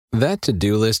That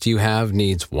to-do list you have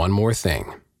needs one more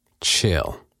thing.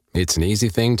 Chill. It's an easy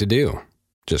thing to do.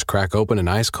 Just crack open an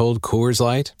ice-cold Coors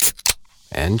Light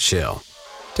and chill.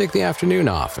 Take the afternoon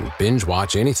off and binge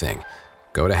watch anything.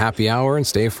 Go to happy hour and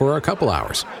stay for a couple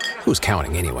hours. Who's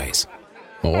counting anyways?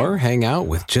 Or hang out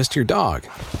with just your dog,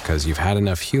 because you've had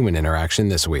enough human interaction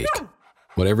this week.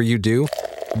 Whatever you do,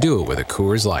 do it with a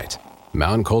Coors Light.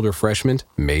 Mountain Cold Refreshment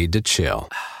made to chill.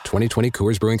 2020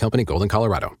 Coors Brewing Company, Golden,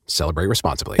 Colorado. Celebrate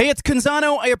responsibly. Hey, it's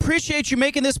Canzano. I appreciate you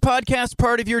making this podcast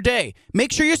part of your day.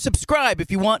 Make sure you subscribe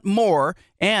if you want more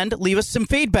and leave us some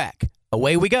feedback.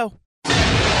 Away we go.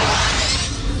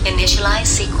 Initialize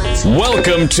sequence.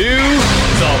 Welcome to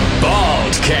The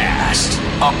Baldcast,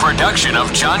 a production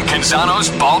of John Canzano's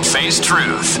Bald-Faced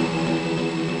Truth.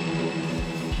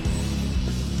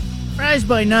 Surprised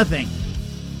by nothing.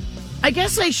 I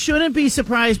guess I shouldn't be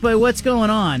surprised by what's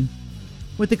going on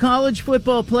with the College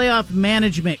Football Playoff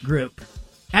Management Group.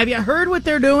 Have you heard what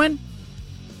they're doing?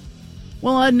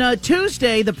 Well, on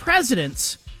Tuesday, the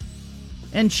presidents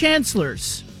and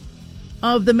chancellors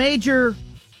of the major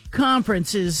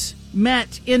conferences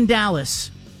met in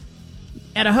Dallas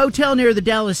at a hotel near the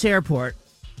Dallas airport,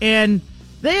 and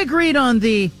they agreed on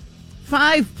the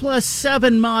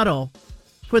 5+7 model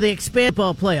for the expanded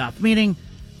ball playoff, meaning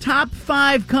top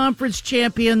 5 conference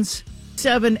champions,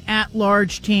 7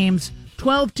 at-large teams,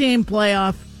 12-team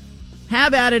playoff.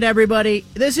 Have at it, everybody.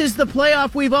 This is the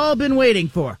playoff we've all been waiting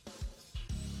for.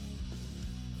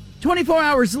 24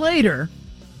 hours later,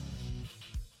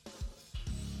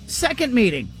 second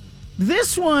meeting.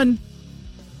 This one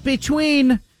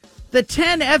between the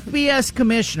 10 FBS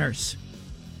commissioners.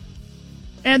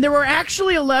 And there were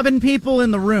actually 11 people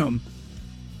in the room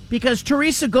because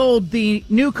Teresa Gold, the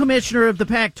new commissioner of the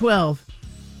Pac-12,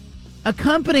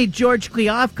 accompanied George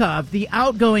Kliavkov, the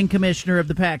outgoing commissioner of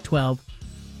the Pac-12,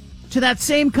 to that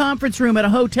same conference room at a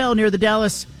hotel near the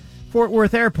Dallas-Fort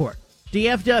Worth Airport,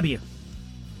 DFW.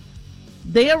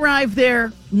 They arrived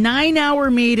there,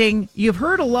 9-hour meeting. You've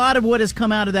heard a lot of what has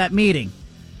come out of that meeting.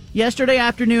 Yesterday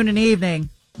afternoon and evening,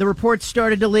 the reports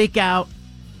started to leak out.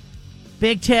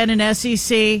 Big Ten and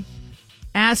SEC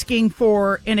asking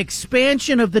for an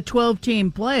expansion of the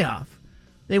 12-team playoff.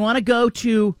 They want to go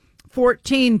to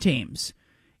 14 teams.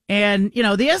 And, you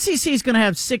know, the SEC is going to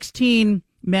have 16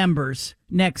 members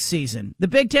next season. The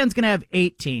Big Ten's going to have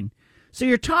 18. So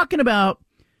you're talking about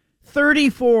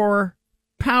 34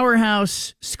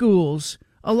 powerhouse schools,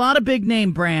 a lot of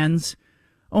big-name brands,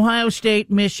 Ohio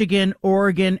State, Michigan,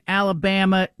 Oregon,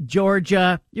 Alabama,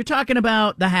 Georgia. You're talking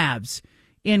about the haves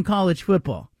in college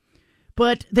football.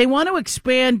 But they want to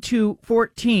expand to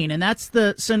 14, and that's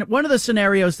one of the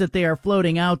scenarios that they are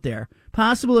floating out there,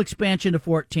 possible expansion to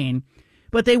 14.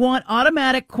 But they want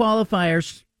automatic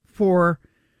qualifiers for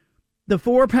the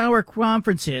 4 power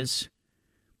conferences,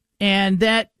 and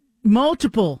that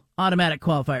multiple automatic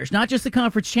qualifiers, not just the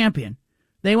conference champion.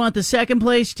 They want the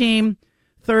second-place team,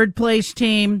 third-place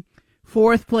team,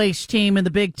 fourth-place team in the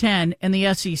Big Ten and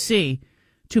the SEC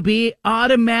to be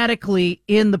automatically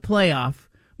in the playoff.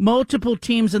 Multiple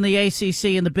teams in the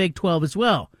ACC and the Big 12 as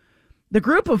well. The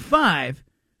group of 5,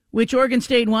 which Oregon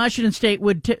State and Washington State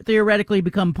would theoretically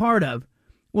become part of,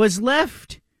 was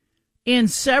left in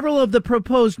several of the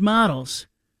proposed models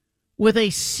with a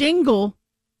single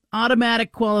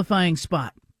automatic qualifying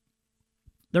spot.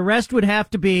 The rest would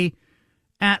have to be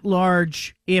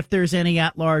at-large, if there's any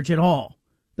at-large at all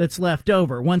that's left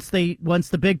over, once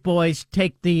the big boys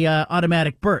take the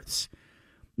automatic berths.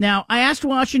 Now, I asked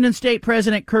Washington State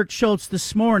President Kirk Schultz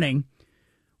this morning,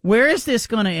 where is this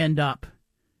going to end up?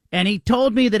 And he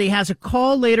told me that he has a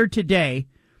call later today.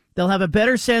 They'll have a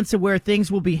better sense of where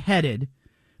things will be headed.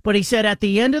 But he said at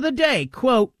the end of the day,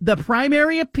 quote, the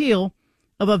primary appeal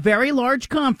of a very large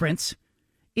conference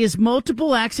is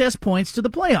multiple access points to the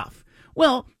playoff.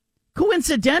 Well,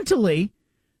 coincidentally,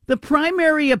 the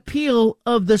primary appeal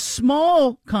of the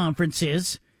small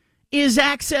conferences is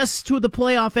access to the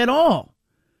playoff at all.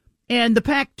 And the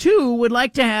Pac-2 would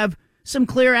like to have some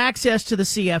clear access to the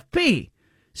CFP.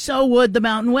 So would the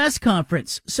Mountain West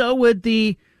Conference. So would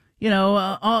the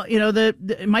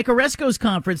Mike Oresco's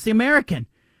conference, the American.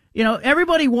 You know,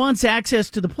 everybody wants access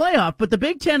to the playoff, but the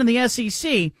Big Ten and the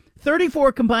SEC,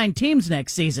 34 combined teams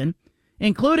next season,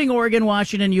 including Oregon,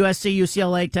 Washington, USC,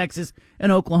 UCLA, Texas,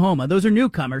 and Oklahoma. Those are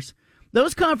newcomers.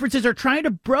 Those conferences are trying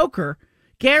to broker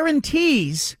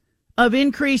guarantees of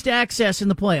increased access in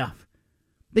the playoff.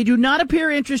 They do not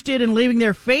appear interested in leaving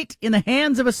their fate in the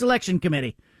hands of a selection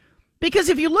committee. Because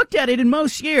if you looked at it in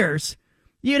most years,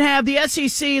 you'd have the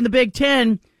SEC and the Big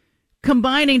Ten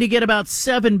combining to get about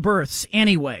 7 berths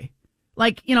anyway.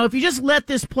 Like, you know, if you just let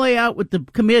this play out with the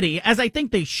committee, as I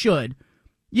think they should,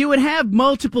 you would have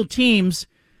multiple teams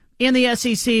in the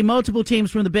SEC, multiple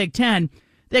teams from the Big Ten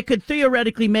that could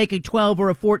theoretically make a 12 or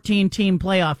a 14-team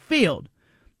playoff field.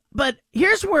 But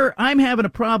here's where I'm having a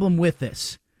problem with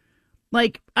this.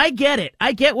 Like, I get it.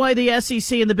 I get why the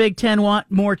SEC and the Big Ten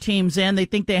want more teams in. They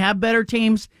think they have better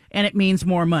teams, and it means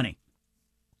more money.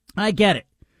 I get it.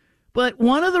 But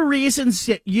one of the reasons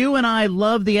that you and I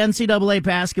love the NCAA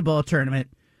basketball tournament,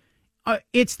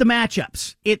 it's the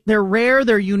matchups. They're rare,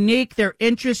 they're unique, they're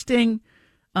interesting.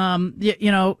 And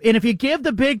if you give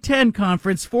the Big Ten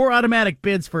Conference 4 automatic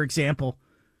bids, for example,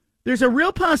 there's a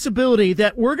real possibility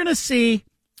that we're going to see,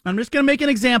 I'm just going to make an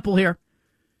example here.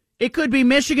 It could be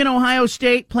Michigan, Ohio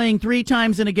State playing 3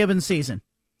 times in a given season.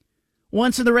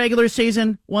 Once in the regular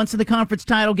season, once in the conference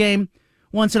title game,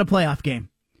 once in a playoff game.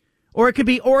 Or it could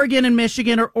be Oregon and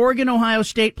Michigan or Oregon, Ohio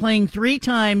State playing 3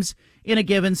 times in a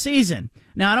given season.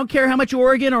 Now, I don't care how much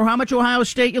Oregon or how much Ohio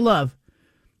State you love.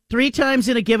 3 times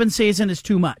in a given season is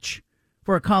too much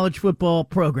for a college football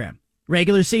program.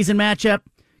 Regular season matchup,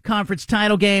 conference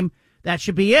title game, that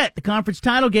should be it. The conference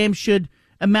title game should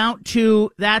amount to,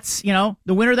 the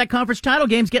winner of that conference title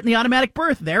game is getting the automatic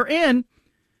berth. They're in.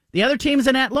 The other team's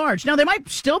an at-large. Now, they might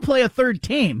still play a third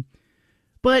team,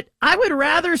 but I would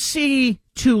rather see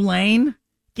Tulane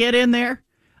get in there.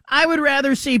 I would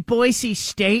rather see Boise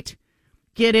State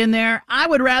get in there. I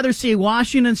would rather see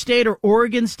Washington State or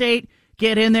Oregon State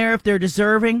get in there if they're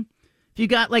deserving. If you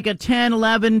got like a 10,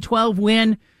 11, 12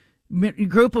 win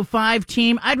group of 5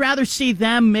 team, I'd rather see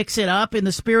them mix it up in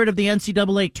the spirit of the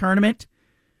NCAA tournament.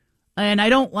 And I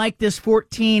don't like this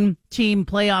 14-team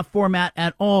playoff format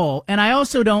at all. And I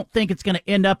also don't think it's going to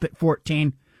end up at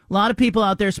 14. A lot of people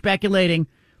out there speculating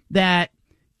that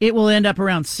it will end up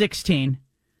around 16,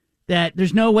 that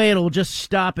there's no way it'll just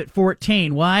stop at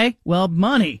 14. Why? Well,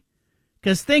 money.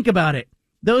 Because think about it.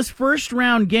 Those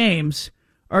first-round games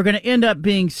are going to end up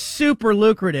being super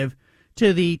lucrative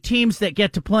to the teams that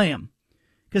get to play them.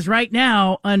 Because right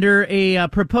now, under a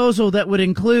proposal that would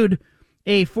include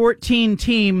a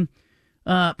 14-team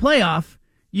playoff,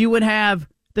 you would have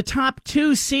the top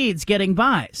 2 seeds getting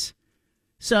byes.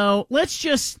 So let's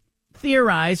just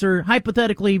theorize or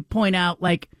hypothetically point out,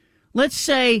 like, let's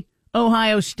say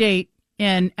Ohio State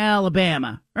and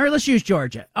Alabama, or let's use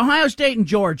Georgia. Ohio State and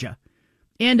Georgia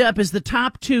end up as the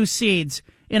top 2 seeds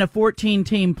in a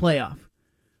 14-team playoff.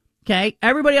 Okay?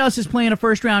 Everybody else is playing a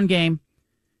first-round game.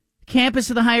 Campus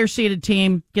of the higher-seeded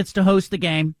team gets to host the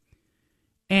game.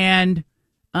 And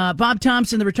Bob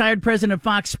Thompson, the retired president of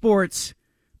Fox Sports,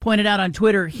 pointed out on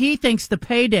Twitter, he thinks the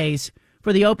paydays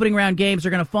for the opening round games are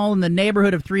going to fall in the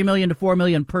neighborhood of $3 million to $4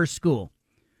 million per school,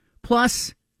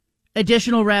 plus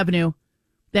additional revenue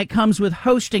that comes with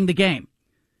hosting the game.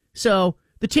 So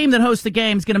the team that hosts the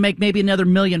game is going to make maybe another $1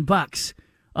 million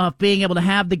off being able to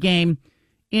have the game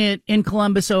in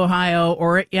Columbus, Ohio,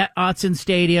 or at Autzen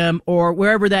Stadium, or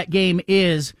wherever that game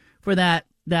is for that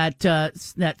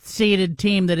seeded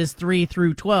team that is 3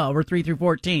 through 12 or 3 through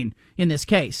 14 in this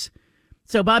case.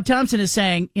 So Bob Thompson is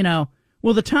saying,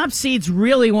 will the top seeds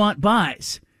really want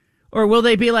buys? Or will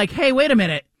they be like, hey, wait a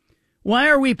minute, why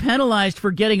are we penalized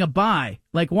for getting a bye?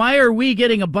 Like, why are we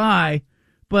getting a bye,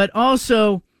 but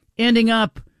also ending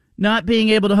up not being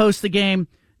able to host the game,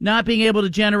 not being able to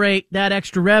generate that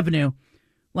extra revenue?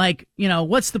 Like,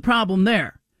 what's the problem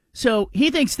there? So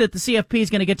he thinks that the CFP is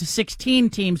going to get to 16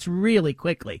 teams really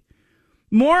quickly.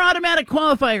 More automatic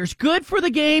qualifiers, good for the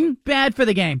game, bad for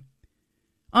the game.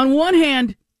 On one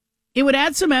hand, it would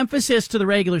add some emphasis to the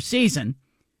regular season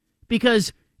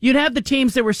because you'd have the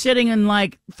teams that were sitting in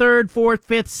like 3rd, 4th,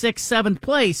 5th, 6th, 7th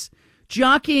place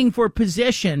jockeying for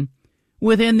position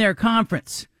within their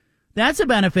conference. That's a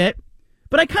benefit,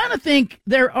 but I kind of think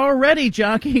they're already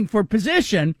jockeying for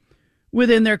position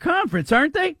within their conference,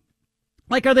 aren't they?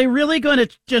 Like, are they really going to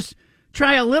just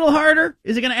try a little harder?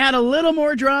 Is it going to add a little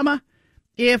more drama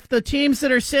if the teams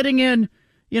that are sitting in,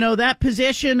 that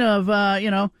position of,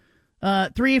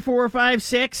 3, 4, 5,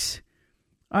 6,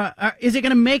 is it going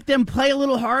to make them play a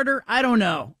little harder? I don't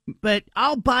know, but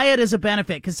I'll buy it as a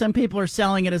benefit because some people are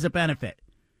selling it as a benefit.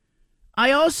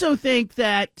 I also think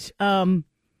that,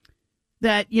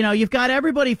 you've got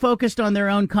everybody focused on their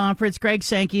own conference. Greg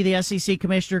Sankey, the SEC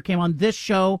commissioner, came on this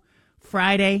show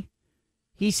Friday.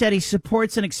 He said he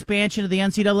supports an expansion of the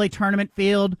NCAA tournament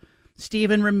field.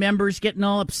 Stephen remembers getting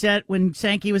all upset when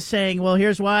Sankey was saying, well,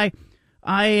 here's why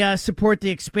I support the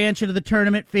expansion of the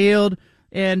tournament field.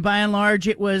 And by and large,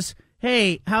 it was,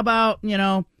 hey, how about,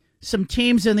 some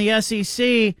teams in the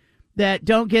SEC that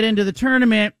don't get into the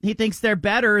tournament? He thinks they're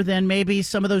better than maybe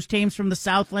some of those teams from the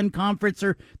Southland Conference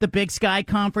or the Big Sky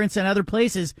Conference and other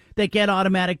places that get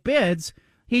automatic bids.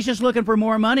 He's just looking for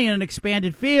more money in an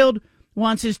expanded field.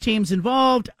 wants his teams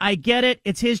involved. I get it.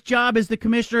 It's his job as the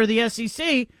commissioner of the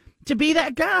SEC to be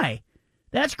that guy.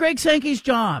 That's Greg Sankey's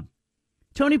job.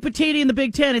 Tony Petitti in the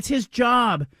Big Ten, it's his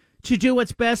job to do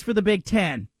what's best for the Big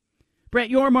Ten. Brett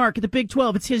Yormark at the Big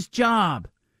 12, it's his job.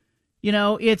 You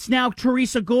know, it's now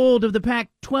Teresa Gould of the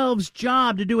Pac-12's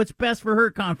job to do what's best for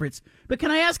her conference. But can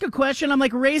I ask a question? I'm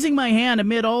like raising my hand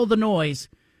amid all the noise.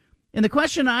 And the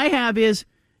question I have is,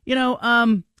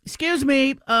 excuse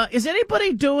me, is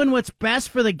anybody doing what's best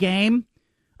for the game?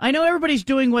 I know everybody's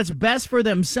doing what's best for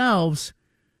themselves,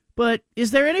 but is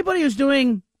there anybody who's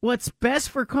doing what's best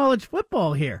for college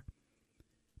football here?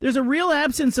 There's a real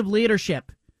absence of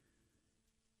leadership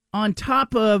on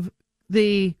top of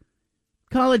the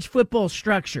college football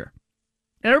structure.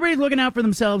 Everybody's looking out for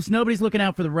themselves. Nobody's looking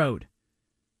out for the road.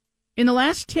 In the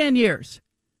last 10 years,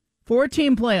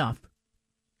 4-team playoff,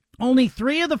 only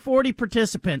 3 of the 40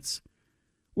 participants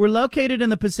were located in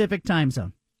the Pacific time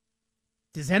zone.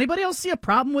 Does anybody else see a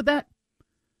problem with that?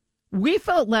 We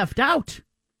felt left out.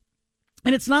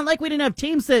 And it's not like we didn't have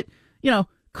teams that,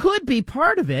 could be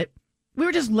part of it. We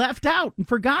were just left out and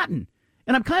forgotten.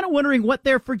 And I'm kind of wondering what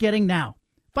they're forgetting now.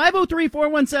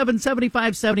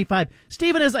 503-417-7575.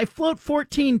 Stephen, as I float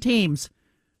 14 teams,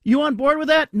 you on board with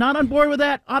that? Not on board with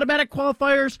that? Automatic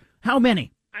qualifiers? How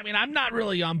many? I mean, I'm not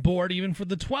really on board even for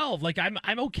the 12. Like,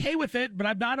 I'm okay with it, but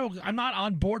I'm not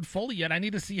on board fully yet. I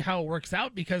need to see how it works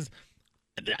out because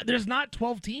there's not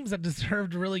 12 teams that deserve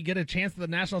to really get a chance at the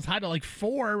national title. Like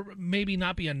 4 maybe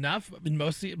not be enough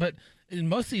but in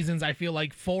most seasons I feel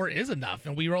like 4 is enough,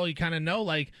 and we really kind of know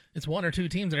like it's 1 or 2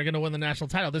 teams that are going to win the national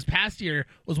title. This past year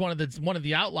was one of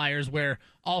the outliers where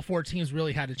all 4 teams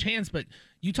really had a chance. But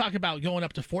you talk about going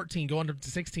up to 14, going up to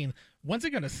 16. When's it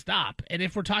going to stop? And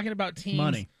if we're talking about teams,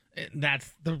 money. That's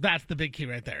the big key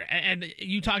right there. And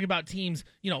you talk about teams,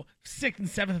 6th and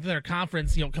 7th in their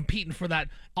conference, competing for that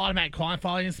automatic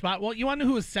qualifying spot. Well, you want to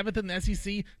know who is 7th in the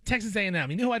SEC? Texas A&M.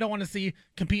 You know who I don't want to see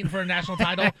competing for a national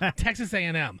title? Texas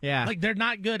A&M. Yeah. Like, they're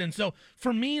not good. And so,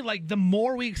 for me, like, the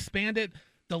more we expand it,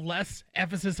 the less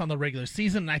emphasis on the regular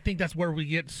season. And I think that's where we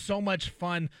get so much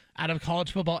fun out of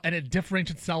college football, and it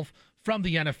differentiates itself from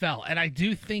the NFL. And I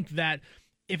do think that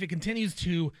if it continues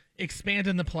to expand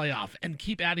in the playoff and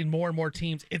keep adding more and more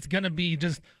teams, it's going to be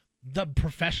just the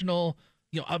professional,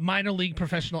 a minor league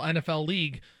professional NFL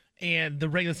league, and the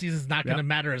regular season is not going to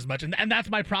matter as much. And that's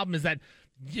my problem, is that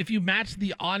if you match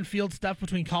the on-field stuff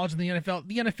between college and the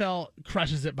NFL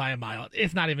crushes it by a mile.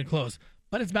 It's not even close.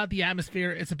 But it's about the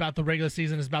atmosphere. It's about the regular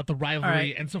season. It's about the rivalry.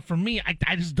 Right. And so for me,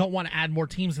 I just don't want to add more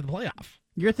teams to the playoff.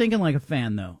 You're thinking like a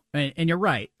fan, though, and you're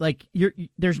right. Like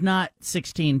there's not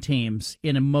 16 teams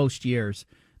in most years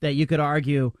that you could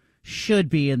argue should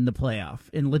be in the playoff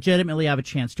and legitimately have a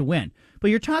chance to win.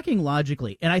 But you're talking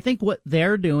logically, and I think what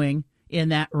they're doing in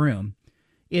that room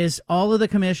is all of the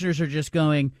commissioners are just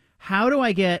going, how do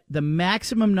I get the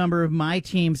maximum number of my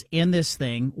teams in this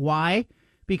thing? Why?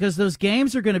 Because those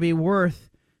games are going to be worth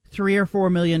 $3 or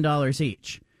 $4 million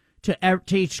each to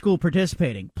each school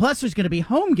participating. Plus, there's going to be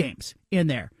home games in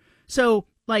there. So,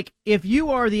 like, if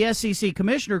you are the SEC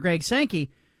commissioner, Greg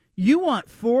Sankey, you want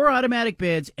 4 automatic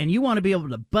bids, and you want to be able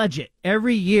to budget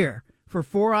every year for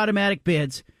 4 automatic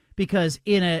bids, because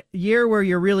in a year where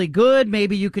you're really good,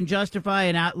 maybe you can justify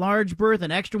an at-large berth, an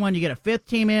extra one, you get a 5th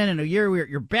team in a year where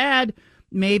you're bad,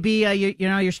 maybe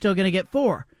you're still going to get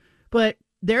 4. But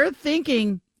their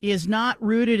thinking is not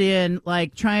rooted in,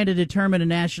 like, trying to determine a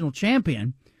national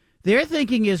champion. Their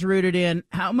thinking is rooted in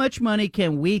how much money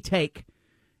can we take,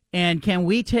 and can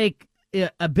we take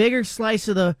a bigger slice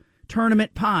of the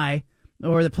tournament pie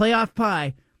or the playoff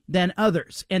pie than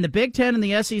others. And the Big Ten and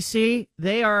the SEC,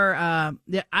 they are,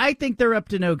 I think they're up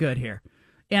to no good here.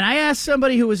 And I asked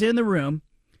somebody who was in the room,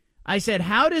 I said,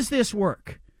 how does this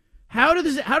work? How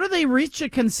do they reach a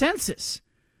consensus?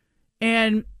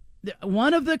 And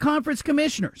one of the conference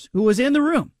commissioners who was in the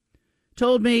room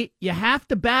told me, you have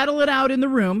to battle it out in the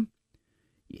room.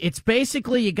 It's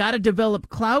basically, you got to develop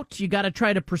clout. You got to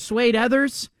try to persuade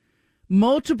others.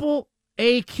 Multiple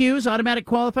AQs, automatic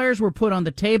qualifiers, were put on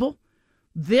the table.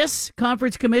 This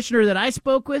conference commissioner that I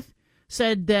spoke with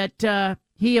said that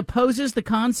he opposes the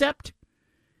concept.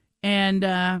 And,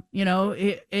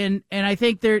 and I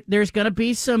think there's going to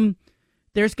be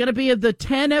of the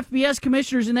 10 FBS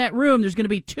commissioners in that room, there's going to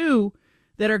be 2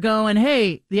 that are going,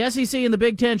 hey, the SEC and the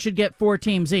Big Ten should get 4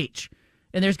 teams each.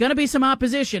 And there's going to be some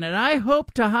opposition. And I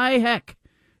hope to high heck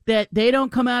that they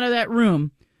don't come out of that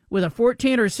room with a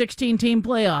 14 or 16 team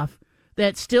playoff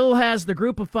that still has the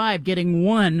group of 5 getting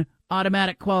 1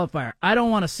 automatic qualifier. I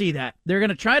don't want to see that. They're going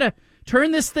to try to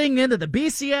turn this thing into the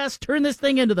BCS, turn this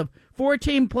thing into the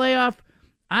 4-team playoff.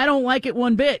 I don't like it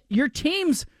one bit. Your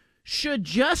teams should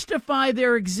justify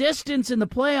their existence in the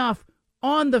playoff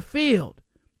on the field.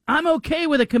 I'm okay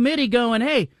with a committee going,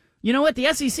 hey, you know what?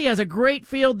 The SEC has a great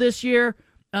field this year.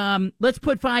 Let's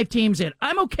put 5 teams in.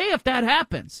 I'm okay if that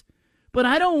happens. But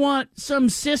I don't want some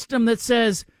system that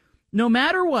says, no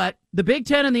matter what, the Big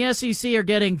Ten and the SEC are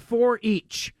getting 4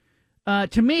 each.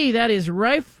 To me, that is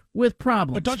rife with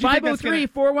problems.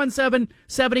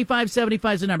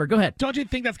 503-417-7575 is the number. Go ahead. Don't you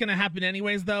think that's going to happen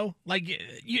anyways, though? Like,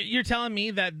 you're telling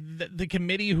me that the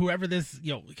committee, whoever this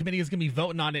committee is going to be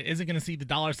voting on it, isn't going to see the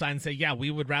dollar sign and say, yeah, we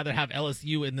would rather have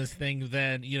LSU in this thing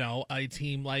than, a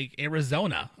team like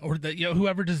Arizona or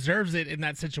whoever deserves it in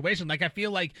that situation. Like, I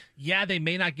feel like, yeah, they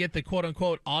may not get the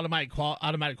quote-unquote automatic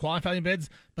qualifying bids,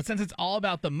 but since it's all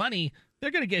about the money,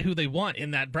 they're going to get who they want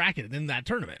in that bracket, in that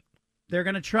tournament. They're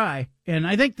going to try. And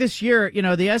I think this year,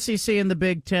 the SEC and the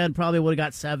Big Ten probably would have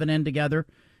got 7 in together,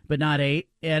 but not 8.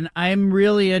 And I'm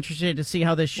really interested to see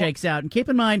how this shakes out. And keep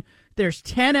in mind, there's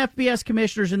 10 FBS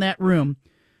commissioners in that room,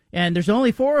 and there's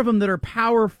only 4 of them that are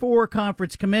Power 4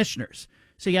 conference commissioners.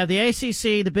 So you have the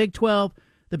ACC, the Big 12,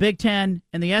 the Big 10,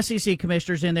 and the SEC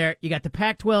commissioners in there. You got the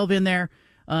Pac-12 in there.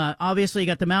 Obviously, you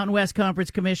got the Mountain West Conference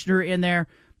commissioner in there.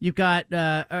 You've got,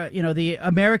 the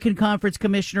American Conference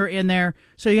Commissioner in there.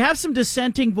 So you have some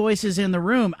dissenting voices in the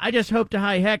room. I just hope to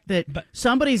high heck that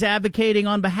somebody's advocating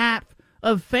on behalf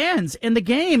of fans in the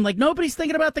game. Like, nobody's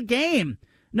thinking about the game.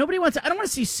 I don't want to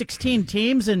see 16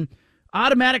 teams and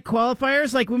automatic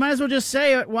qualifiers. Like, we might as well just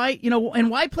say, why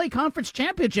play conference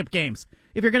championship games?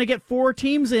 If you're going to get 4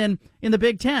 teams in the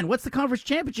Big Ten, what's the conference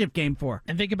championship game for?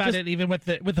 And think about it, even with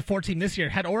the 4 team this year,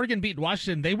 had Oregon beat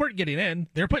Washington, they weren't getting in.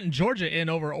 They're putting Georgia in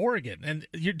over Oregon. And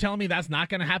you're telling me that's not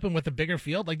going to happen with a bigger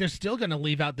field? Like, they're still going to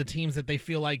leave out the teams that they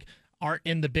feel like aren't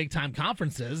in the big-time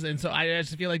conferences. And so I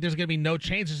just feel like there's going to be no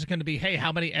change. It's just going to be, hey,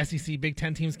 how many SEC Big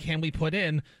Ten teams can we put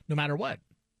in no matter what?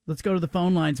 Let's go to the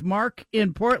phone lines. Mark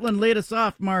in Portland, lead us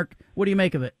off. Mark, what do you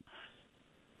make of it?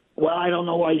 Well, I don't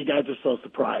know why you guys are so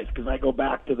surprised, because I go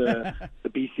back to the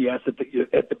BCS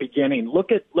at the beginning.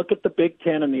 Look at the Big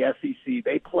Ten and the SEC.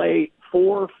 They play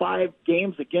 4 or 5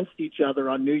 games against each other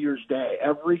on New Year's Day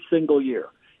every single year,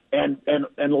 and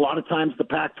a lot of times the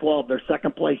Pac-12, their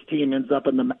second place team ends up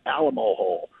in the Alamo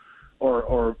Hole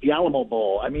or the Alamo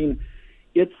Bowl. I mean,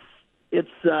 it's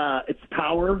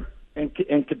power and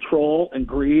control and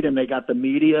greed, and they got the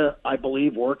media, I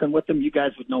believe, working with them. You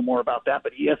guys would know more about that,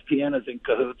 but ESPN is in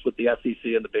cahoots with the SEC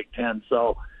and the Big Ten.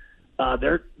 So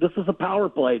this is a power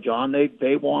play, John.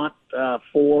 They want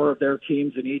 4 of their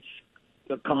teams in each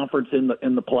conference in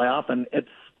the playoff, and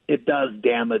it does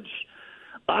damage.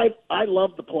 I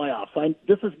love the playoffs.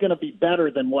 This is going to be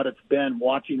better than what it's been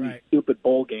watching these stupid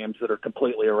bowl games that are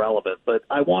completely irrelevant. But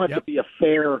I want it to be a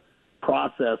fair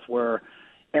process where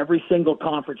every single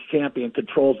conference champion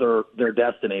controls their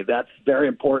destiny. That's very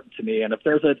important to me. And if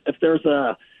there's a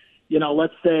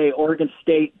let's say Oregon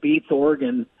State beats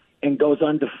Oregon and goes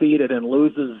undefeated and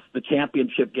loses the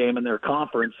championship game in their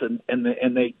conference and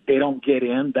they don't get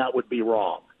in, that would be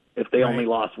wrong. If they only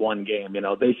lost 1 game,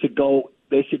 they should go.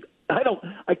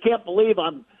 I can't believe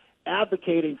I'm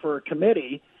advocating for a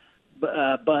committee,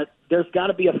 but there's got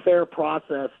to be a fair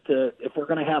process if we're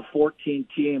going to have 14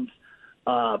 teams.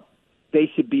 They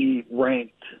should be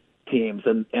ranked teams,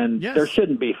 and there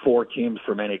shouldn't be 4 teams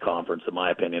from any conference, in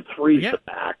my opinion. 3 is the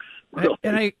max. Really.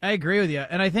 And I agree with you.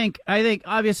 And I think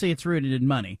obviously it's rooted in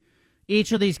money.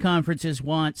 Each of these conferences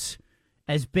wants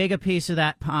as big a piece of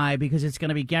that pie because it's going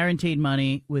to be guaranteed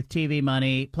money with TV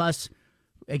money. Plus,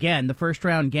 again, the first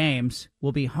round games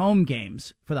will be home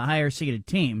games for the higher seeded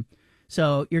team.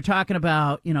 So you're talking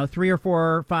about, $3 or $4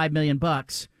 or $5 million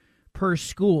per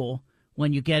school.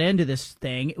 When you get into this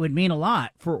thing, it would mean a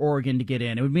lot for Oregon to get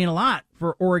in. It would mean a lot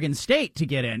for Oregon State to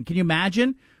get in. Can you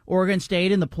imagine Oregon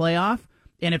State in the playoff?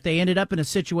 And if they ended up in a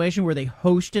situation where they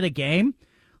hosted a game,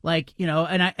 and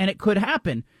it could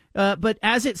happen. But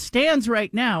as it stands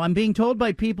right now, I'm being told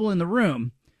by people in the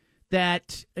room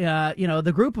that,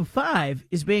 the group of 5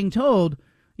 is being told,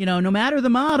 no matter the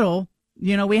model,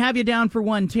 we have you down for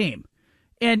 1 team.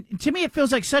 And to me, it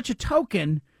feels like such a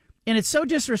token. And it's so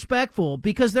disrespectful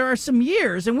because there are some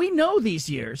years, and we know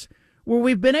these years, where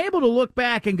we've been able to look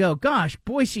back and go, gosh,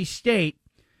 Boise State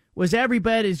was every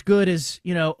bit as good as,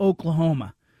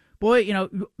 Oklahoma. Boy,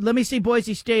 let me see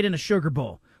Boise State in a Sugar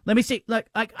Bowl. Let me see, like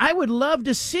I would love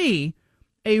to see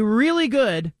a really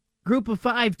good group of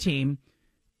 5 team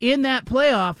in that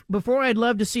playoff before I'd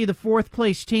love to see the 4th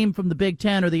place team from the Big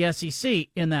Ten or the SEC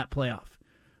in that playoff.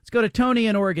 Let's go to Tony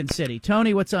in Oregon City.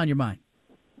 Tony, what's on your mind?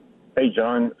 Hey,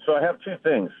 John. So I have 2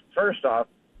 things. First off,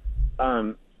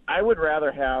 I would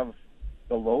rather have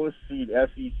the lowest seed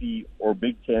SEC or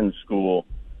Big Ten school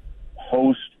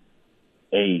host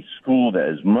a school that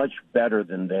is much better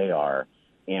than they are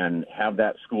and have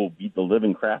that school beat the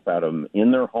living crap out of them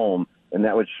in their home, and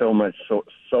that would show much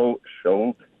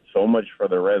for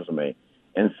their resume.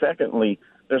 And secondly,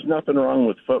 there's nothing wrong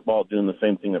with football doing the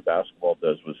same thing that basketball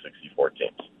does with 64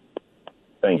 teams.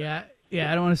 Thanks.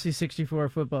 Yeah, I don't want to see 64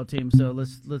 football teams, so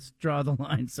let's draw the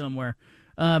line somewhere.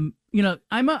 I'm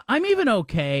even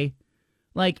okay.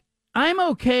 Like, I'm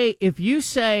okay if you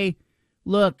say,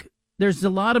 look, there's a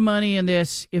lot of money in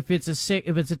this if it's a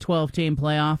 12-team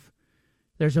playoff.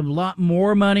 There's a lot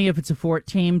more money if it's a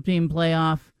 14-team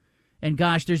playoff. And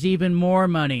gosh, there's even more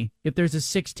money if there's a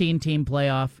 16-team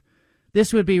playoff.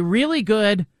 This would be really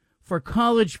good for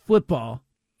college football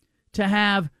to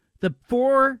have the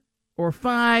 4 or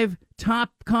 5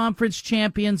 top conference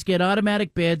champions get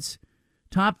automatic bids.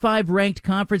 Top 5 ranked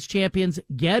conference champions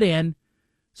get in.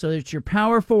 So it's your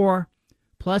Power 4,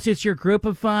 plus it's your group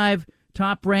of 5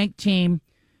 top-ranked team,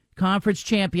 conference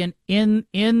champion in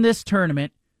this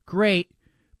tournament. Great.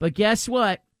 But guess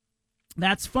what?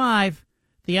 That's 5.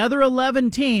 The other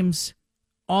 11 teams,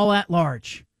 all at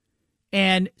large.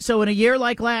 And so in a year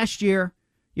like last year,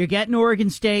 you're getting Oregon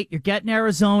State, you're getting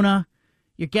Arizona,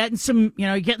 you're getting some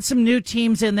new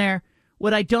teams in there.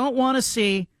 What I don't want to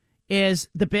see is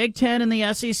the Big Ten and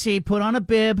the SEC put on a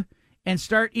bib and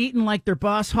start eating like their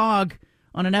boss hog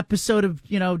on an episode of,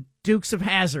 Dukes of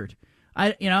Hazzard.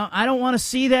 I don't want to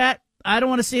see that. I don't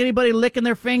want to see anybody licking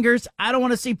their fingers. I don't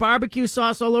want to see barbecue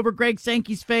sauce all over Greg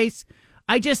Sankey's face.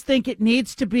 I just think it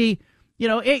needs to be,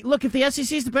 hey, look, if the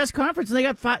SEC is the best conference and they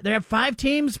have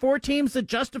 4 teams that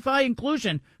justify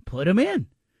inclusion, put them in.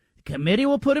 The committee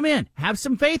will put them in. Have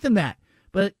some faith in that.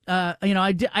 But, I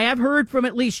have heard from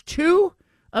at least 2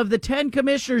 of the 10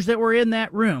 commissioners that were in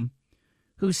that room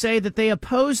who say that they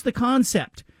oppose the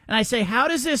concept. And I say, how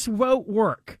does this vote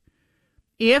work?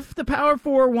 If the Power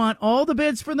 4 want all the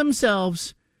bids for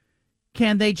themselves,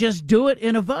 can they just do it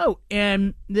in a vote?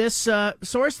 And this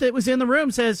source that was in the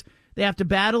room says they have to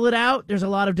battle it out. There's a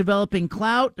lot of developing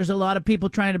clout. There's a lot of people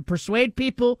trying to persuade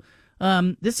people.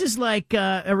 This is like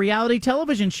a reality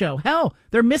television show. Hell,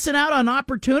 they're missing out on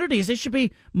opportunities. They should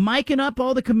be miking up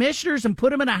all the commissioners and put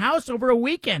them in a house over a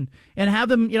weekend and have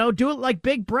them, do it like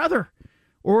Big Brother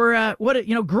or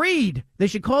Greed. They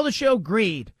should call the show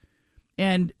Greed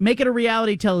and make it a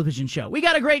reality television show. We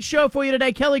got a great show for you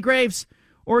today. Kelly Graves,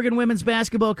 Oregon women's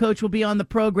basketball coach, will be on the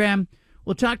program.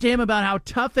 We'll talk to him about how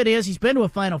tough it is. He's been to a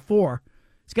Final Four.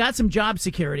 He's got some job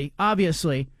security,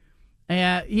 obviously.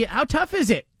 How tough is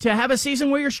it to have a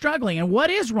season where you're struggling? And what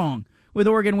is wrong with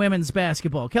Oregon women's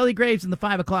basketball? Kelly Graves in the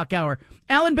 5 o'clock hour.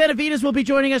 Allan Benavides will be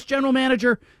joining us, general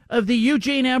manager of the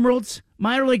Eugene Emeralds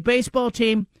minor league baseball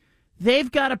team.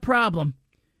 They've got a problem.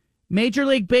 Major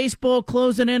League Baseball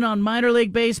closing in on minor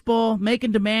league baseball,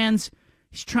 making demands.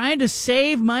 He's trying to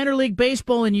save minor league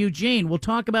baseball in Eugene. We'll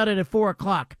talk about it at 4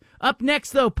 o'clock. Up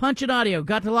next, though, Punch It Audio.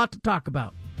 Got a lot to talk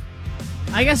about.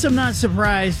 I guess I'm not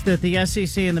surprised that the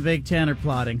SEC and the Big Ten are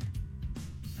plotting.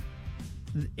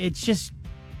 It just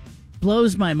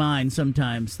blows my mind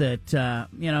sometimes that,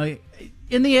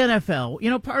 in the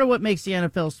NFL, part of what makes the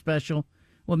NFL special,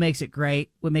 what makes it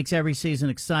great, what makes every season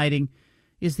exciting,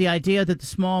 is the idea that the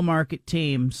small market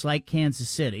teams like Kansas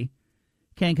City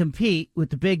can compete with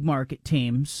the big market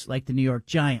teams like the New York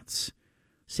Giants,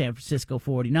 San Francisco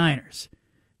 49ers.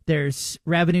 There's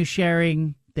revenue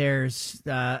sharing. There's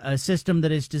a system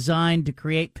that is designed to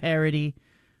create parity.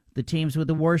 The teams with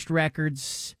the worst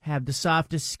records have the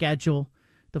softest schedule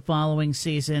the following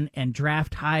season and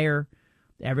draft higher.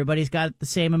 Everybody's got the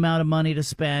same amount of money to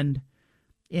spend.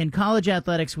 In college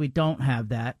athletics, we don't have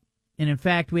that. And in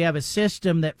fact, we have a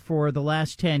system that for the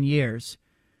last 10 years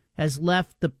has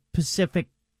left the Pacific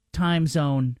time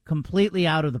zone completely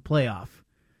out of the playoff,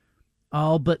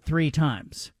 all but 3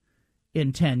 times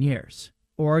in 10 years.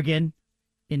 Oregon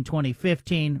in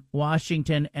 2015,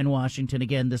 Washington, and Washington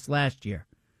again this last year.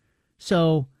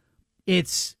 So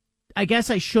I guess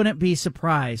I shouldn't be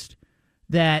surprised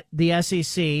that the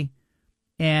SEC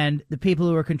and the people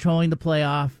who are controlling the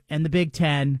playoff and the Big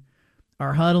Ten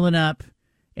are huddling up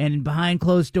and behind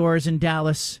closed doors in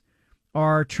Dallas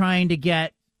are trying to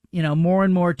get, more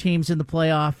and more teams in the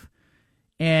playoff.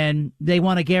 And they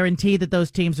want to guarantee that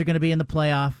those teams are going to be in the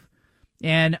playoff.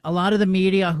 And a lot of the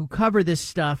media who cover this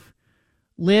stuff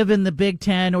live in the Big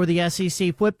Ten or the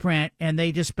SEC footprint, and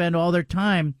they just spend all their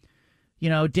time,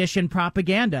 dishing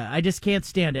propaganda. I just can't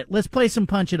stand it. Let's play some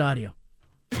Punch It Audio.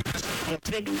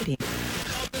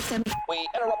 We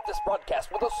interrupt this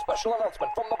broadcast with a special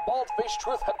announcement from the Bald-Faced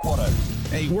Truth Headquarters.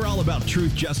 Hey, we're all about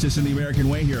truth, justice, and the American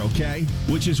way here, okay?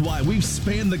 Which is why we've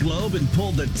spanned the globe and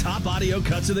pulled the top audio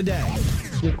cuts of the day.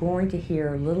 You're going to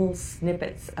hear little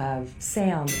snippets of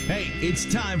sound. Hey,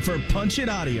 it's time for Punch It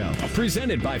Audio.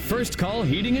 Presented by First Call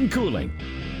Heating and Cooling.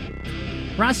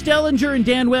 Ross Dellinger and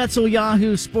Dan Wetzel,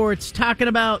 Yahoo Sports, talking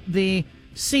about the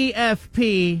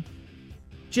CFP.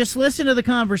 Just listen to the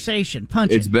conversation. Punch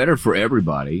It's it. better for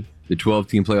everybody, the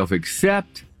 12-team playoff,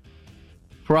 except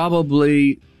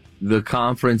probably the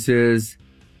conferences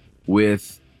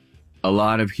with a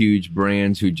lot of huge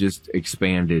brands who just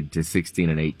expanded to 16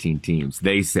 and 18 teams.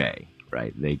 They say,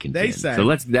 right? They can. They say. So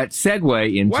let's that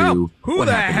segue into well, who what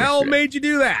the happened hell yesterday. made you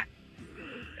do that?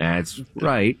 That's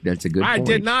right. That's a good point. I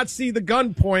did not see the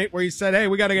gun point where you said, "Hey,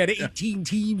 we got to get 18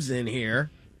 teams in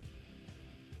here."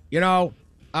 You know,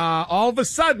 all of a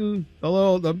sudden,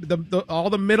 all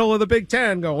the middle of the Big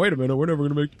Ten go, "Wait a minute, we're never going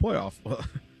to make the playoff." Well,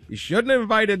 you shouldn't have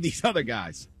invited these other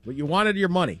guys, but you wanted your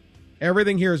money.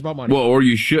 Everything here is about money. Well, or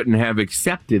you shouldn't have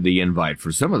accepted the invite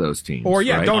for some of those teams. Or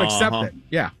right? don't accept it.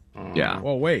 Yeah. Yeah.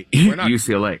 Well, wait. We're not.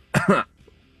 UCLA.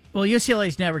 Well,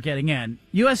 UCLA's never getting in.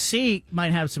 USC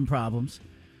might have some problems.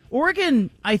 Oregon,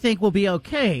 I think, will be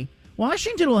okay.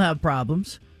 Washington will have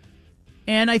problems.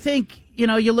 And I think, you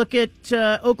look at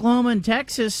Oklahoma and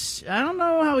Texas, I don't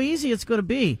know how easy it's going to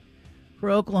be for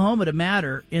Oklahoma to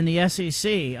matter in the SEC.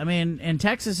 I mean, and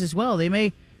Texas as well. They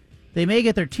may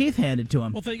get their teeth handed to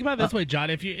them. Well, think about it this way, John.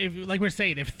 If like we're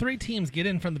saying, if 3 teams get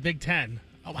in from the Big Ten,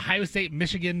 Ohio State,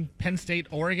 Michigan, Penn State,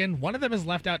 Oregon, one of them is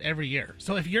left out every year.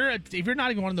 So if you're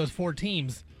not even one of those 4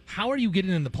 teams, how are you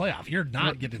getting in the playoff? You're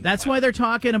not getting in the That's playoff. why they're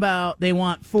talking about they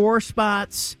want 4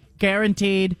 spots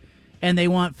guaranteed, and they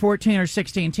want 14 or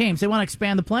 16 teams. They want to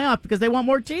expand the playoff because they want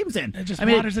more teams in. It just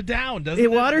waters it down, doesn't it?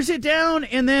 It waters it down,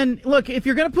 and then, look, if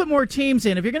you're going to put more teams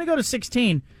in, if you're going to go to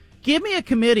 16, give me a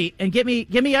committee and give me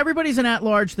everybody's an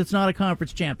at-large that's not a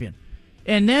conference champion.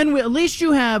 And then at least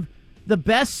you have the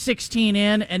best 16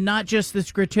 in and not just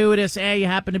this gratuitous, you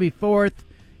happen to be 4th,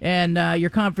 and your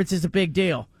conference is a big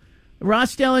deal.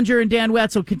 Ross Dellinger and Dan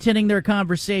Wetzel continuing their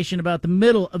conversation about the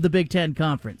middle of the Big Ten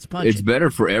Conference. Punch It's it. better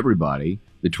for everybody,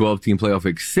 the 12-team playoff,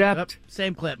 except...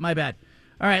 Same clip, my bad.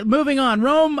 All right, moving on.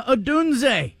 Rome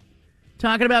Odunze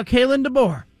talking about Kalen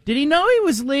DeBoer. Did he know he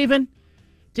was leaving?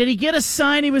 Did he get a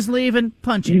sign he was leaving?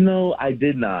 Punch it. I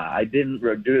did not. I didn't.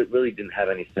 Really didn't have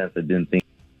any sense. I didn't think.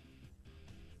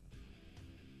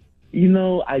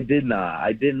 I did not.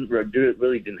 I didn't.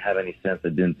 Really didn't have any sense. I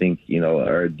didn't think.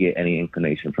 Or get any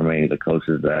inclination from any of the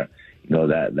coaches that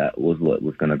that was what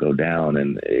was going to go down,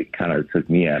 and it kind of took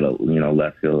me out of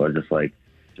left field, or just like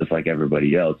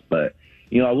everybody else. But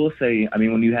I will say,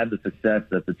 when you had the success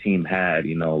that the team had,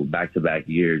 back-to-back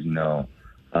years, got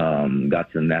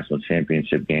to the national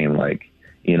championship game,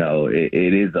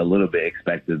 it is a little bit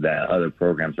expected that other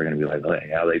programs are going to be like,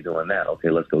 hey, how are they doing that? Okay,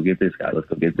 let's go get this guy. Let's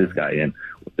go get this guy. And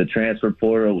with the transfer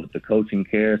portal, with the coaching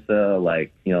carousel,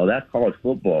 that's college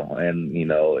football. And,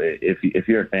 if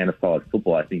you're a fan of college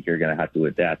football, I think you're going to have to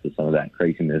adapt to some of that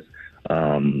craziness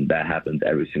that happens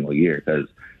every single year. Because,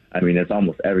 it's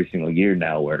almost every single year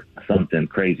now where something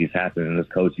crazy is happening, and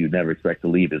this coach you'd never expect to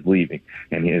leave is leaving,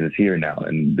 and he is here now,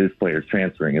 and this player's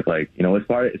transferring. It's like,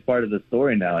 it's part of the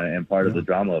story now and part of the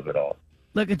drama of it all.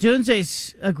 Look,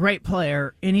 Odunze's a great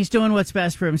player, and he's doing what's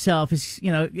best for himself. He's,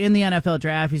 in the NFL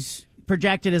draft, he's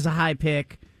projected as a high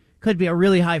pick, could be a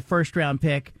really high first-round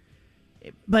pick.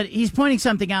 But he's pointing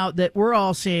something out that we're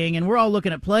all seeing, and we're all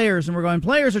looking at players, and we're going,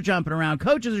 players are jumping around,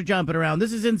 coaches are jumping around.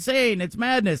 This is insane. It's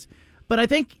madness. But I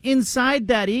think inside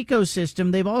that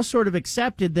ecosystem, they've all sort of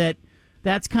accepted that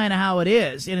that's kind of how it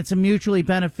is, and it's a mutually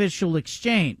beneficial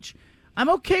exchange. I'm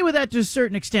okay with that to a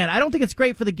certain extent. I don't think it's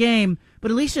great for the game,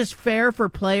 but at least it's fair for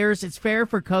players. It's fair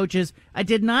for coaches. I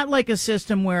did not like a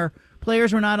system where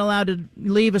players were not allowed to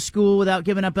leave a school without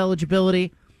giving up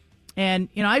eligibility. And,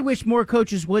 I wish more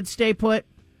coaches would stay put.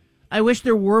 I wish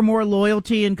there were more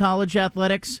loyalty in college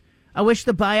athletics. I wish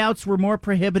the buyouts were more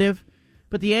prohibitive.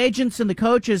 But the agents and the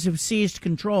coaches have seized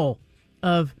control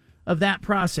of that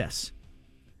process.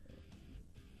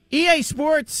 EA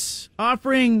Sports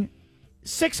offering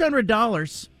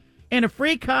 $600 and a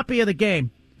free copy of the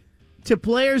game to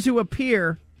players who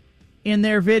appear in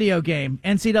their video game,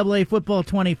 NCAA Football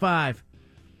 25.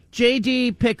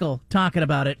 J.D. Pickle talking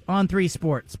about it on 3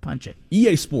 Sports. Punch it.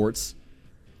 EA Sports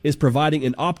is providing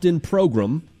an opt-in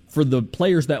program for the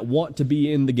players that want to be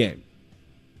in the game.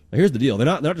 Now, here's the deal. They're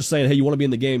not just saying, hey, you want to be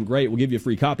in the game? Great, we'll give you a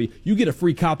free copy. You get a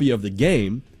free copy of the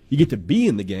game. You get to be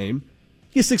in the game.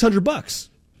 You get $600.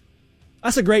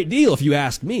 That's a great deal if you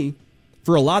ask me.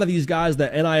 For a lot of these guys,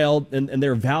 that NIL and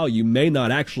their value may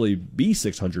not actually be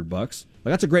 $600. Like,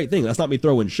 that's a great thing. That's not me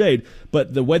throwing shade,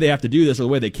 but the way they have to do this, or the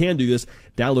way they can do this,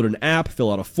 download an app,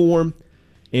 fill out a form,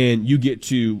 and you get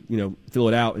to fill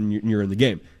it out, and you're in the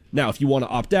game. Now, if you want to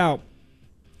opt out,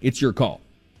 it's your call.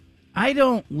 I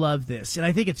don't love this, and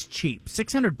I think it's cheap.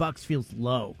 $600 feels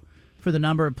low for the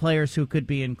number of players who could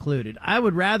be included. I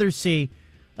would rather see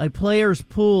a player's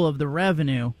pool of the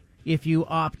revenue if you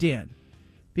opt in.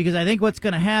 Because I think what's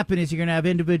going to happen is you're going to have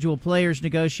individual players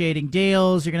negotiating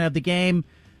deals. You're going to have the game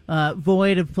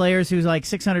void of players who's like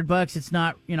 $600. It's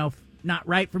not, not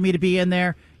right for me to be in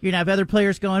there. You're going to have other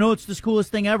players going, oh, it's the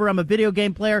coolest thing ever. I'm a video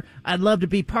game player. I'd love to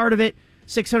be part of it.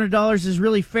 $600 is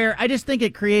really fair. I just think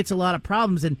it creates a lot of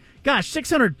problems. And gosh,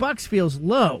 $600 feels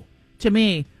low to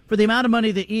me for the amount of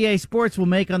money that EA Sports will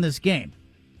make on this game.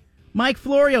 Mike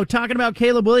Florio, talking about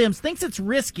Caleb Williams, thinks it's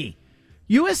risky.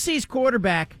 USC's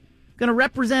quarterback going to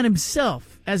represent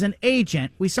himself as an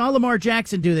agent. We saw Lamar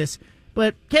Jackson do this,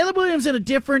 but Caleb Williams in a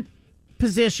different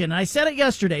position. I said it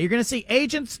yesterday. You're going to see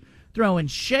agents throwing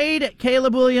shade at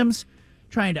Caleb Williams,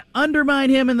 trying to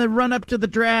undermine him in the run-up to the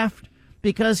draft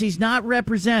because he's not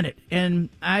represented. And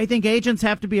I think agents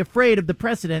have to be afraid of the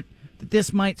precedent that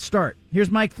this might start. Here's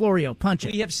Mike Florio. Punch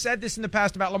it. We have said this in the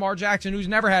past about Lamar Jackson, who's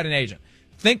never had an agent.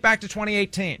 Think back to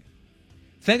 2018.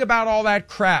 Think about all that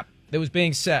crap that was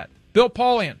being said. Bill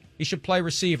Polian, he should play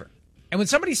receiver. And when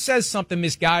somebody says something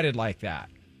misguided like that,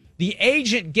 the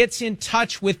agent gets in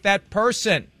touch with that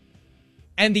person.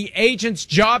 And the agent's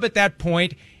job at that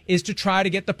point is to try to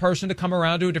get the person to come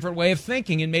around to a different way of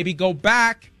thinking and maybe go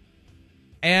back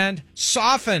and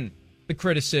soften the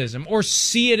criticism or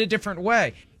see it a different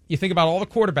way. You think about all the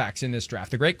quarterbacks in this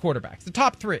draft, the great quarterbacks, the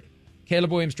top three,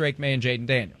 Caleb Williams, Drake May, and Jaden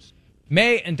Daniels.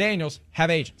 May and Daniels have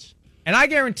agents. And I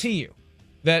guarantee you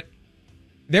that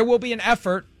there will be an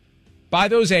effort by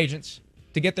those agents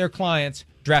to get their clients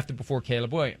drafted before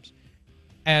Caleb Williams.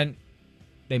 And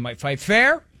they might fight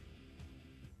fair.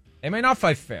 They may not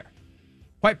fight fair.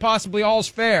 Quite possibly all's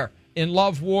fair in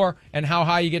love, war, and how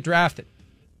high you get drafted.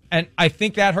 And I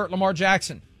think that hurt Lamar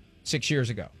Jackson 6 years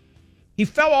ago. He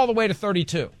fell all the way to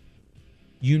 32.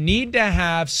 You need to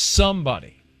have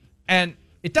somebody, and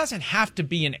it doesn't have to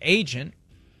be an agent,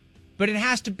 but it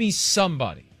has to be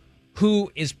somebody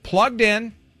who is plugged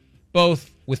in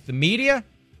both with the media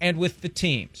and with the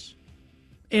teams.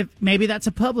 If maybe that's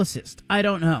a publicist, I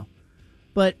don't know.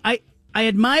 But I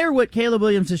admire what Caleb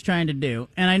Williams is trying to do.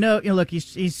 And I know, look,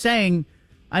 he's saying,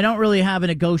 I don't really have a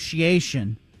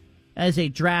negotiation as a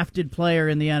drafted player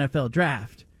in the NFL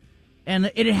draft.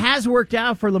 And it has worked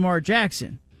out for Lamar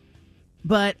Jackson.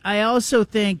 But I also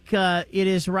think it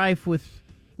is rife with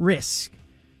risk.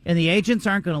 And the agents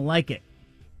aren't going to like it.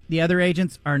 The other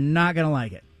agents are not going to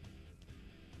like it.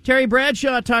 Terry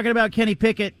Bradshaw talking about Kenny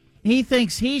Pickett. He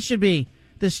thinks he should be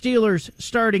the Steelers'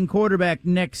 starting quarterback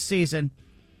next season.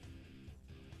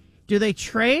 Do they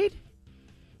trade?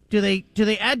 Do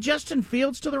they add Justin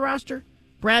Fields to the roster?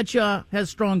 Bradshaw has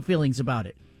strong feelings about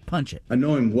it. Punch it. I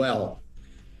know him well,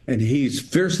 and he's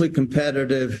fiercely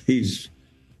competitive. He's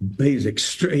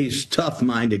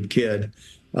tough-minded kid.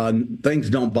 Things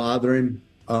don't bother him.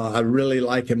 I really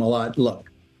like him a lot.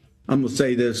 Look, I'm going to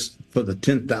say this for the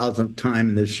 10,000th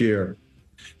time this year.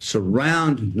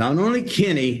 Surround not only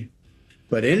Kenny,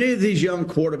 but any of these young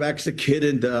quarterbacks that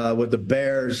kid with the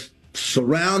Bears,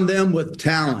 surround them with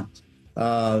talent.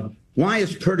 Why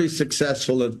is Purdy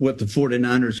successful with the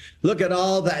 49ers? Look at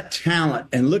all that talent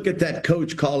and look at that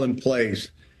coach calling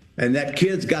plays. And that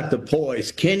kid's got the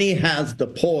poise. Kenny has the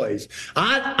poise.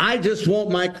 I just want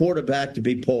my quarterback to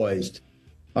be poised.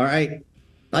 All right?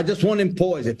 I just want him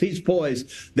poised. If he's poised,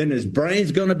 then his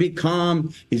brain's going to be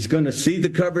calm. He's going to see the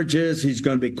coverages. He's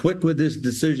going to be quick with his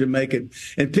decision-making.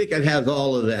 And Pickett has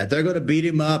all of that. They're going to beat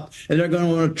him up, and they're going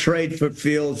to want to trade for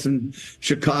Fields in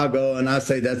Chicago, and I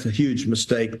say that's a huge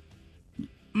mistake.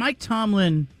 Mike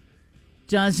Tomlin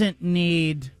doesn't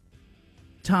need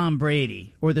Tom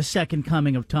Brady or the second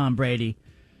coming of Tom Brady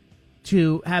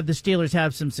to have the Steelers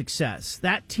have some success.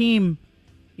 That team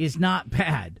is not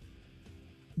bad.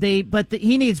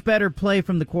 He needs better play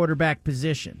from the quarterback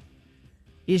position.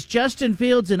 Is Justin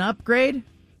Fields an upgrade?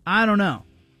 I don't know.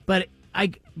 But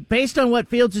based on what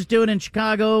Fields is doing in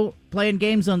Chicago, playing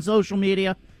games on social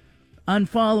media,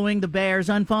 unfollowing the Bears,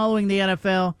 unfollowing the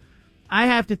NFL, I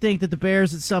have to think that the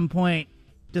Bears at some point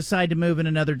decide to move in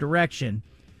another direction.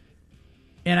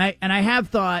 And I have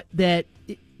thought that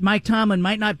Mike Tomlin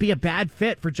might not be a bad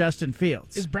fit for Justin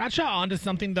Fields. Is Bradshaw onto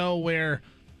something, though, where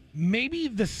maybe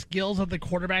the skills of the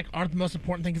quarterback aren't the most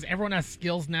important thing because everyone has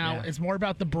skills now. Yeah. It's more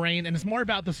about the brain, and it's more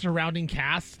about the surrounding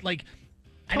cast. Like,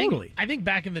 Totally. I think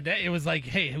back in the day, it was like,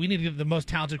 hey, we need to get the most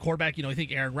talented quarterback. You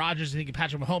think Aaron Rodgers, you think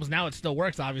Patrick Mahomes. Now it still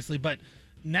works, obviously, but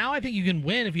now I think you can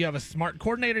win if you have a smart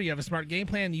coordinator, you have a smart game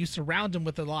plan, you surround him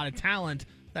with a lot of talent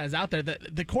that is out there.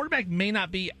 The quarterback may not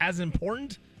be as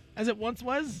important as it once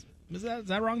was. Is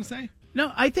that wrong to say?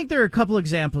 No, I think there are a couple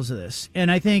examples of this. And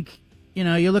I think,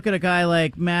 you look at a guy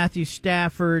like Matthew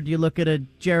Stafford, you look at a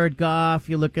Jared Goff,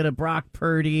 you look at a Brock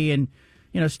Purdy, and,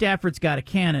 Stafford's got a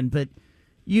cannon. But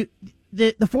the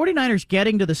 49ers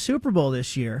getting to the Super Bowl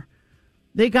this year,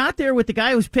 they got there with the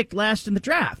guy who was picked last in the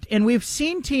draft. And we've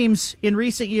seen teams in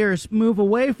recent years move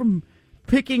away from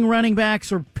picking running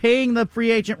backs or paying the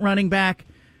free agent running back,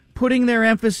 putting their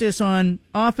emphasis on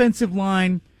offensive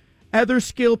line, other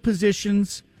skill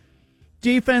positions,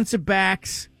 defensive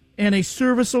backs, and a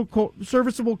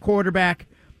serviceable quarterback,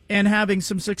 and having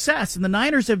some success. And the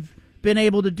Niners have been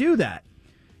able to do that.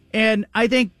 And I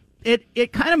think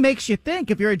it kind of makes you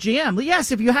think, if you're a GM,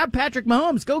 yes, if you have Patrick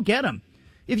Mahomes, go get him.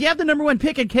 If you have the number one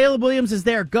pick and Caleb Williams is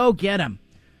there, go get him.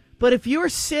 But if you're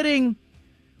sitting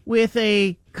with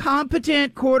a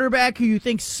competent quarterback who you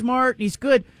think's smart, he's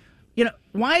good,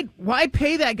 why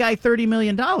pay that guy $30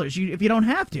 million if you don't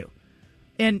have to?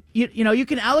 And, you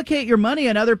can allocate your money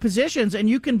in other positions, and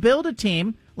you can build a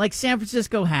team like San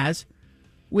Francisco has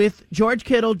with George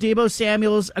Kittle, Deebo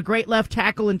Samuels, a great left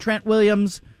tackle in Trent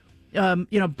Williams,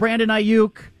 Brandon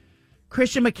Ayuk,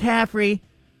 Christian McCaffrey,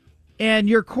 and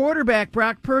your quarterback,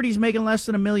 Brock Purdy's making less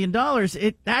than $1 million.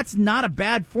 That's not a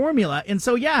bad formula. And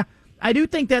so, yeah, I do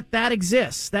think that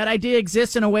exists. That idea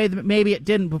exists in a way that maybe it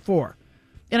didn't before.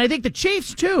 And I think the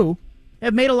Chiefs, too,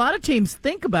 have made a lot of teams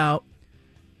think about,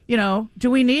 do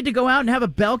we need to go out and have a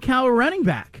bell cow running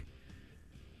back?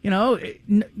 You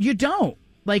don't.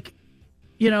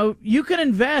 You can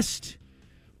invest,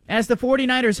 as the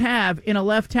 49ers have, in a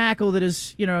left tackle that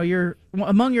is, you're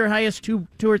among your highest two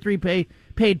or three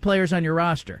paid players on your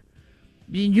roster.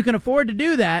 You can afford to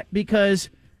do that because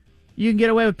you can get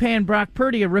away with paying Brock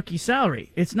Purdy a rookie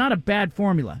salary. It's not a bad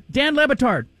formula. Dan Le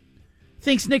Batard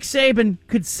thinks Nick Saban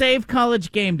could save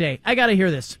College Game Day. I got to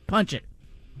hear this. Punch it.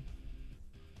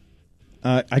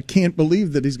 I can't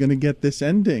believe that he's going to get this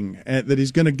ending, that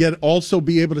he's going to also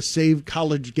be able to save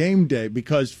College Game Day,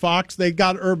 because Fox, they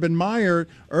got Urban Meyer.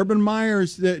 Urban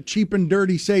Meyer's the cheap and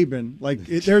dirty Saban.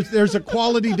 There's a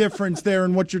quality difference there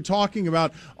in what you're talking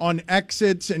about on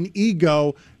exits and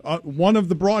ego. One of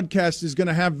the broadcasts is going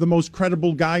to have the most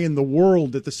credible guy in the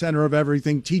world at the center of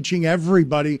everything, teaching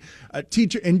everybody.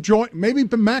 Maybe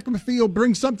McAfee will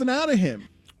bring something out of him.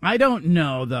 I don't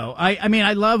know, though. I mean,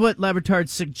 I love what Le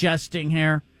Batard's suggesting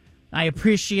here. I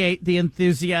appreciate the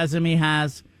enthusiasm he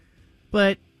has.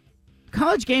 But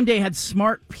College Game Day had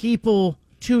smart people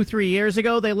 2-3 years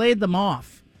ago. They laid them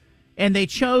off. And they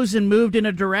chose and moved in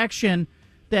a direction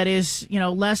that is,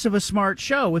 less of a smart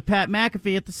show with Pat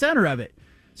McAfee at the center of it.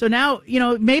 So now,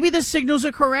 maybe this signals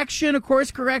a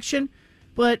course correction.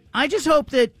 But I just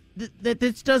hope that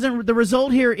this doesn't. The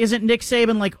result here isn't Nick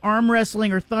Saban arm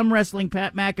wrestling or thumb wrestling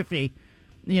Pat McAfee,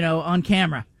 on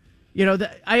camera.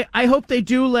 I hope they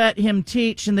do let him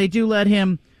teach and they do let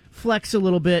him flex a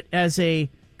little bit as a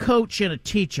coach and a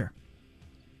teacher.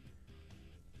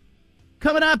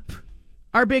 Coming up,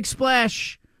 our big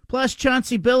splash. Plus,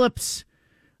 Chauncey Billups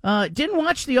didn't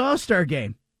watch the All-Star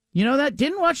game. You know that?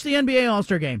 Didn't watch the NBA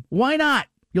All-Star game. Why not?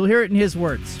 You'll hear it in his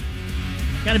words.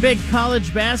 Got a big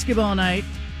college basketball night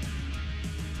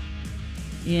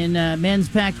in men's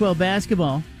Pac-12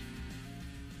 basketball.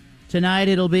 Tonight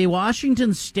it'll be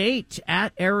Washington State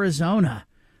at Arizona.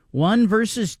 1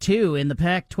 versus 2 in the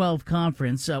Pac-12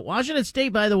 conference. Washington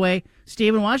State, by the way,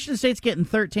 Stephen, Washington State's getting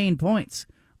 13 points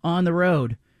on the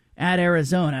road at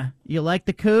Arizona. You like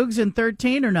the Cougs in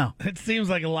 13 or no? It seems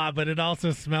like a lot, but it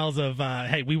also smells of,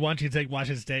 hey, we want you to take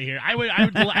Washington State here.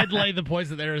 I'd lay the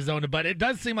points at Arizona, but it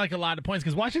does seem like a lot of points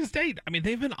because Washington State, I mean,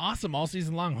 they've been awesome all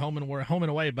season long, home and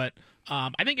away. But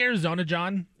I think Arizona,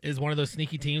 John, is one of those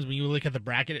sneaky teams when you look at the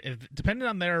bracket. Depending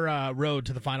on their road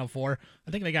to the Final Four,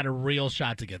 I think they got a real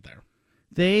shot to get there.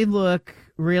 They look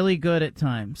really good at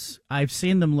times. I've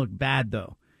seen them look bad,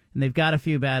 though. And they've got a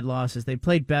few bad losses. They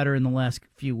played better in the last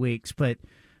few weeks. But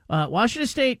Washington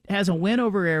State has a win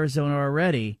over Arizona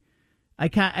already. I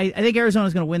think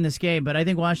Arizona's going to win this game, but I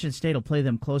think Washington State will play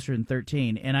them closer than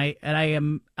 13. And I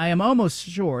am almost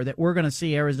sure that we're going to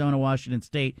see Arizona-Washington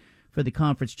State for the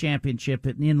conference championship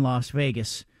in Las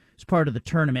Vegas as part of the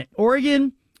tournament.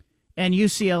 Oregon and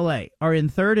UCLA are in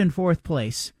 3rd and 4th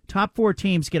place. Top 4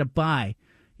 teams get a bye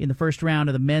in the first round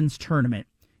of the men's tournament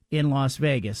in Las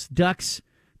Vegas. Ducks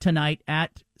tonight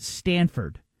at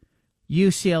Stanford.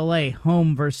 UCLA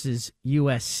home versus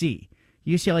USC.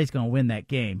 UCLA's going to win that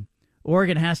game.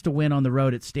 Oregon has to win on the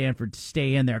road at Stanford to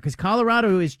stay in there because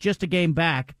Colorado is just a game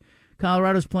back.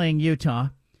 Colorado's playing Utah,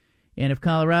 and if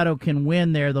Colorado can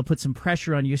win there, they'll put some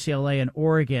pressure on UCLA and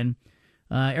Oregon.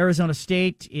 Arizona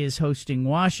State is hosting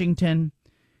Washington,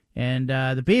 and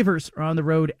the Beavers are on the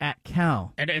road at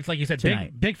Cal. And it's like you said,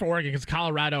 big for Oregon because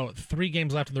Colorado, 3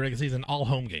 games left in the regular season, all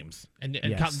home games. And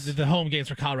Yes. The home games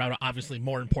for Colorado obviously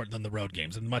more important than the road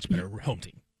games and much better home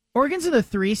team. Oregon's in the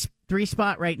three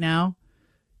spot right now.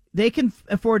 They can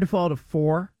afford to fall to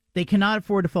 4. They cannot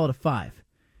afford to fall to 5.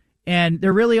 And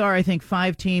there really are, I think,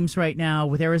 5 teams right now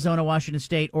with Arizona, Washington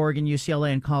State, Oregon,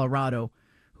 UCLA, and Colorado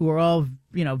who are all,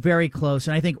 very close.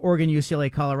 And I think Oregon,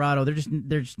 UCLA, Colorado,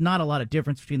 there's not a lot of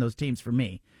difference between those teams for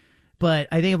me. But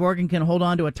I think if Oregon can hold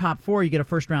on to a top 4, you get a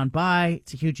first-round bye.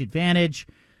 It's a huge advantage.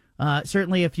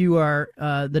 Certainly if you are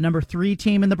the number 3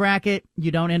 team in the bracket,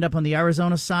 you don't end up on the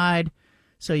Arizona side.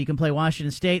 So you can play Washington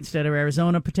State instead of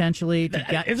Arizona potentially.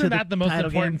 Isn't that the most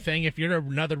important game. thing? If you're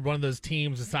another one of those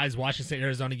teams besides Washington State,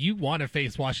 Arizona, you want to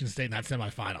face Washington State in that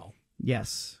semifinal.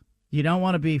 Yes. You don't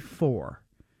want to be 4.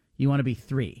 You want to be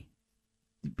 3.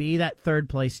 Be that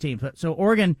third-place team. So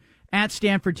Oregon at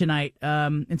Stanford tonight.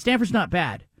 And Stanford's not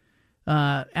bad.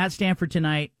 At Stanford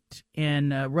tonight,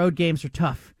 and road games are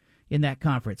tough in that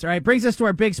conference. All right, brings us to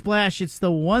our big splash. It's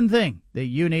the one thing that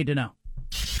you need to know.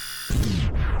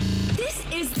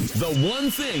 The one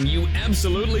thing you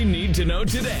absolutely need to know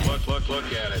today. Look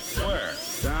at it. Where?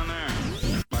 Down there.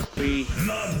 Must be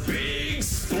The Big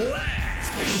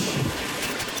Splash.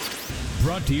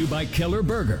 Brought to you by Killer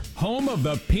Burger, home of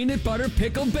the Peanut Butter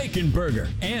Pickle Bacon Burger,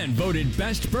 and voted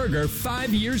Best Burger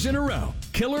 5 years in a row.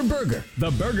 Killer Burger, the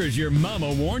burgers your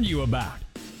mama warned you about.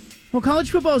 Well,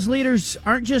 college football's leaders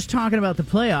aren't just talking about the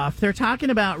playoff. They're talking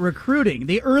about recruiting.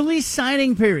 The early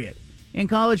signing period in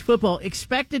college football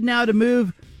expected now to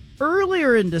move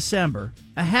earlier in December,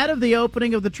 ahead of the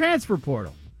opening of the transfer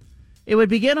portal. It would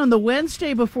begin on the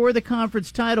Wednesday before the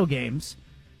conference title games.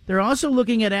 They're also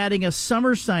looking at adding a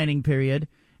summer signing period,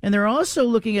 and they're also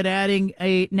looking at adding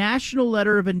a national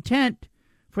letter of intent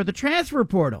for the transfer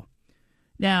portal.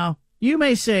 Now, you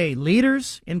may say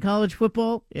leaders in college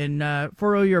football and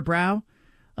furrow your brow.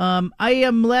 I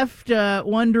am left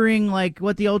wondering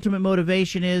what the ultimate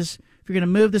motivation is. If you're going to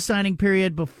move the signing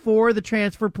period before the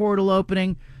transfer portal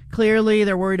opening, clearly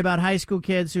they're worried about high school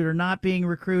kids who are not being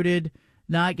recruited,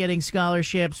 not getting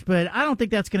scholarships, but I don't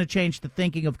think that's going to change the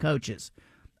thinking of coaches.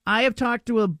 I have talked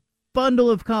to a bundle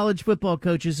of college football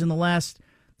coaches in the last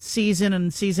season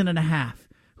and a half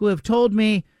who have told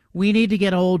me we need to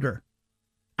get older.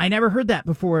 I never heard that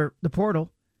before the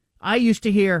portal. I used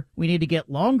to hear we need to get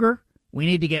longer, we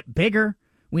need to get bigger,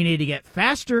 we need to get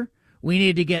faster, we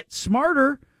need to get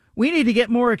smarter, we need to get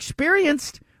more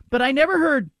experienced, but I never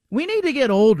heard we need to get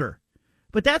older.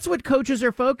 But that's what coaches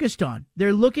are focused on.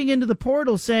 They're looking into the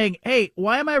portal saying, hey,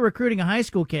 why am I recruiting a high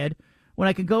school kid when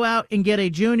I could go out and get a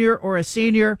junior or a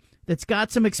senior that's got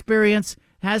some experience,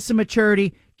 has some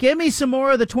maturity? Give me some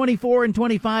more of the 24 and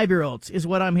 25-year-olds is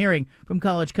what I'm hearing from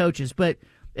college coaches. But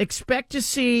expect to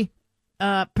see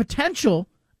potential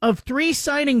of 3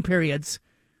 signing periods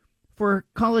for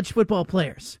college football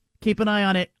players. Keep an eye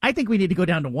on it. I think we need to go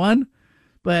down to 1,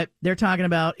 but they're talking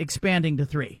about expanding to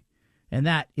 3. And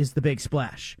that is the big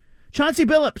splash. Chauncey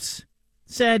Billups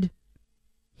said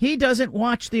he doesn't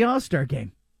watch the All-Star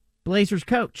game. Blazers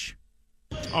coach.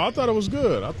 Oh, I thought it was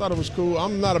good. I thought it was cool.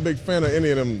 I'm not a big fan of any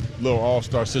of them little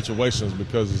all-star situations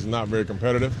because it's not very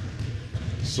competitive.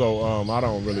 So I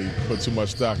don't really put too much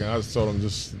stock in it. I just told them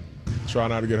just try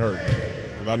not to get hurt.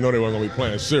 And I know they weren't going to be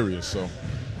playing serious. So,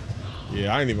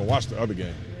 yeah, I didn't even watch the other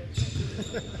game.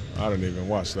 I didn't even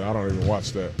watch that. I don't even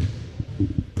watch that.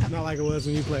 Not like it was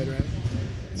when you played, right?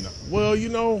 No.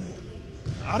 Well,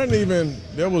 I didn't even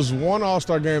 – there was one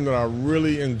All-Star game that I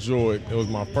really enjoyed. It was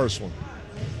my first one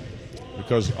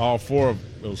because I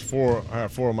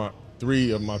had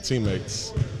 3 of my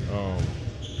teammates.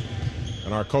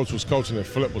 And our coach was coaching it,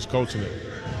 Flip was coaching it.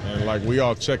 And, we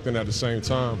all checked in at the same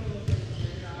time.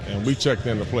 And we checked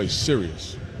in to play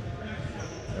serious.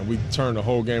 And we turned the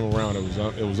whole game around.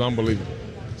 It was unbelievable.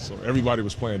 So everybody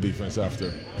was playing defense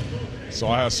after. So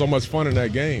I had so much fun in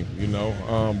that game,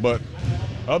 But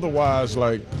otherwise,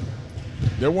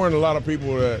 there weren't a lot of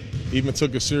people that even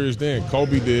took it serious then.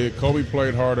 Kobe did. Kobe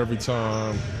played hard every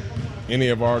time, any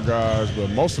of our guys,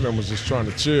 but most of them was just trying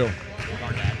to chill.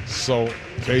 So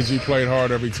KG played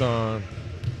hard every time.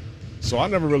 So I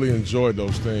never really enjoyed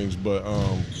those things, but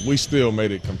we still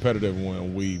made it competitive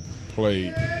when we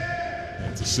played.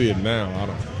 And to see it now,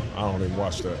 I don't even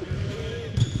watch that.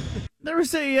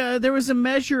 There was a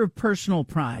measure of personal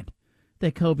pride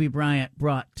that Kobe Bryant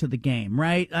brought to the game,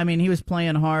 right? I mean, he was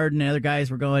playing hard, and the other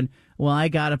guys were going, well, I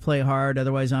got to play hard,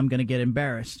 otherwise I'm going to get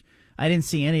embarrassed. I didn't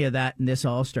see any of that in this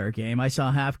All-Star game. I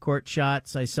saw half-court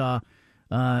shots. I saw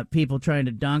people trying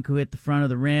to dunk who hit the front of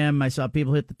the rim. I saw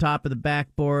people hit the top of the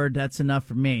backboard. That's enough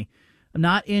for me. I'm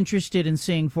not interested in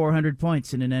seeing 400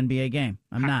 points in an NBA game.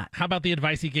 I'm not. How about the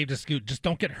advice he gave to Scoot? Just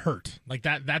don't get hurt. Like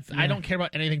that. I don't care about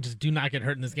anything. Just do not get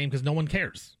hurt in this game because no one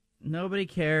cares. Nobody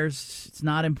cares. It's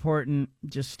not important.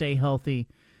 Just stay healthy.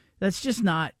 That's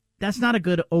not a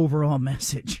good overall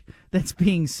message that's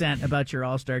being sent about your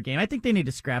All-Star game. I think they need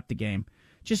to scrap the game.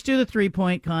 Just do the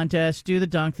 3-point contest. Do the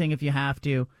dunk thing if you have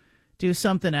to. Do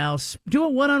something else. Do a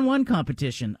one-on-one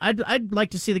competition. I'd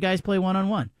like to see the guys play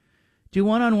one-on-one. Do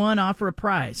one-on-one, offer a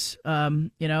prize,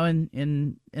 and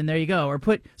there you go. Or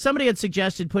somebody had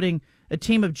suggested putting a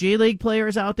team of G League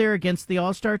players out there against the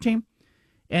All-Star team,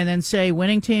 and then say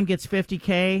winning team gets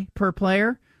 $50K per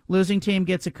player, losing team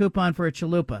gets a coupon for a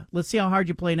chalupa. Let's see how hard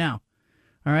you play now.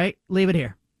 All right, leave it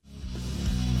here.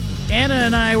 Anna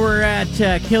and I were at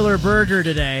Killer Burger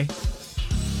today.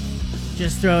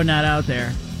 Just throwing that out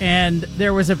there. And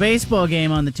there was a baseball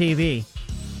game on the TV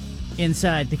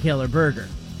inside the Killer Burger.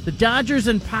 The Dodgers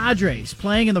and Padres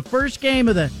playing in the first game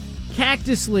of the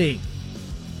Cactus League.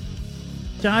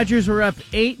 Dodgers were up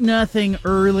 8-0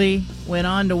 early, went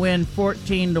on to win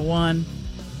 14-1.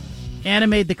 Anna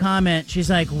made the comment, she's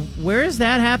like, where is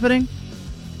that happening?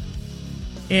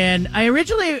 And I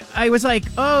was like,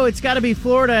 oh, it's got to be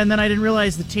Florida, and then I didn't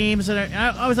realize the teams. And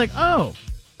I was like, oh,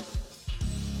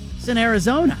 it's in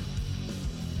Arizona.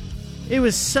 It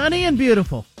was sunny and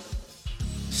beautiful.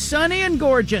 Sunny and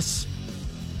gorgeous.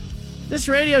 This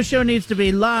radio show needs to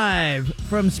be live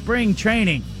from spring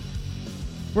training.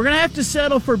 We're going to have to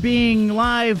settle for being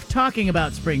live talking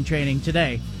about spring training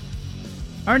today.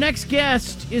 Our next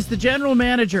guest is the general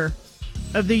manager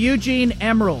of the Eugene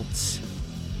Emeralds.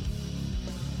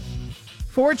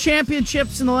 4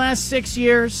 championships in the last 6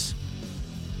 years.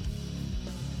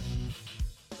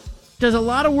 Does a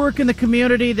lot of work in the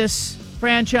community, this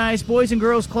franchise, Boys and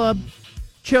Girls Club,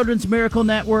 Children's Miracle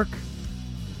Network,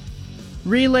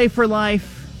 Relay for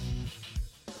Life.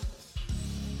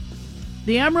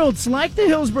 The Emeralds, like the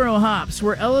Hillsboro Hops,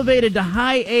 were elevated to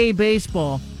high A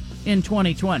baseball in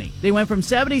 2020. They went from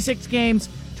 76 games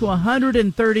to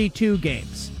 132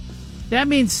 games. That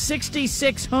means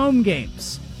 66 home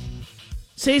games.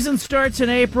 Season starts in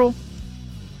April.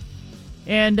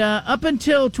 And up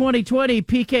until 2020,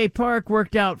 PK Park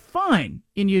worked out fine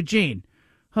in Eugene,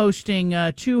 hosting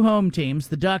 2 home teams,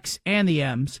 the Ducks and the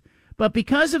M's. But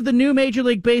because of the new Major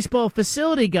League Baseball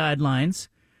facility guidelines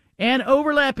and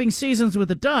overlapping seasons with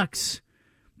the Ducks,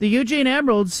 the Eugene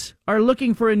Emeralds are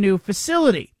looking for a new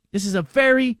facility. This is a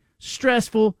very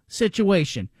stressful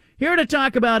situation. Here to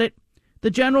talk about it,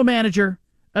 the general manager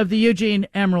of the Eugene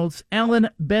Emeralds, Allan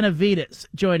Benavides,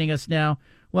 joining us now.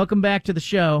 Welcome back to the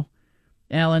show,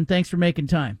 Allan. Thanks for making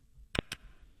time.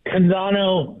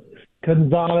 Canzano,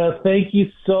 thank you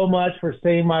so much for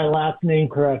saying my last name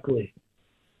correctly.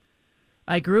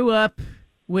 I grew up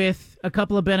with a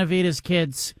couple of Benavides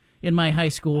kids in my high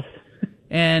school,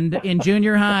 and in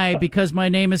junior high, because my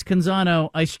name is Canzano,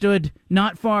 I stood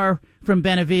not far from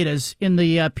Benavides in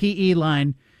the PE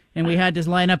line, and we had to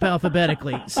line up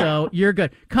alphabetically. So you're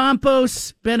good.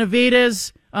 Campos,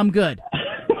 Benavides, I'm good.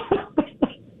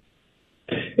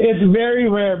 It's very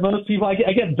rare. Most people, I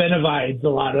get Benavides a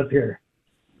lot up here.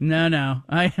 No,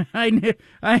 I.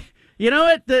 You know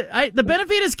what? The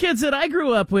Benavides kids that I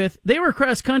grew up with, they were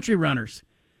cross country runners,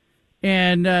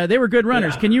 and they were good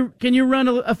runners. Yeah. Can you run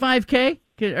a 5K?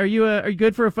 Are you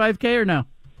good for a 5K or no?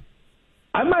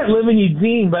 I might live in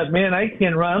Eugene, but man, I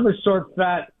can't run. I'm a short,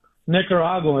 fat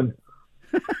Nicaraguan.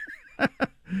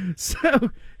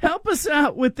 So help us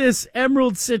out with this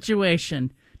Emerald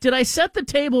situation. Did I set the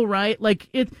table right? Like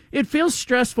it feels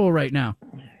stressful right now.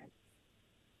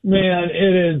 Man,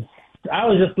 it is. I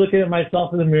was just looking at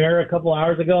myself in the mirror a couple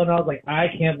hours ago, and I was like, I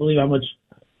can't believe how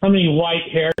many white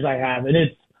hairs I have, and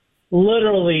it's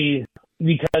literally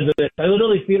because of this. I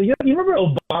literally feel. You remember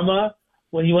Obama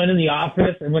when he went in the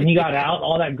office and when he got out,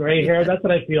 all that gray hair? That's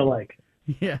what I feel like.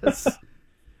 Yes.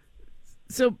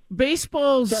 So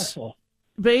baseball's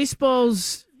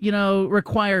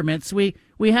requirements. We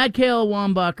had Cale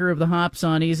Wambacher of the Hops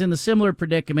on. He's in the similar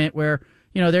predicament where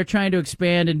they're trying to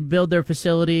expand and build their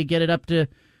facility, get it up to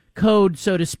code,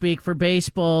 so to speak, for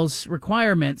baseball's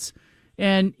requirements.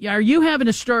 And are you having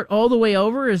to start all the way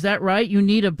over? Is that right? You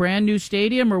need a brand new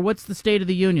stadium, or what's the state of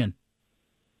the union?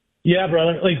 Yeah,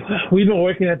 brother. Like, we've been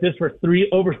working at this for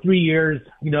over 3 years,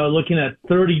 looking at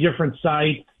 30 different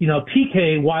sites.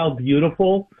 PK, while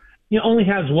beautiful, only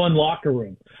has one locker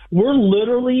room. We're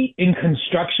literally in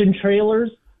construction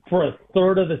trailers for a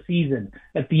third of the season.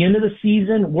 At the end of the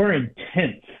season, we're in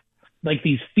tents, like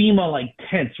these FEMA-like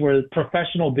tents where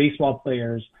professional baseball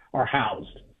players are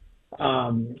housed.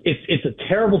 It's a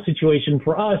terrible situation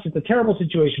for us. It's a terrible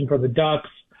situation for the Ducks.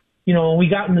 When we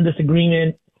got into this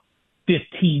agreement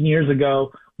 15 years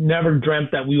ago, never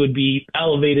dreamt that we would be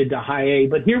elevated to high A.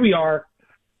 But here we are,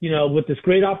 with this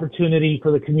great opportunity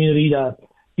for the community to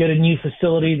get a new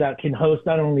facility that can host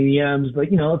not only the M's, but,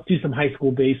 let's do some high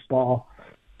school baseball.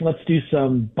 Let's do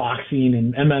some boxing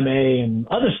and MMA and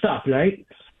other stuff, right?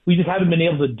 We just haven't been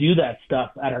able to do that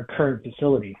stuff at our current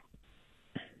facility.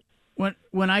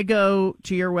 When I go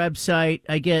to your website,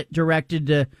 I get directed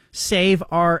to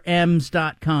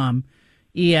saveourms.com,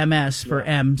 EMS for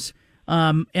M's.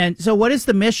 And so what is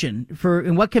the mission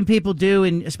and what can people do,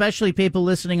 and especially people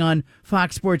listening on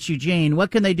Fox Sports Eugene,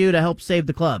 what can they do to help save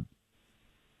the club?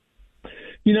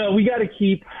 We got to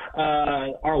keep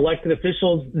our elected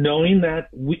officials knowing that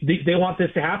they want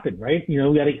this to happen, right? We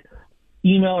got to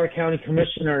email our county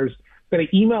commissioners, got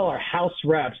to email our House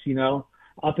reps,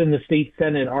 up in the state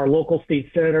Senate, our local state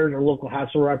senators, our local House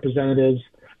of Representatives.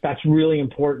 That's really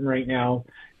important right now.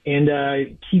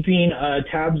 And keeping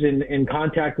tabs in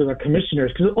contact with our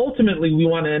commissioners, because ultimately we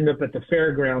want to end up at the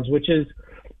fairgrounds, which is,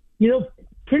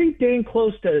 pretty dang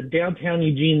close to downtown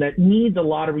Eugene that needs a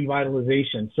lot of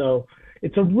revitalization. So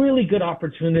it's a really good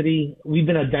opportunity. We've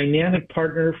been a dynamic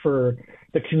partner for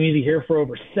the community here for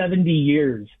over 70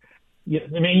 years.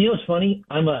 What's funny?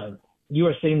 You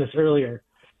were saying this earlier.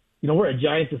 We're a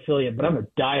Giants affiliate, but I'm a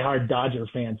diehard Dodger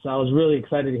fan. So I was really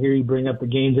excited to hear you bring up the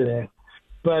game today.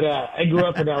 But I grew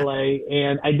up in L.A.,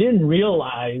 and I didn't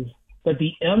realize that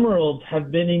the Emeralds have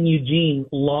been in Eugene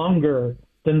longer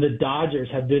than the Dodgers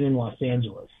have been in Los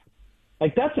Angeles.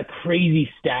 Like, that's a crazy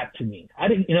stat to me. I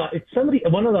didn't, it's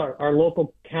one of our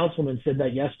local councilmen said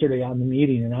that yesterday on the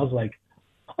meeting, and I was like,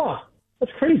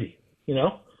 that's crazy,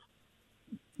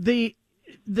 The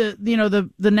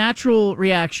natural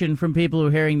reaction from people who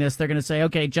are hearing this, they're going to say,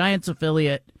 okay, Giants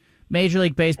affiliate, Major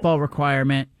League Baseball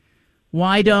requirement.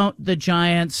 Why don't the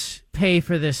Giants pay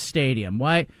for this stadium?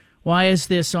 Why is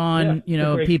this on,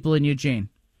 people in Eugene?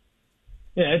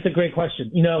 Yeah, it's a great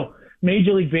question.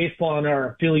 Major League Baseball and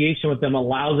our affiliation with them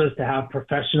allows us to have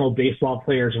professional baseball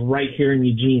players right here in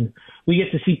Eugene. We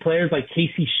get to see players like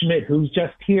Casey Schmidt, who's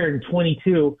just here in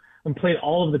 22 and played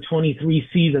all of the 23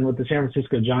 season with the San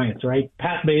Francisco Giants, right?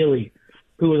 Pat Bailey,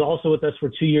 who was also with us for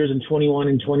 2 years in 21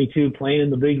 and 22, playing in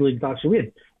the big leagues. So we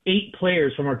had 8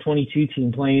 players from our 22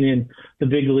 team playing in the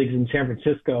big leagues in San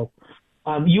Francisco.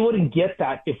 You wouldn't get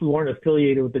that if we weren't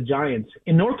affiliated with the Giants,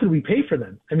 and nor could we pay for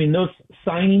them. Those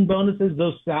signing bonuses,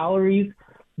 those salaries,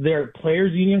 their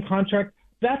players' union contract,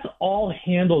 that's all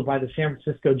handled by the San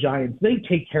Francisco Giants. They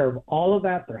take care of all of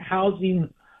that, their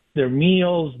housing, their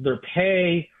meals, their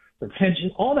pay, their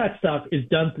pension, all that stuff is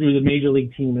done through the Major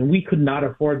League team, and we could not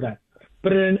afford that.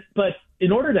 But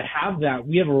in order to have that,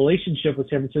 we have a relationship with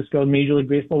San Francisco and Major League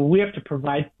Baseball. We have to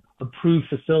provide approved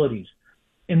facilities.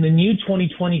 And the new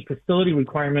 2020 facility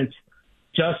requirements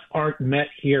just aren't met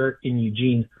here in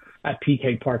Eugene at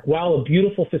PK Park. While a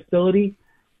beautiful facility,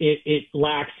 it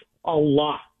lacks a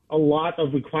lot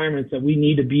of requirements that we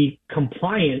need to be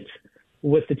compliant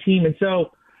with the team. And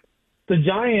so the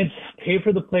Giants pay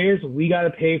for the players. We got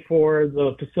to pay for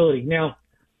the facility. Now,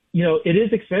 it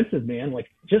is expensive, man. Like,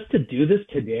 just to do this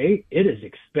today, it is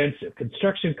expensive.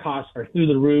 Construction costs are through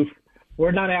the roof.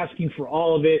 We're not asking for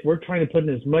all of it. We're trying to put in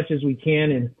as much as we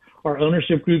can, and our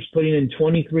ownership group's putting in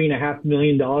 $23.5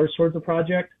 million towards the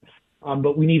project.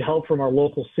 But we need help from our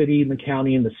local city and the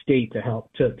county and the state to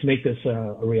help to make this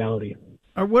a reality.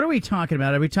 What are we talking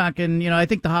about? Are we talking, I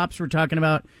think the Hops were talking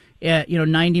about,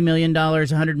 $90 million,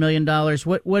 $100 million.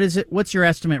 What is it? What's your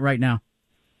estimate right now?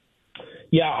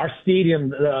 Yeah, our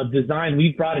stadium design,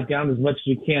 we brought it down as much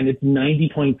as we can. It's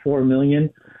 $90.4 million.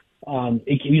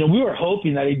 We were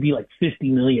hoping that it'd be like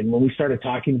 $50 million when we started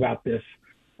talking about this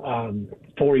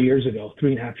 4 years ago,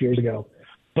 3.5 years ago.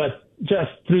 But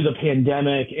just through the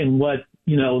pandemic and what,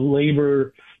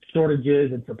 labor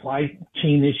shortages and supply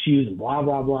chain issues and blah,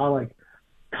 blah, blah, like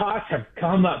costs have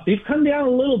come up. They've come down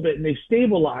a little bit and they've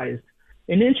stabilized,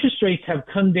 and interest rates have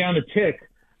come down a tick,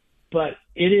 but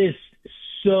it is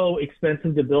so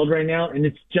expensive to build right now, and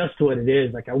it's just what it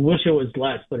is. Like, I wish it was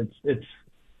less, but it's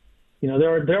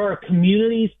there are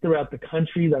communities throughout the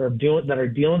country that are dealing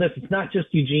with this. It's not just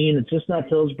Eugene. It's just not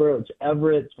Hillsborough. It's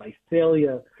Everett. It's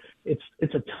Visalia.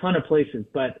 It's a ton of places.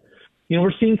 But,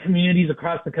 we're seeing communities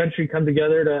across the country come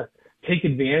together to take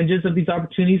advantages of these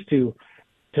opportunities to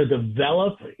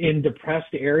develop in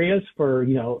depressed areas for,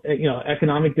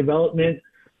 economic development.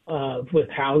 with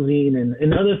housing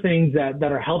and other things that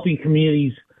are helping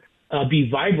communities be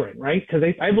vibrant, right? Because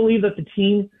I believe that the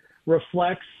team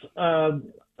reflects a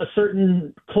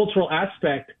certain cultural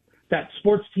aspect that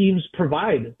sports teams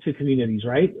provide to communities,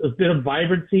 right? A bit of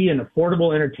vibrancy and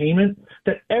affordable entertainment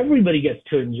that everybody gets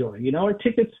to enjoy. Our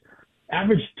tickets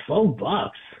average $12,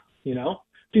 $2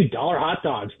 hot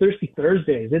dogs, Thirsty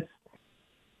Thursdays.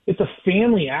 It's a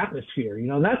family atmosphere,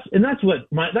 that's what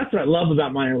I love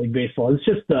about minor league baseball. It's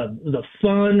just the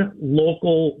fun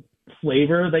local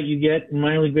flavor that you get in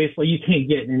minor league baseball you can't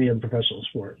get in any other professional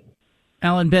sport.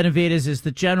 Allan Benavides is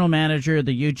the general manager of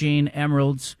the Eugene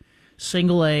Emeralds,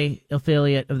 single-A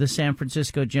affiliate of the San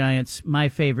Francisco Giants, my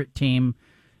favorite team.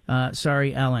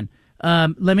 Sorry, Allan.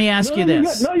 Let me ask you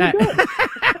this. You're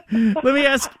good.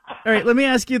 Let me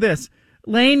ask you this.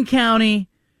 Lane County,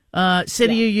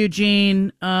 City of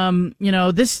Eugene,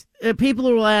 this people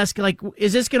will ask,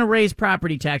 is this going to raise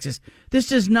property taxes? This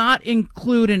does not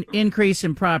include an increase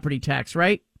in property tax,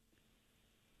 right?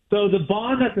 So the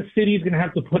bond that the city is going to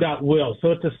have to put out will.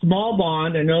 So it's a small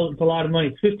bond. I know it's a lot of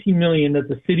money. It's $15 million that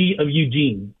the city of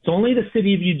Eugene. It's only the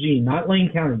city of Eugene, not Lane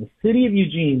County. The city of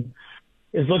Eugene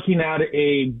is looking at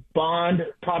a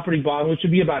property bond, which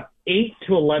would be about 8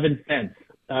 to 11 cents.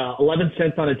 11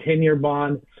 cents on a 10-year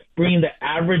bond, bringing the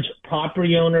average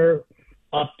property owner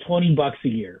up $20 a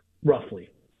year, roughly.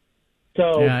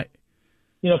 So,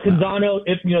 Canzano,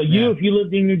 if you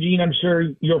lived in Eugene, I'm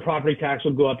sure your property tax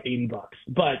would go up $80.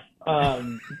 But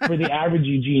for the average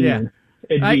Eugenian,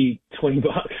 it'd be $20.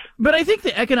 But I think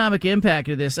the economic impact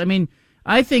of this,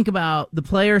 I think about the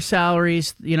player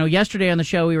salaries. Yesterday on the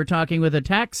show, we were talking with a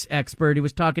tax expert. He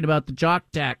was talking about the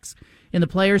jock tax, and the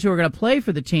players who are going to play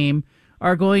for the team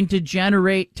are going to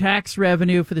generate tax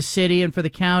revenue for the city and for the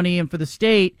county and for the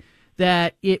state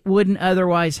that it wouldn't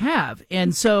otherwise have.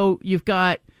 And so you've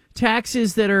got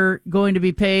taxes that are going to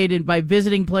be paid by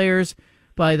visiting players,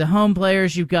 by the home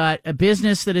players. You've got a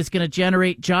business that is going to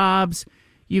generate jobs.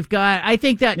 You've got, I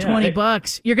think that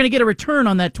 $20, you're going to get a return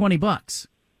on that $20.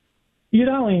 You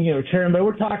not only get a return, but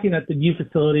we're talking at the new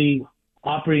facility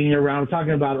operating year round. We're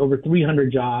talking about over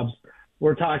 300 jobs.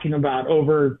 We're talking about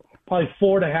over probably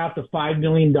 $4.5 to $5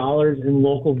 million in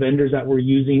local vendors that we're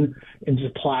using and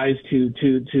supplies to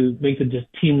make the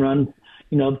team run.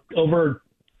 Over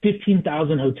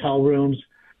 15,000 hotel rooms.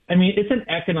 It's an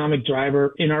economic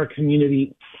driver in our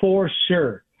community for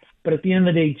sure. But at the end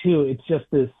of the day, too, it's just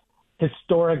this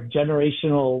historic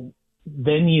generational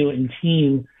venue and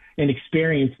team and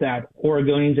experience that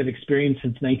Oregonians have experienced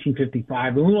since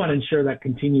 1955. And we want to ensure that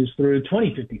continues through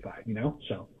 2055,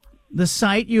 so. The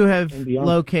site you have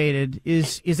located,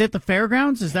 is it the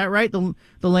fairgrounds? Is that right? The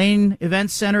Lane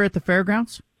Events Center at the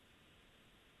fairgrounds?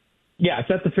 Yeah,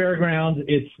 it's at the fairgrounds.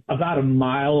 It's about a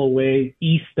mile away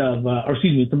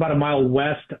it's about a mile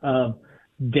west of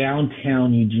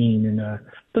downtown Eugene. And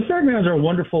the fairgrounds are a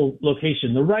wonderful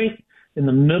location. They're right in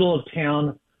the middle of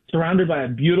town, surrounded by a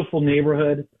beautiful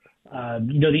neighborhood.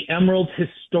 The Emeralds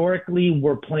historically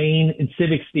were playing in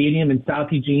Civic Stadium in South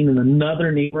Eugene in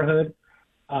another neighborhood.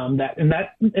 That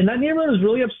neighborhood was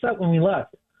really upset when we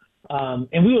left.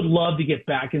 And we would love to get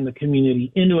back in the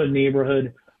community, into a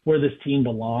neighborhood where this team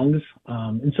belongs.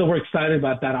 And so we're excited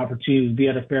about that opportunity to be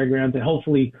at a fairgrounds and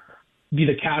hopefully be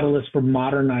the catalyst for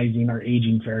modernizing our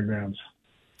aging fairgrounds.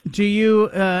 Do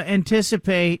you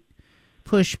anticipate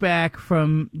pushback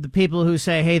from the people who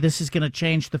say, hey, this is going to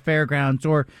change the fairgrounds,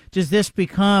 or does this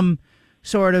become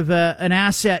sort of an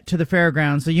asset to the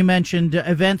fairgrounds? So you mentioned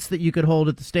events that you could hold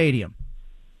at the stadium.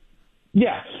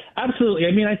 Yeah, absolutely.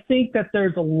 I think that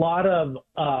there's a lot of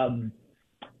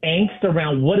angst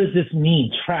around what does this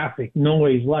mean? Traffic,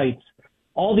 noise, lights.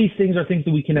 All these things are things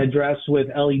that we can address with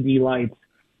LED lights.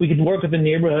 We can work with the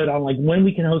neighborhood on when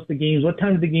we can host the games, what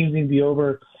time the games need to be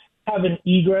over, have an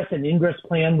egress and ingress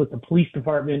plan with the police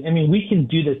department. We can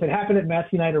do this. It happened at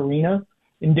Massey Knight Arena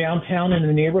in downtown in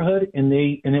the neighborhood, and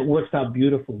it works out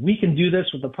beautiful. We can do this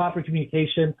with the proper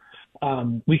communication.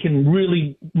 We can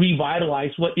really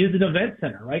revitalize what is an event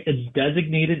center, right? It's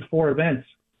designated for events.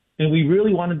 And we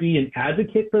really want to be an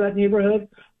advocate for that neighborhood,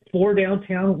 for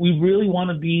downtown. We really want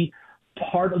to be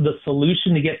part of the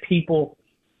solution to get people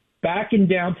back in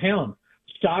downtown,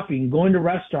 shopping, going to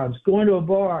restaurants, going to a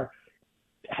bar,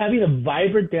 having a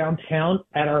vibrant downtown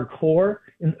at our core,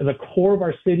 in the core of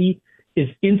our city, is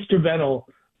instrumental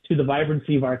to the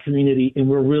vibrancy of our community. And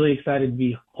we're really excited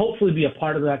to hopefully be a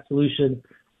part of that solution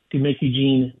to make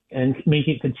Eugene and make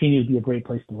it continue to be a great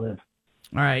place to live.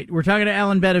 All right. We're talking to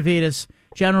Allan Benavides,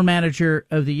 general manager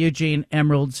of the Eugene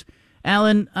Emeralds.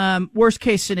 Allan, worst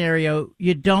case scenario,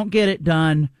 you don't get it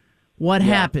done. What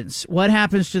happens? What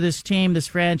happens to this team, this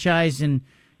franchise, and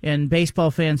and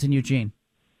baseball fans in Eugene?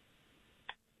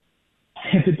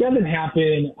 If it doesn't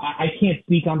happen, I can't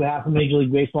speak on behalf of Major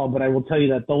League Baseball, but I will tell you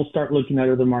that they'll start looking at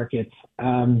other markets.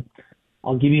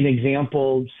 I'll give you an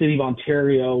example. City of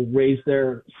Ontario raised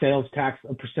their sales tax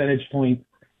a percentage point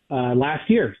last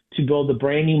year to build a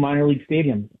brand new minor league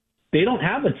stadium. They don't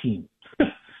have a team.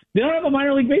 They don't have a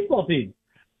minor league baseball team.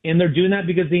 And they're doing that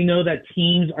because they know that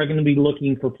teams are going to be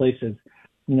looking for places.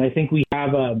 I think we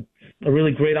have a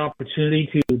really great opportunity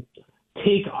to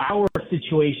take our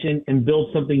situation and build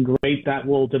something great that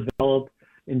will develop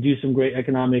and do some great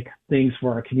economic things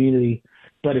for our community.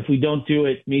 But if we don't do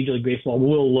it, Major League Baseball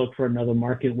will look for another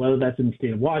market, whether that's in the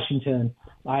state of Washington,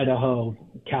 Idaho,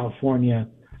 California.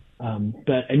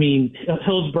 But I mean,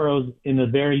 Hillsboro's in a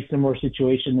very similar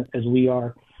situation as we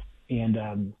are.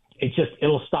 And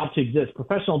it'll stop to exist.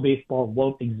 Professional baseball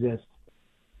won't exist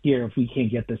here if we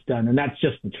can't get this done. And that's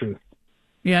just the truth.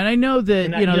 Yeah, and I know that,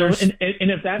 there's... And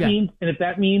if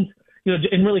that means,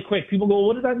 and really quick, people go, well,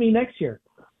 what does that mean next year?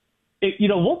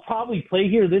 We'll probably play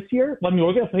here this year. I mean,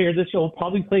 we're going to play here this year. We'll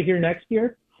probably play here next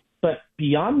year. But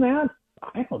beyond that,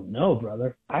 I don't know,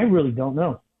 brother. I really don't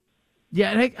know.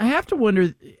 Yeah, and I have to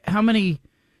wonder how many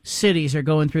cities are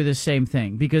going through the same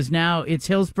thing, because now it's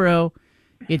Hillsboro,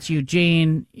 it's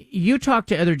Eugene. You talk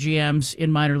to other GMs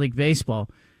in minor league baseball.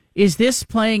 Is this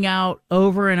playing out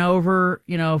over and over,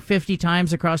 50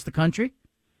 times across the country?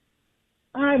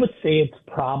 I would say it's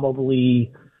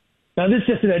probably, now this is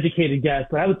just an educated guess,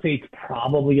 but I would say it's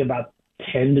probably about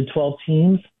 10 to 12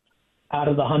 teams out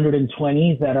of the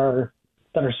 120 that are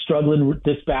struggling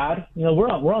this bad. We're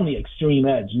on the extreme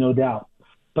edge, no doubt.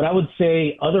 But I would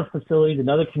say other facilities and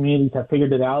other communities have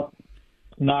figured it out.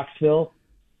 Knoxville,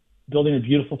 building a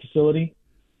beautiful facility.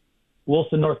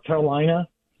 Wilson, North Carolina,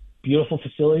 beautiful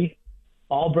facility.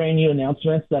 All brand new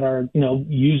announcements that are,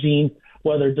 using,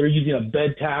 whether they're using a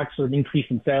bed tax or an increase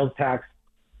in sales tax,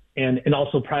 and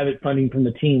also private funding from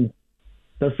the team.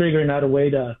 They're figuring out a way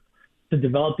to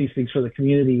develop these things for the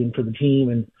community and for the team.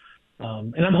 And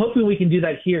I'm hoping we can do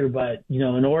that here. But,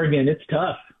 in Oregon, it's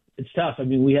tough. It's tough. I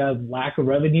mean, we have lack of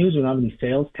revenues. We don't have any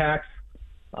sales tax.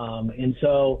 And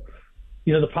so,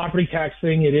 the property tax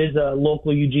thing, it is a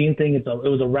local Eugene thing. It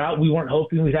was a route we weren't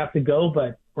hoping we'd have to go,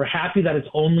 but we're happy that it's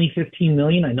only $15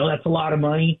 million. I know that's a lot of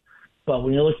money, but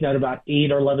when you're looking at about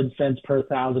 8 or 11 cents per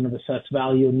thousand of assessed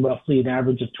value and roughly an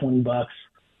average of $20,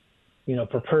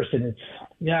 per person, it's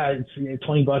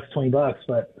 $20.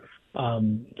 But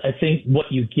I think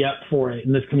what you get for it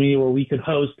in this community where we could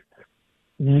host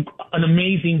an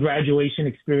amazing graduation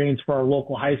experience for our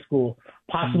local high school,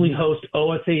 possibly host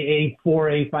OSAA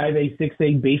 4A, 5A,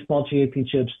 6A baseball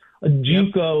championships, a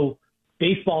JUCO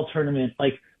baseball tournament.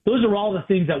 Like, those are all the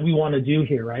things that we want to do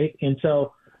here, right? And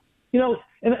so,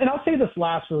 and I'll say this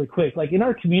last really quick. Like, in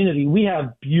our community, we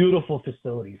have beautiful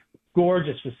facilities,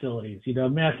 gorgeous facilities.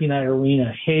 Matthew Knight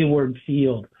Arena, Hayward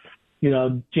Field,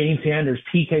 James Sanders,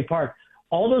 PK Park.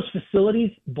 All those facilities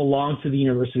belong to the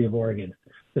University of Oregon.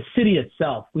 The city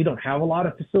itself, we don't have a lot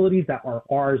of facilities that are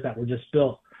ours that were just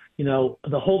built. The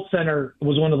Holt Center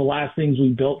was one of the last things we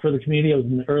built for the community. It was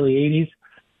in the early 80s.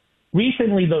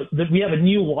 Recently, we have a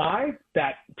new Y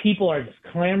that people are just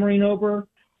clamoring over.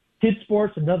 Kid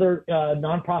Sports, another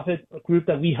nonprofit group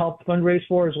that we helped fundraise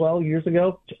for as well years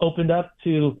ago, opened up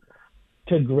to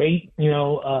great,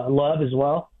 love as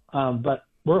well. But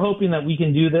we're hoping that we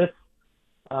can do this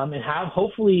and have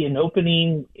hopefully an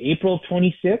opening April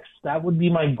 26th. That would be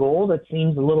my goal. That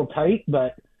seems a little tight,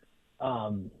 but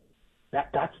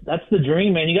that's the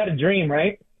dream, man. You got a dream,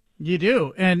 right? You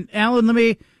do. And Allan, let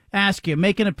me ask you,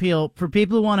 make an appeal for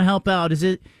people who want to help out. Is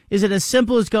it as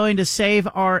simple as going to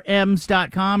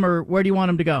saveourms.com, or where do you want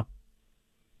them to go?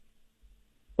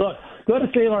 Look, go to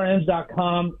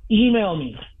saveourms.com. Email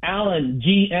me,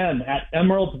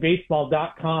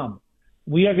 allangm@emeraldsbaseball.com.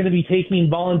 We are going to be taking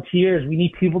volunteers. We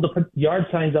need people to put yard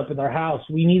signs up in their house.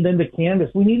 We need them to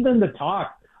canvass. We need them to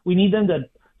talk. We need them to,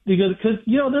 because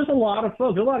there's a lot of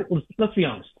folks. Let's be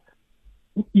honest.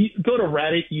 You go to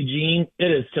Reddit, Eugene,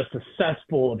 it is just a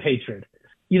cesspool of hatred.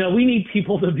 We need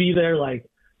people to be there,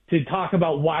 to talk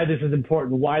about why this is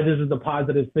important, why this is a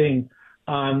positive thing.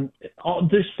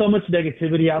 There's so much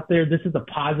negativity out there. This is a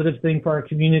positive thing for our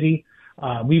community.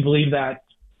 We believe that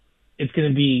it's going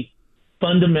to be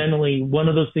fundamentally one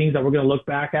of those things that we're going to look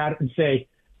back at and say,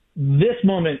 this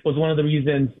moment was one of the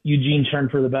reasons Eugene turned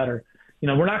for the better.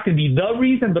 We're not going to be the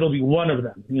reason, but it'll be one of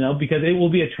them, because it will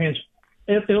be a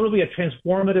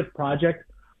transformative project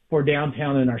for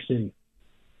downtown in our city.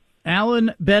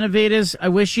 Allan Benavides, I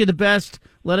wish you the best.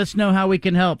 Let us know how we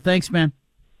can help. Thanks, man.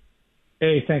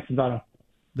 Hey, thanks, Dono.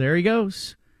 There he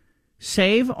goes.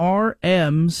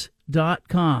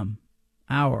 SaveOurMs.com.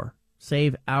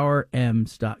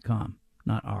 SaveOurMs.com,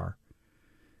 not our.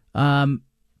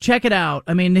 Check it out.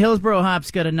 I mean, the Hillsboro Hops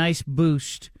got a nice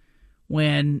boost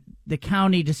when the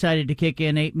county decided to kick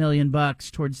in $8 million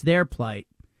towards their plight.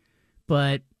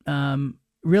 But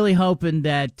really hoping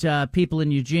that people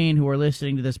in Eugene who are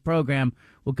listening to this program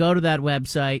will go to that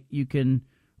website. You can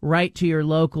write to your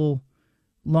local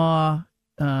law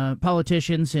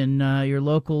politicians and your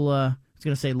local, I was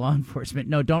going to say law enforcement.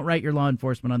 No, don't write your law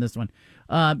enforcement on this one.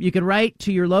 You can write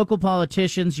to your local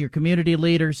politicians, your community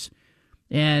leaders,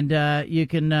 and you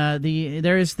can,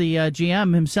 there's the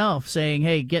GM himself saying,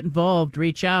 hey, get involved,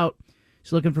 reach out.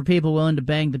 He's looking for people willing to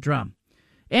bang the drum.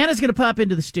 Anna's going to pop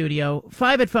into the studio.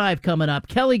 5 at 5 coming up.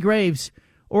 Kelly Graves,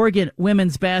 Oregon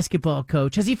women's basketball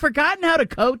coach. Has he forgotten how to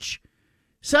coach?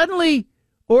 Suddenly,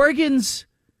 Oregon's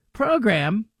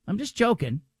program, I'm just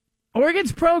joking,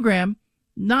 Oregon's program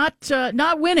not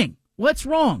winning. What's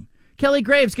wrong? Kelly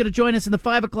Graves going to join us in the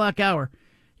 5 o'clock hour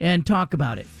and talk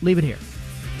about it. Leave it here.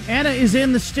 Anna is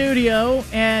in the studio,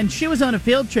 and she was on a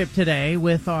field trip today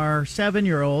with our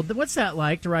 7-year-old. What's that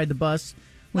like to ride the bus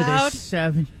with Loud. a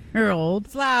 7-year-old?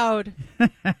 It's loud.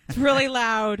 It's really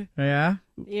loud. Yeah?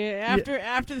 Yeah.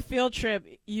 After the field trip,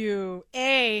 you,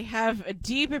 A, have a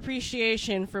deep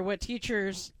appreciation for what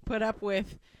teachers put up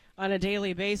with on a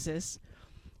daily basis.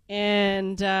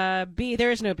 And B,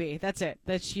 there is no B. That's it.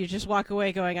 That's you just walk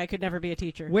away going, I could never be a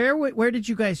teacher. Where did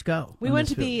you guys go? We went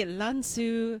to the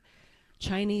Lansu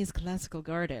Chinese Classical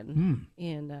Garden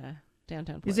in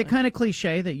downtown Portland. Is it kind of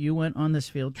cliche that you went on this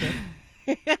field trip?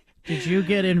 Did you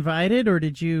get invited, or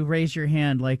did you raise your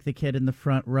hand like the kid in the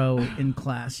front row in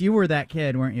class? You were that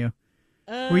kid, weren't you?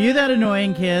 Were you that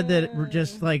annoying kid that were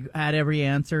just like had every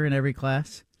answer in every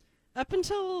class? Up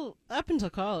until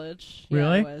college.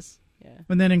 Really? Yeah, I was. Yeah.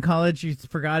 And then in college you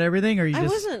forgot everything, or you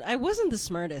just... I wasn't the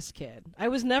smartest kid. I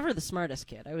was never the smartest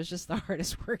kid. I was just the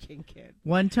hardest working kid.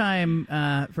 One time,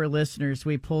 for listeners,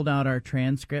 we pulled out our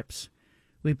transcripts.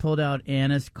 We pulled out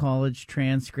Anna's college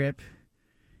transcript,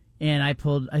 and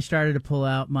I started to pull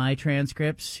out my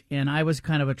transcripts, and I was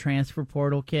kind of a transfer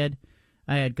portal kid.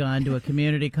 I had gone to a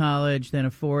community college, then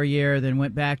a 4-year, then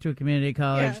went back to a community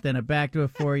college, then back to a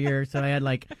 4-year. So I had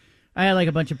like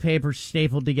a bunch of papers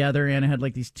stapled together, and I had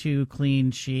like these 2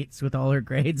 clean sheets with all her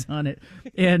grades on it.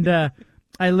 And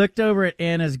I looked over at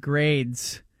Anna's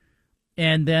grades,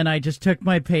 and then I just took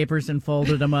my papers and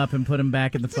folded them up and put them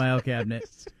back in the file cabinet.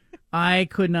 I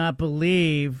could not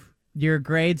believe your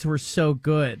grades were so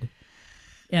good.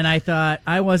 And I thought,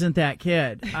 I wasn't that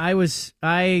kid.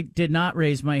 I did not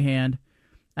raise my hand.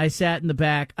 I sat in the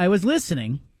back. I was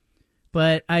listening.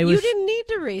 But you didn't need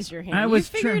to raise your hand. You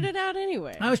figured it out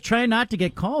anyway. I was trying not to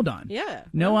get called on. Yeah.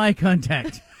 No eye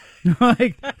contact.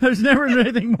 There's never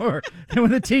anything more than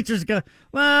when the teachers go,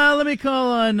 well, let me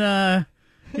call on,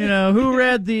 who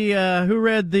read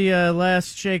the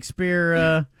last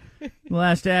Shakespeare,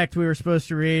 last act we were supposed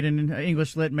to read in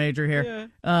English lit major here.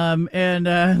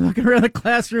 Yeah. Looking around the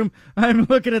classroom, I'm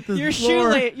looking at the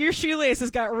floor. Your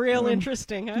shoelaces got real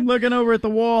interesting, huh? I'm looking over at the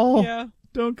wall. Yeah.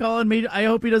 Don't call on me. I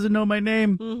hope he doesn't know my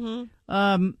name.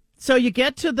 Mm-hmm. So you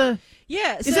get to the...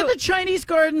 Yeah. Is it the Chinese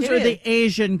gardens or the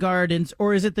Asian gardens,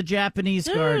 or is it the Japanese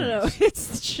gardens? No.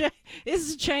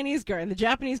 It's the Chinese garden. The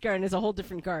Japanese garden is a whole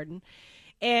different garden.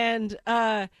 And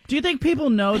do you think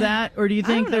people know that, or do you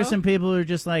think there's some people who are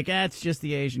just like, it's just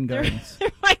the Asian gardens?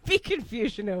 There might be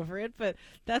confusion over it, but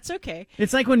that's okay.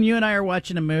 It's like when you and I are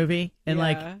watching a movie, and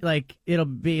like it'll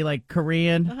be like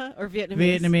Korean or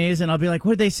Vietnamese, and I'll be like,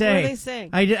 what did they say? What are they saying?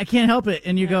 I can't help it,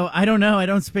 and you go, I don't know, I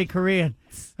don't speak Korean,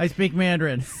 I speak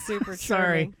Mandarin. Super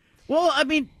sorry. Well, I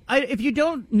mean, if you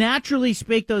don't naturally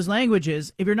speak those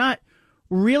languages, if you're not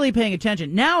really paying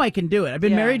attention, now I can do it. I've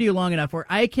been married to you long enough where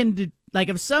I can like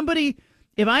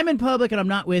if I'm in public and I'm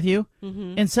not with you,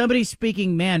 and somebody's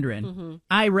speaking Mandarin,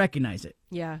 I recognize it.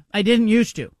 Yeah. I didn't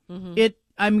used to.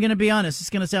 I'm going to be honest, it's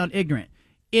going to sound ignorant.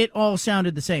 It all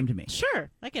sounded the same to me. Sure,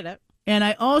 I get it. And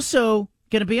I also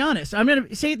going to be honest. I'm going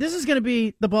to say this is going to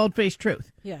be the bald-faced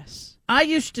truth. Yes. I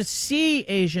used to see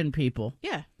Asian people.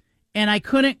 Yeah. And I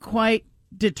couldn't quite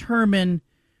determine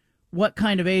what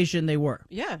kind of Asian they were.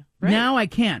 Yeah. Right. Now I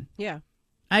can. Yeah.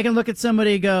 I can look at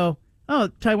somebody and go, oh,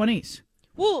 Taiwanese.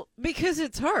 Well, because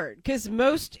it's hard. Because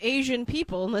most Asian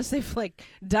people, unless they've like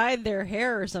dyed their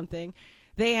hair or something,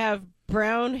 they have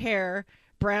brown hair,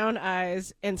 brown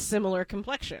eyes, and similar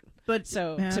complexion. But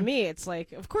so to me, it's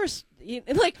like, of course,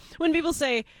 like when people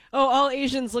say, "Oh, all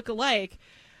Asians look alike,"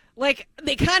 like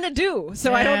they kind of do.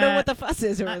 So I don't know what the fuss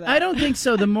is over that. I don't think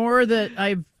so. The more that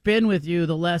I've been with you,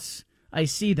 the less I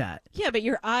see that. Yeah, but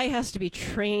your eye has to be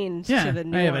trained to the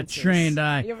nuances. I have a trained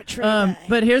eye. You have a trained eye.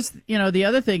 But here's, the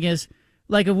other thing is,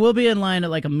 Like if we'll be in line at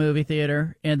like a movie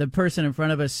theater and the person in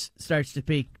front of us starts to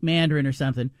speak Mandarin or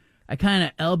something, I kind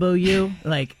of elbow you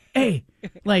like, hey,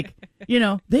 like,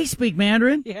 they speak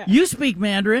Mandarin. Yeah. You speak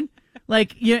Mandarin.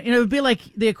 Like, it would be like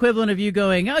the equivalent of you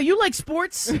going, oh, you like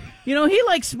sports? He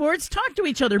likes sports. Talk to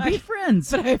each other. Be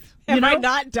friends. But have I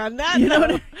not done that? You know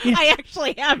No. what I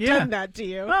actually have done that to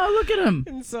you. Oh, look at him.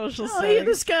 In social Oh, settings.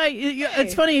 this guy,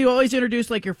 it's funny. You always introduce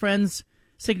like your friends'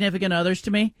 significant others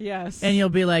to me. Yes. And you'll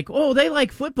be like, oh, they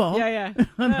like football. Yeah.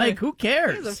 I'm like, who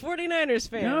cares? He's a 49ers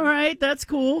fan. All right, that's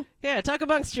cool. Yeah, talk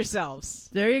amongst yourselves.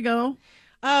 There you go.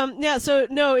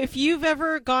 If you've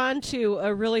ever gone to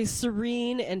a really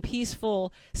serene and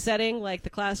peaceful setting like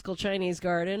the classical Chinese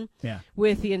garden,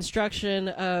 with the instruction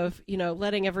of,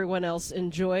 letting everyone else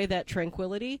enjoy that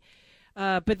tranquility,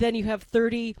 but then you have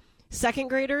 30 second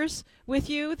graders with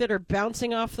you that are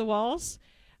bouncing off the walls,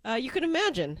 you can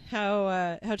imagine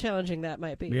how challenging that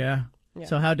might be. Yeah. Yeah.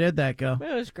 So how did that go?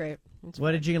 It was great.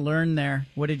 What did you learn there?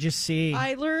 What did you see?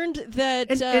 I learned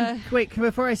that... And wait,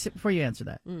 before you answer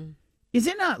that, is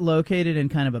it not located in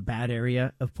kind of a bad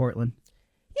area of Portland?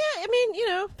 Yeah, I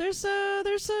mean,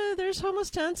 there's homeless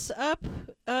tents up,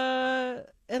 and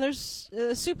there's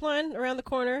a soup line around the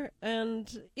corner, and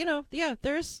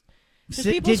there's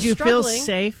people Did you struggling. feel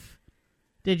safe?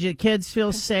 Did your kids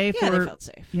feel safe? Yeah, or, they felt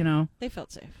safe. They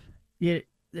felt safe. Yeah,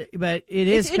 but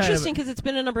it's kind interesting of because it's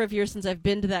been a number of years since I've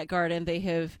been to that garden. They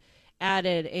have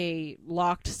added a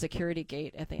locked security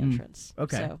gate at the entrance.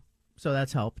 Okay, so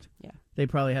that's helped. Yeah. They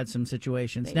probably had some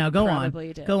situations. They now go on.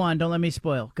 did. Go on. Don't let me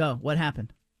spoil. Go. What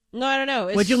happened? No, I don't know.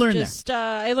 It's What'd you learn there?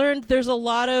 I learned there's a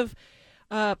lot of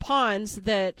ponds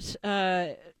that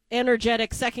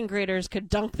energetic second graders could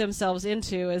dunk themselves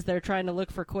into as they're trying to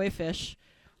look for koi fish.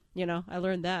 I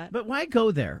learned that. But why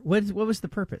go there? What was the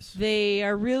purpose? They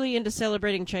are really into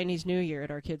celebrating Chinese New Year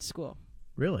at our kids' school.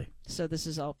 Really? So this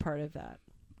is all part of that.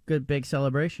 Good big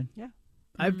celebration. Yeah.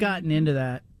 I've gotten into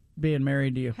that being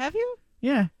married to you. Have you?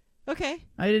 Yeah. Okay.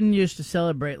 I didn't used to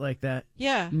celebrate like that.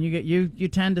 Yeah. And you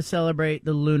tend to celebrate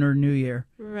the Lunar New Year.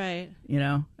 Right.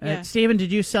 Yeah. Stephen,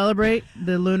 did you celebrate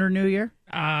the Lunar New Year?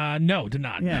 No, did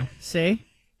not. Yeah. No. See?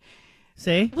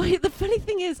 Well, the funny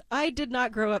thing is, I did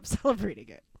not grow up celebrating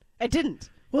it. I didn't.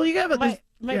 Well, you got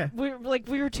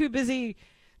we were too busy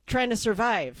trying to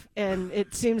survive, and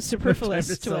it seems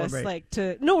superfluous to us.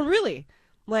 No, really.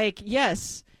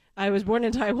 Yes, I was born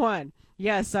in Taiwan.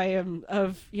 Yes, I am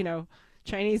of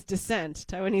Chinese descent,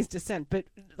 Taiwanese descent. But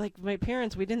my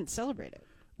parents, we didn't celebrate it.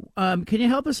 Can you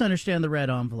help us understand the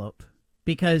red envelope?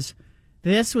 Because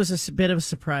this was a bit of a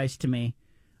surprise to me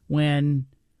when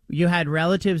you had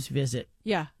relatives visit.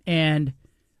 Yeah. And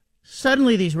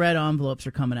suddenly these red envelopes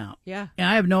are coming out. Yeah. And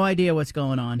I have no idea what's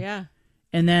going on. Yeah.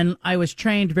 And then I was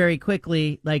trained very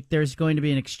quickly, there's going to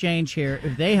be an exchange here.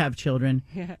 If they have children,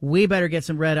 we better get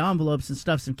some red envelopes and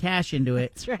stuff some cash into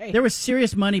it. That's right. There was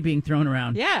serious money being thrown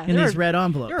around in these red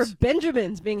envelopes. There were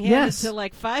Benjamins being handed to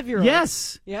 5-year-olds.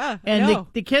 Yes. Yeah. And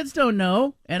the kids don't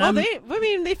know. And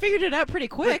they figured it out pretty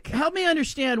quick. Help me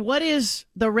understand, what is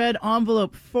the red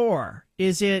envelope for?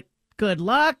 Is it good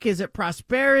luck? Is it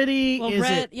prosperity?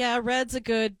 Well, red's a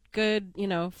good,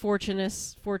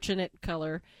 fortunate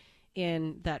color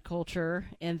in that culture.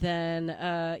 And then,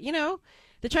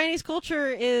 the Chinese culture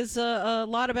is a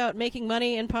lot about making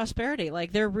money and prosperity.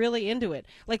 They're really into it.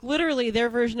 Literally, their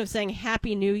version of saying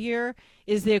Happy New Year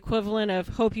is the equivalent of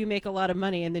hope you make a lot of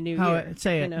money in the new year.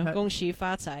 Say it. Gong Xi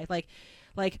Fa Cai.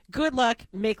 Good luck,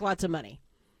 make lots of money.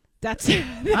 That's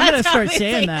I'm going to start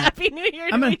saying that. Happy New Year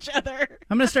to each other.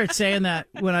 I'm going to start saying that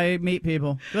when I meet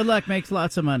people. Good luck makes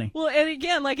lots of money. Well, and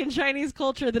again, in Chinese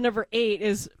culture, the number 8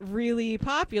 is really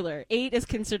popular. 8 is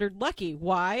considered lucky.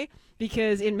 Why?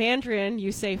 Because in Mandarin,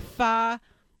 you say ba,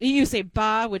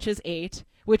 which is 8,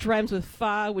 which rhymes with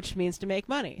fa, which means to make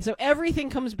money. So everything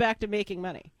comes back to making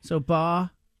money. So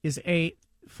ba is 8,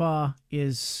 fa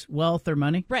is wealth or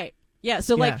money? Right. Yeah.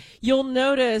 So you'll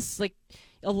notice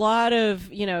a lot of,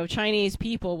 Chinese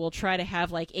people will try to have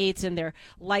 8s in their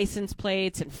license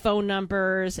plates and phone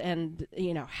numbers and,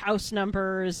 house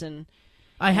numbers and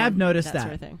I have noticed that.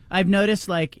 Sort of thing. I've noticed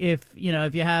if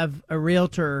you have a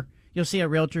realtor, you'll see a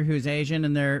realtor who's Asian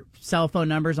and their cell phone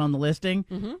numbers on the listing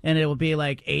and it will be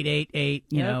 888,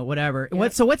 whatever.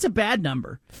 Yep. What's a bad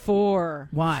number? 4.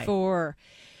 Why? 4.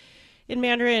 In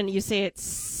Mandarin, you say it's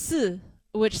si,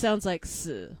 which sounds like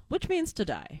si, which means to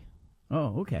die.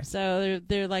 Oh, okay. So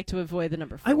they like to avoid the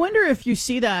number 4. I wonder if you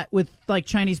see that with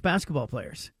Chinese basketball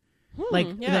players.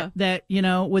 That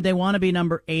would they want to be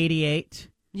number 88?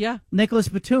 Yeah. Nicholas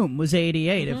Batum was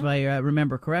 88, if I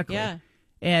remember correctly. Yeah.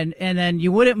 And then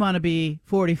you wouldn't want to be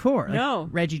 44. Like No.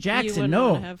 Reggie You Jackson, wouldn't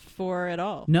no. want to have 4 at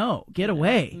all. No, get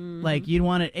away. Like you'd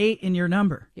want an 8 in your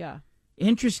number. Yeah.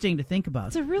 Interesting to think about.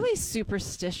 It's a really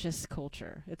superstitious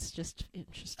culture. It's just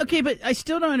interesting. Okay, but I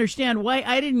still don't understand why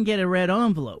I didn't get a red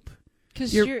envelope.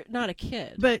 Because you're not a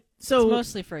kid. But so it's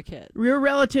mostly for a kid. Your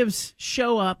relatives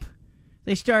show up.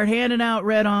 They start handing out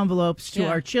red envelopes to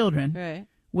our children Right.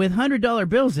 with $100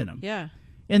 bills in them. Yeah.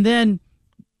 And then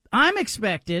I'm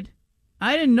expected,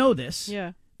 I didn't know this,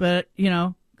 Yeah. but,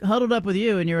 huddled up with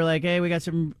you, and you were like, hey, we got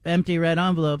some empty red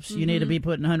envelopes. You need to be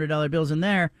putting $100 bills in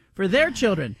there for their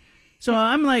children. So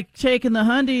I'm like taking the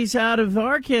hundies out of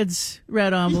our kids'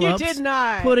 red envelopes. You did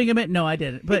not. Putting them in. No, I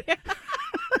didn't. But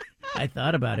I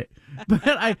thought about it.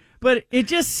 But it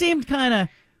just seemed kind of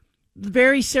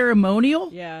very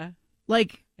ceremonial. Yeah.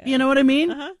 Like, you know what I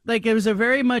mean? Uh-huh. Like it was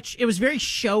very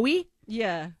showy.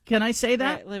 Yeah. Can I say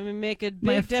that? Right, let me make a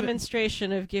My big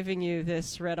demonstration of giving you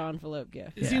this red envelope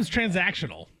gift. It seems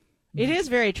transactional. It is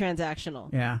very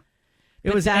transactional. Yeah. It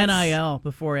But was that's- NIL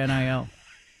before NIL.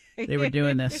 They were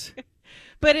doing this.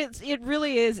 But it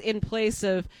really is in place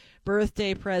of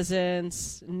birthday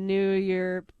presents, New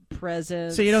Year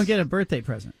presents. So you don't get a birthday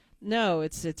present. No,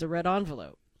 it's a red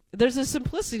envelope. There's a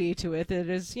simplicity to it that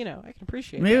is, I can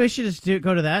appreciate. Maybe that. we should just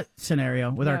go to that scenario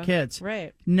with our Yeah, kids.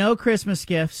 right. No Christmas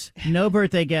gifts, no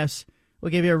birthday gifts.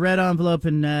 We'll give you a red envelope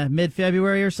in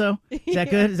mid-February or so. Is that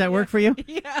good? Does that work for you?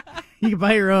 Yeah. You can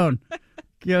buy your own.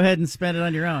 Go ahead and spend it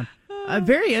on your own. I'm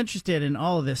very interested in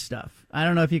all of this stuff. I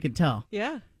don't know if you can tell.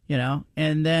 Yeah.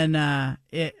 And then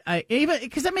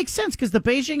because that makes sense because the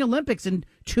Beijing Olympics in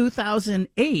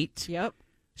 2008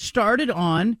 started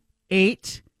on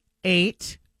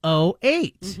 8/8/08.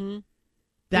 Mm-hmm.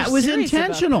 That They're was serious about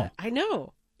intentional. that. I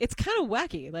know. It's kind of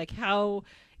wacky, like how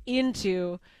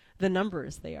into the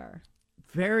numbers they are.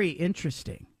 Very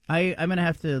interesting. I'm going to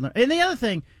have to learn. And the other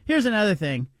thing, here's another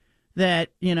thing that,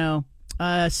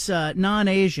 us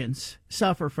non-Asians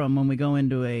suffer from when we go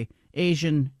into a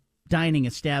Asian dining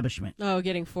establishment. Oh,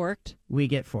 getting forked? We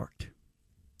get forked.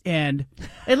 And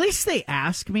at least they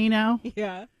ask me now.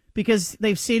 Yeah. Because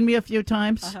they've seen me a few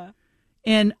times. Uh-huh.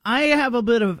 And I have a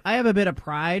bit of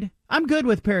pride. I'm good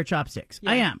with a pair of chopsticks.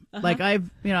 Yeah. I am. Uh-huh. Like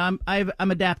I'm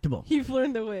adaptable. You've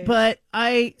learned the way. But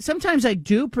sometimes I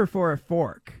do prefer a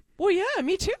fork. Well, yeah,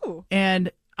 me too.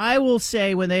 And I will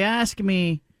say when they ask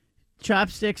me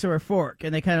chopsticks or a fork,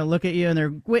 and they kind of look at you and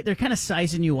they're kind of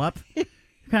sizing you up.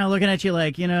 Kind of looking at you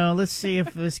like, let's see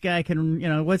if this guy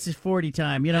can, what's his 40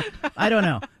 time? I don't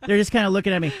know. They're just kind of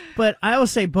looking at me. But I will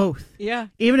say both. Yeah.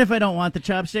 Even if I don't want the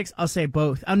chopsticks, I'll say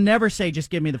both. I'll never say just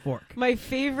give me the fork. My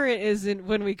favorite is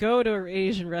when we go to an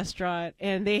Asian restaurant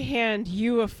and they hand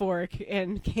you a fork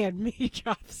and hand me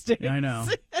chopsticks. I know.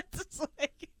 It's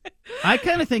like... I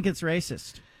kind of think it's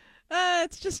racist.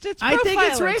 It's I think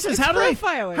it's racist. It's How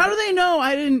do they know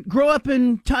I didn't grow up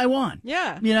in Taiwan?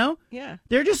 Yeah. Yeah.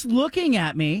 They're just looking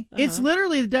at me. It's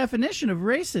literally the definition of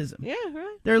racism. Yeah,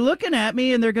 right. They're looking at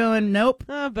me and they're going, "Nope,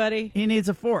 oh, buddy, he needs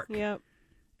a fork." Yep.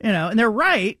 And they're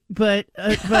right, but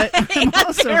I'm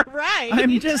also they're right.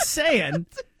 I'm just saying,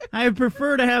 I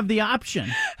prefer to have the option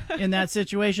in that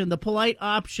situation, the polite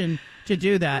option to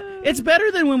do that. It's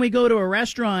better than when we go to a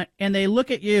restaurant and they look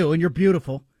at you and you're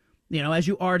beautiful. As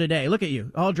you are today. Look at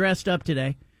you, all dressed up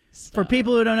today. Stop. For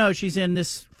people who don't know, she's in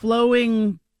this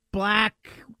flowing black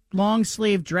long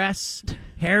sleeve dress.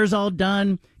 Hair's all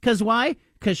done. Because why?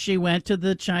 Because she went to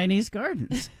the Chinese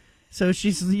gardens. So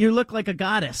you look like a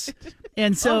goddess.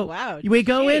 And so we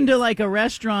go into like a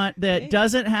restaurant that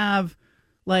doesn't have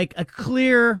like a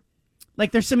clear,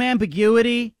 like there's some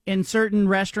ambiguity in certain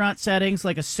restaurant settings.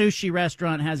 Like a sushi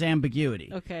restaurant has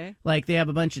ambiguity. Okay. Like they have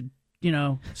a bunch of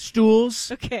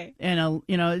stools. Okay. And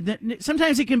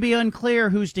sometimes it can be unclear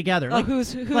who's together. Oh, like,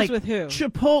 who's like with who?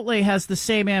 Chipotle has the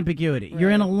same ambiguity. Right.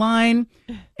 You're in a line,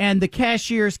 and the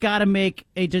cashier's got to make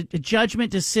a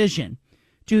judgment decision.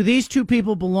 Do these two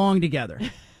people belong together?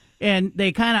 And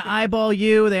they kind of eyeball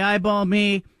you, they eyeball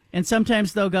me, and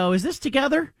sometimes they'll go, "Is this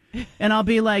together?" And I'll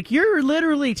be like, "You're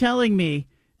literally telling me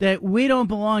that we don't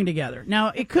belong together." Now,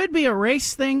 it could be a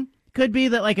race thing. Could be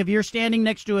that, like, if you're standing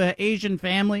next to an Asian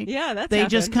family, they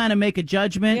just kind of make a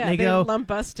judgment. Yeah, they go go, lump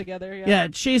us together. yeah,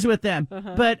 she's with them.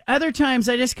 Uh-huh. But other times,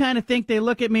 I just kind of think they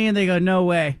look at me and they go, "No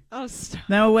way, oh, stop.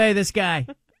 no way, this guy."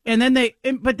 And then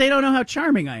but they don't know how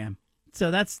charming I am. So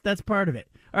that's part of it.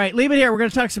 All right, leave it here. We're going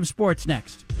to talk some sports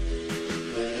next.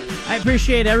 I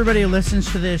appreciate everybody who listens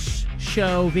to this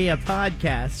show via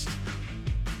podcast.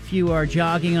 If you are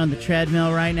jogging on the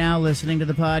treadmill right now, listening to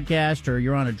the podcast, or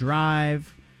you're on a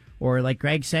drive. Or like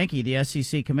Greg Sankey, the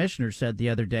SEC commissioner, said the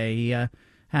other day, he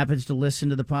happens to listen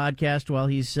to the podcast while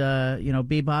he's,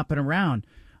 bebopping around.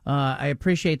 I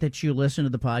appreciate that you listen to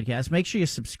the podcast. Make sure you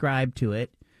subscribe to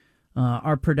it.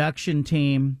 Our production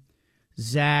team,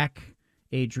 Zach,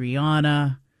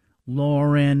 Adriana,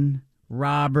 Lauren,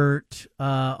 Robert,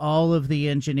 all of the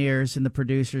engineers and the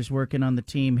producers working on the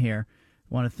team here.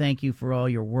 I want to thank you for all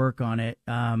your work on it.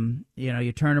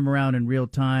 You turn them around in real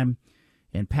time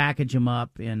and package them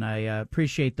up, and I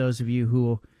appreciate those of you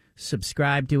who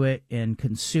subscribe to it and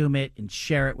consume it and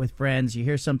share it with friends. You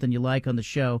hear something you like on the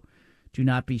show, do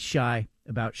not be shy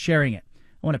about sharing it.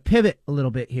 I want to pivot a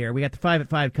little bit here. We got the 5 at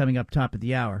 5 coming up top of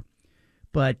the hour.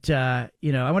 But, I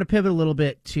want to pivot a little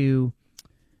bit to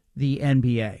the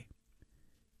NBA.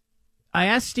 I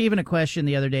asked Steven a question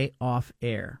the other day off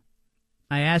air.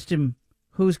 I asked him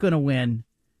who's going to win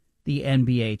the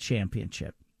NBA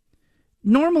championship.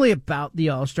 Normally about the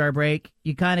All-Star break,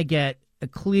 you kind of get a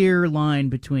clear line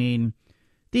between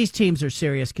these teams are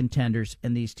serious contenders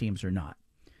and these teams are not.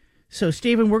 So,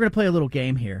 Steven, we're going to play a little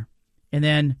game here, and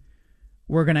then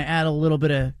we're going to add a little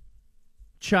bit of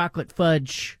chocolate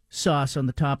fudge sauce on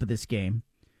the top of this game.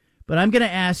 But I'm going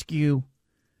to ask you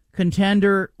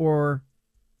contender or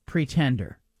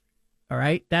pretender. All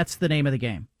right? That's the name of the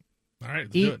game. All right,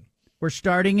 let's do it. We're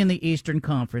starting in the Eastern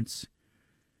Conference.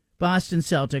 Boston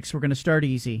Celtics, we're going to start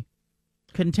easy.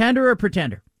 Contender or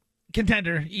pretender?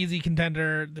 Contender, easy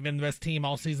contender. They've been the best team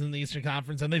all season in the Eastern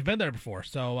Conference, and they've been there before.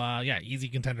 So, easy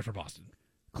contender for Boston.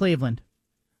 Cleveland.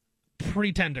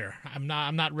 Pretender. I'm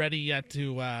not ready yet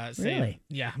to say. Really?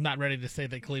 Yeah, I'm not ready to say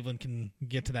that Cleveland can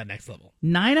get to that next level.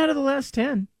 9 out of the last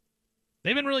 10.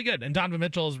 They've been really good, and Donovan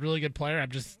Mitchell is a really good player. I'm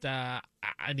just I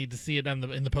need to see it in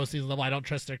the postseason level. I don't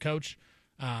trust their coach,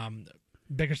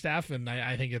 Bickerstaff, and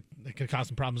I think it could cause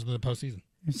some problems in the postseason.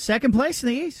 Second place in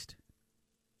the East.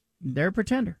 They're a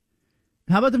pretender.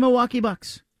 How about the Milwaukee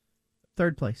Bucks?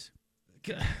 Third place.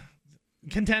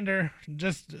 Contender,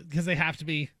 just because they have to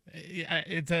be.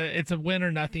 It's a win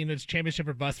or nothing. It's championship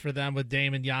or bust for them with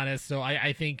Dame and Giannis. So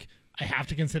I think I have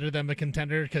to consider them a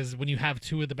contender because when you have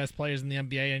two of the best players in the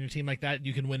NBA on your team like that,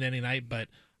 you can win any night. But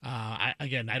I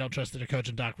don't trust their coach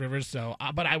in Doc Rivers. So,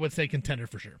 but I would say contender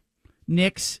for sure.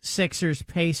 Knicks, Sixers,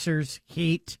 Pacers,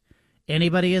 Heat.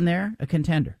 Anybody in there a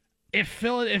contender? If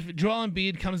Joel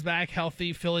Embiid comes back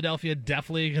healthy, Philadelphia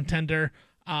definitely a contender.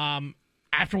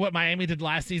 After what Miami did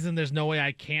last season, there's no way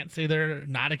I can't say they're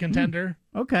not a contender.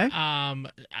 Okay.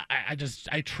 I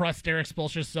trust Eric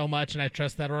Spoelstra so much, and I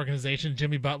trust that organization.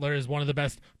 Jimmy Butler is one of the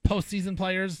best postseason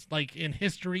players in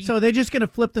history. So they're just going to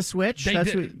flip the switch?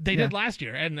 They did last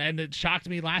year, and it shocked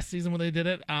me last season when they did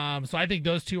it. So I think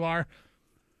those two are.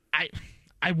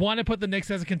 I want to put the Knicks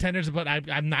as a contenders, but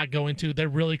I'm not going to. They're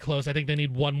really close. I think they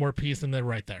need one more piece, and they're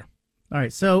right there. All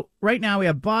right, so right now we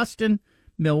have Boston,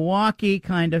 Milwaukee,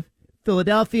 kind of,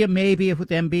 Philadelphia, maybe if with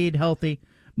Embiid healthy,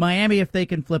 Miami if they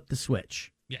can flip the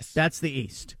switch. Yes. That's the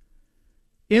East.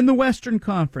 In the Western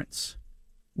Conference,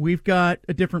 we've got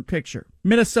a different picture.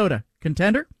 Minnesota,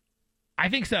 contender? I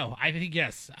think so. I think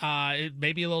yes. It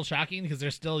may be a little shocking because they're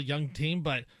still a young team,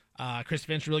 but Chris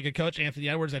Finch, really good coach. Anthony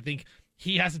Edwards, I think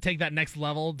he has to take that next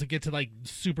level to get to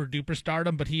super duper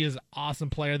stardom, but he is an awesome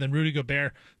player. Then Rudy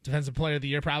Gobert, defensive player of the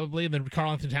year probably, and then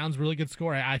Karl-Anthony Towns, really good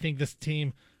scorer. I think this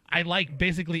team, I like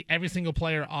basically every single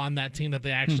player on that team that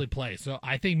they actually play. So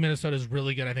I think Minnesota is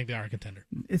really good. I think they are a contender.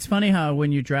 It's funny how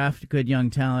when you draft good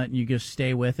young talent and you just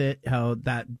stay with it, how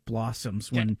that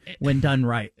blossoms when done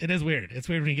right. It is weird. It's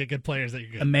weird when you get good players that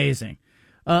you're good. Amazing.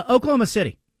 Oklahoma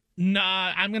City.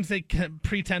 Nah, I'm going to say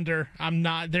pretender. I'm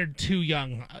not. They're too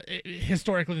young.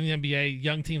 Historically in the NBA,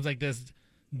 young teams like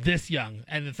this young.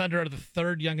 And the Thunder are the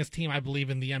third youngest team, I believe,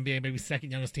 in the NBA, maybe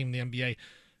second youngest team in the NBA.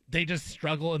 They just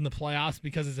struggle in the playoffs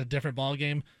because it's a different ball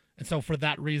game. And so for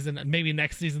that reason, maybe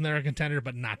next season they're a contender,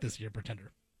 but not this year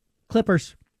pretender.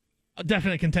 Clippers. A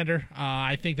definite contender.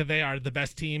 I think that they are the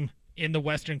best team in the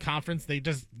Western Conference. They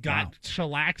just got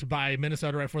shellacked by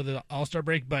Minnesota right before the All-Star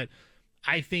break, but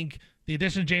I think the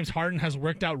addition of James Harden has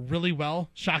worked out really well,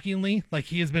 shockingly.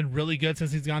 He has been really good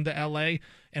since he's gone to L.A.,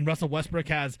 and Russell Westbrook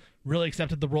has really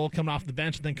accepted the role coming off the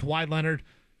bench. And then Kawhi Leonard,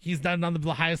 he's done it on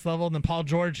the highest level. And then Paul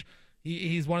George,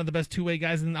 he's one of the best two-way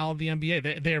guys in all of the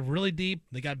NBA. They're really deep.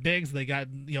 They got bigs. They got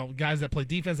guys that play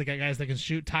defense. They got guys that can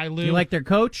shoot. Ty Lue. You like their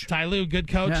coach? Ty Lue, good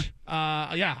coach.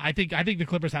 Yeah. I think the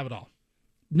Clippers have it all.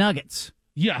 Nuggets.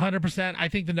 Yeah, 100%. I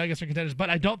think the Nuggets are contenders, but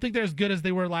I don't think they're as good as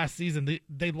they were last season.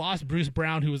 They lost Bruce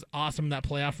Brown, who was awesome in that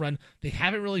playoff run. They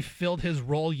haven't really filled his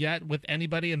role yet with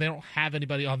anybody, and they don't have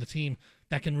anybody on the team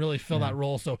that can really fill that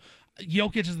role. So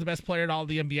Jokic is the best player in all of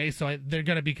the NBA, so they're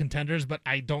going to be contenders, but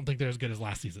I don't think they're as good as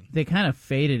last season. They kind of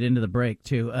faded into the break,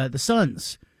 too. The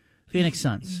Suns, Phoenix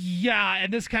Suns. Yeah,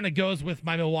 and this kind of goes with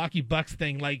my Milwaukee Bucks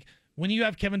thing. Like, when you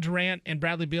have Kevin Durant and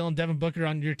Bradley Beal and Devin Booker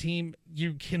on your team,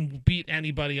 you can beat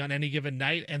anybody on any given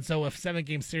night. And so a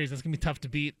 7-game series, that's going to be tough to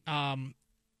beat.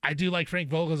 I do like Frank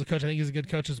Vogel as a coach. I think he's a good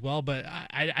coach as well, but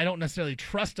I don't necessarily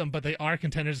trust them, but they are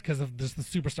contenders because of the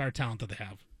superstar talent that they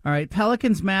have. All right,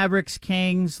 Pelicans, Mavericks,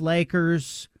 Kings,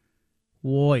 Lakers,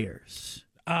 Warriors.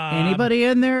 Anybody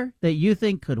in there that you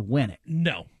think could win it?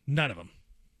 No, none of them.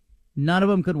 None of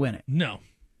them could win it? No.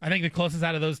 I think the closest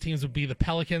out of those teams would be the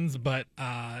Pelicans, but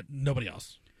nobody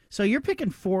else. So you're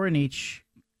picking 4 in each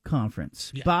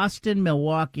conference. Yeah. Boston,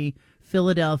 Milwaukee,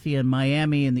 Philadelphia, and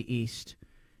Miami in the East.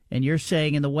 And you're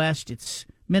saying in the West, it's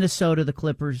Minnesota, the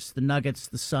Clippers, the Nuggets,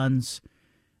 the Suns.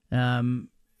 Did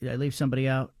I leave somebody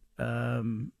out?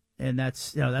 And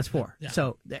that's 4. Yeah.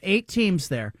 So the 8 teams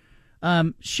there.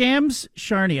 Shams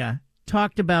Charania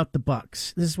talked about the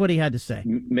Bucks. This is what he had to say.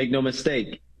 Make no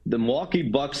mistake. The Milwaukee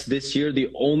Bucks this year, the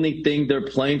only thing they're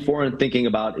playing for and thinking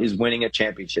about is winning a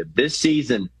championship. This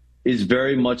season is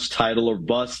very much title or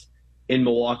bust. In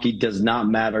Milwaukee, does not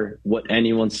matter what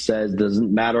anyone says.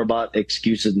 Doesn't matter about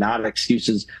excuses, not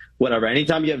excuses, whatever.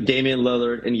 Anytime you have Damian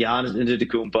Lillard and Giannis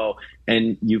Antetokounmpo,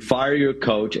 and you fire your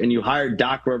coach and you hire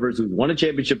Doc Rivers, who's won a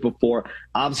championship before,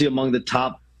 obviously among the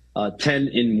top 10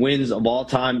 in wins of all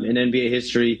time in NBA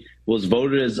history, was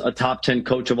voted as a top 10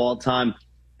 coach of all time.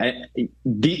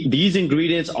 These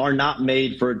ingredients are not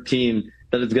made for a team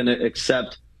that is going to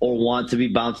accept or want to be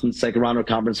bounced in the second round of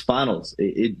conference finals.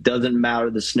 It doesn't matter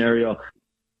the scenario.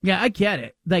 Yeah, I get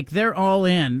it. Like, they're all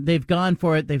in. They've gone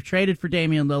for it. They've traded for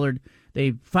Damian Lillard.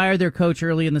 They fired their coach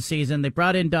early in the season. They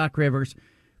brought in Doc Rivers.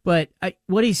 But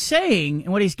what he's saying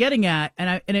and what he's getting at,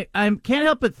 and I can't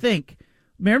help but think,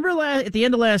 remember at the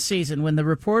end of last season when the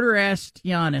reporter asked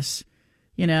Giannis,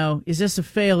 is this a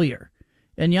failure?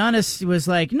 And Giannis was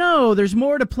like, no, there's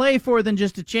more to play for than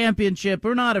just a championship.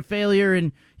 We're not a failure.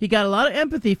 And he got a lot of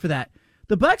empathy for that.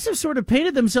 The Bucks have sort of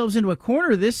painted themselves into a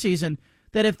corner this season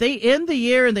that if they end the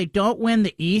year and they don't win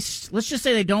the East, let's just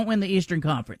say they don't win the Eastern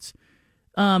Conference,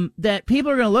 that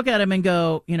people are going to look at them and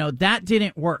go, that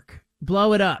didn't work.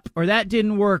 Blow it up. Or that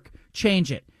didn't work.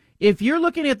 Change it. If you're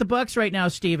looking at the Bucks right now,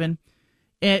 Steven,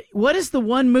 what is the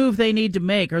one move they need to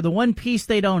make or the one piece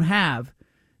they don't have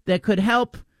that could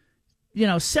help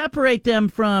separate them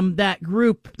from that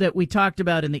group that we talked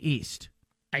about in the East?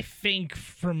 I think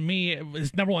for me,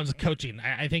 it's number one is coaching.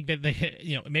 I think that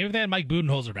maybe if they had Mike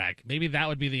Budenholzer back, maybe that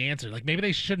would be the answer. Like, maybe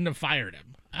they shouldn't have fired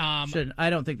him. I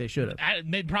don't think they should have.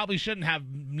 They probably shouldn't have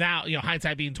now,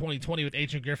 hindsight being 2020 with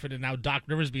Adrian Griffin and now Doc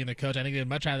Rivers being the coach. I think they'd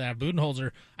much rather have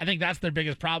Budenholzer. I think that's their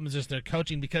biggest problem is just their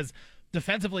coaching because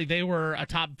defensively they were a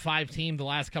top 5 team the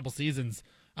last couple seasons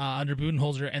under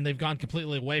Budenholzer, and they've gone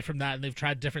completely away from that, and they've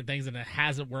tried different things, and it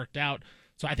hasn't worked out.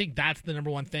 So I think that's the number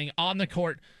one thing. On the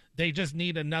court, they just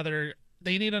need another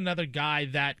guy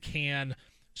that can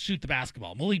shoot the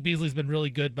basketball. Malik Beasley's been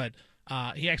really good, but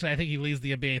I think he leads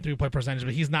the NBA in 3-point percentage,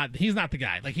 but he's not the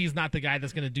guy. Like, he's not the guy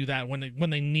that's going to do that when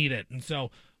they need it. And so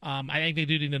I think they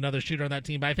do need another shooter on that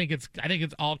team, but I think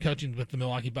it's all coaching with the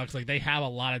Milwaukee Bucks. Like, they have a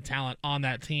lot of talent on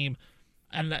that team.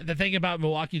 And the thing about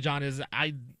Milwaukee, John, is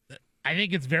I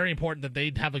think it's very important that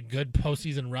they have a good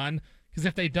postseason run, because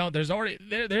if they don't, there's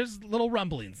little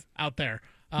rumblings out there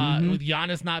with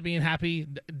Giannis not being happy.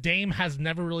 Dame has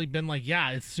never really been like,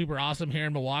 yeah, it's super awesome here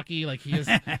in Milwaukee. Like, he's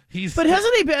but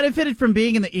hasn't he benefited from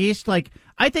being in the East? Like,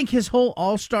 I think his whole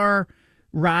All-Star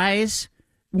rise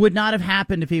would not have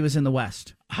happened if he was in the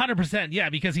West. 100%, yeah,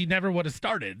 because he never would have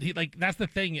started. That's the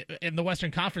thing in the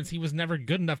Western Conference. He was never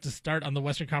good enough to start on the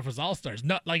Western Conference All-Stars.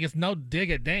 No, it's no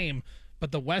dig at Dame.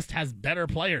 But the West has better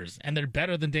players, and they're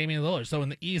better than Damian Lillard. So in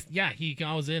the East, yeah, he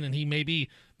goes in, and he may be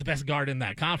the best guard in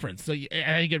that conference. So I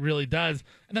think it really does.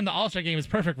 And then the All-Star game is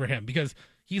perfect for him because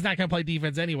he's not going to play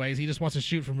defense anyways. He just wants to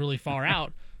shoot from really far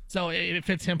out. So it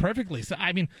fits him perfectly. So,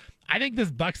 I mean, I think this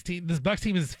Bucks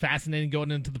team is fascinating going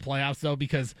into the playoffs, though,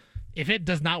 because if it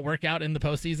does not work out in the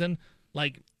postseason,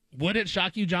 like, would it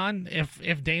shock you, John,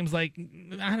 if Dame's like,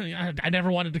 I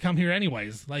never wanted to come here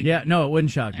anyways? Like, yeah, no, it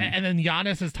wouldn't shock me. And then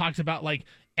Giannis has talked about, like,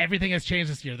 everything has changed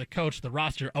this year. The coach, the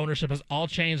roster, ownership has all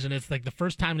changed, and it's like the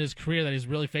first time in his career that he's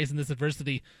really facing this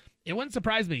adversity. It wouldn't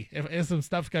surprise me if some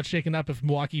stuff got shaken up if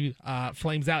Milwaukee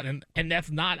flames out, and that's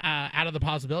not out of the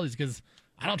possibilities because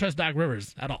I don't trust Doc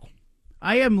Rivers at all.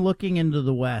 I am looking into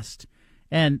the West,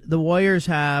 and the Warriors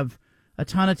have a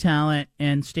ton of talent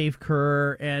and Steve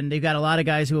Kerr, and they've got a lot of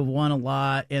guys who have won a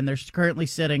lot, and they're currently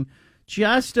sitting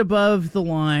just above the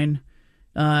line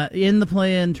in the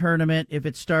play-in tournament if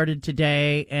it started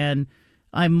today. And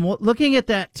I'm looking at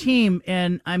that team,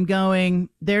 and I'm going,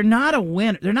 they're not a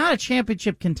winner. They're not a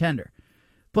championship contender.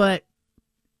 But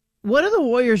what are the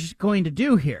Warriors going to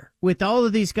do here with all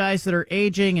of these guys that are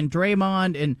aging and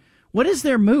Draymond, and what is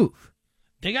their move?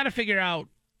 They got to figure out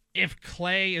if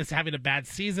Clay is having a bad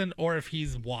season or if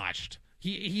he's washed.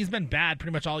 He's been bad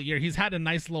pretty much all year. He's had a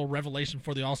nice little revelation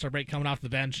for the All-Star break coming off the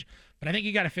bench, but I think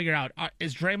you got to figure out,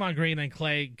 is Draymond Green and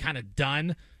Clay kind of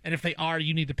done? And if they are,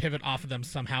 you need to pivot off of them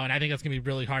somehow, and I think that's going to be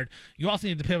really hard. You also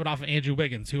need to pivot off of Andrew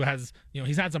Wiggins, who has,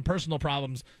 he's had some personal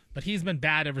problems, but he's been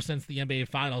bad ever since the NBA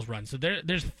Finals run. So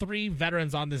there's 3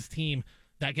 veterans on this team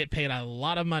that get paid a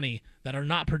lot of money that are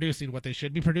not producing what they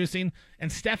should be producing,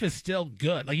 and Steph is still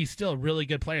good. Like, he's still a really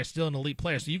good player, still an elite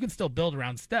player, so you can still build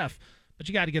around Steph, but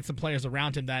you got to get some players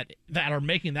around him that are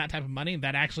making that type of money and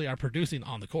that actually are producing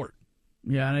on the court.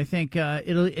 Yeah, and I think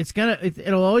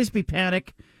it'll always be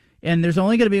panic, and there's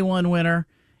only going to be one winner.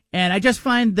 And I just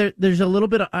find there's a little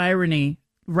bit of irony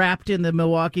wrapped in the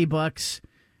Milwaukee Bucks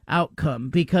outcome,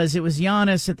 because it was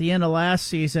Giannis at the end of last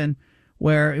season,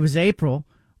 where it was April,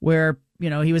 where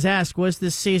he was asked, was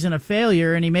this season a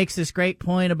failure? And he makes this great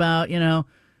point about,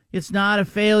 it's not a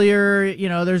failure.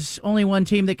 There's only one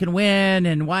team that can win,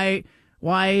 and why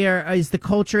is the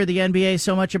culture of the NBA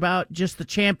so much about just the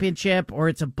championship, or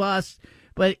it's a bust?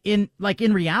 But in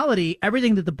reality,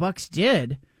 everything that the Bucks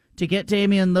did to get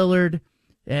Damian Lillard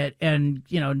and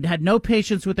had no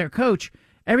patience with their coach,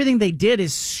 everything they did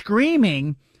is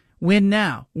screaming, win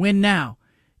now, win now.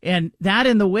 And that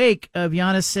in the wake of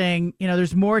Giannis saying,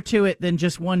 there's more to it than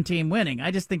just one team winning.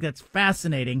 I just think that's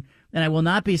fascinating, and I will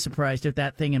not be surprised if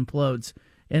that thing implodes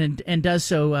and does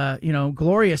so,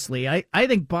 gloriously. I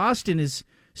think Boston is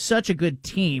such a good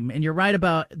team, and you're right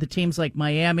about the teams like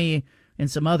Miami and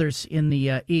some others in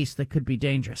the East that could be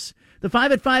dangerous. The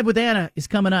 5 at 5 with Anna is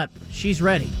coming up. She's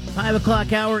ready. 5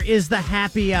 o'clock hour is the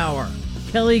happy hour.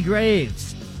 Kelly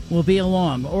Graves will be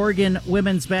along, Oregon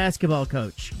women's basketball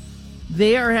coach.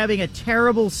 They are having a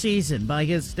terrible season by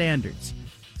his standards.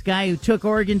 This guy who took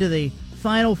Oregon to the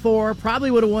Final Four,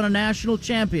 probably would have won a national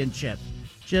championship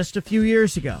just a few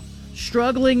years ago.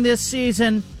 Struggling this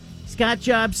season. He's got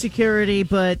job security,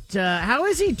 but how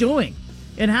is he doing?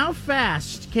 And how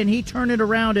fast can he turn it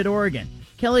around at Oregon?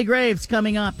 Kelly Graves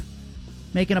coming up.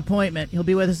 Make an appointment. He'll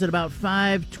be with us at about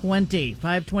 5:20,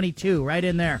 5:22, right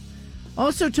in there.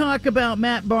 Also talk about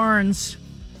Matt Barnes,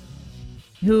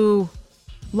 who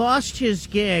lost his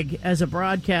gig as a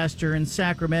broadcaster in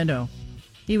Sacramento.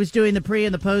 He was doing the pre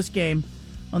and the post game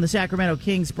on the Sacramento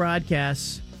Kings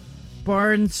broadcasts.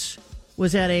 Barnes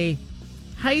was at a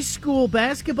high school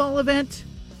basketball event,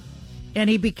 and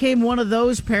he became one of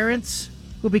those parents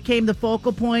who became the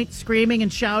focal point, screaming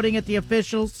and shouting at the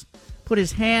officials, put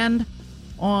his hand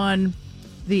on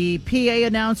the PA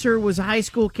announcer, was a high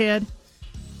school kid,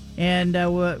 and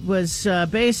was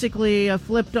basically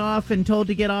flipped off and told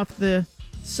to get off the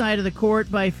side of the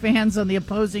court by fans on the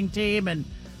opposing team. And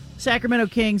Sacramento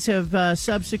Kings have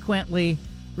subsequently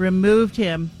removed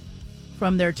him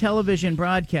from their television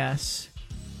broadcasts.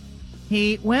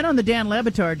 He went on the Dan Le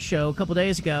Batard show a couple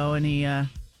days ago, and he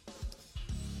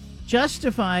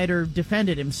justified or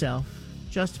defended himself,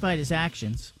 justified his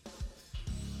actions.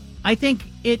 I think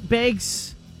it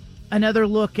begs another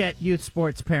look at youth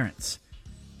sports parents,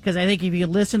 because I think if you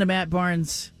listen to Matt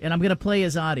Barnes, and I'm going to play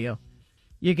his audio,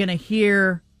 you're going to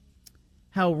hear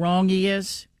how wrong he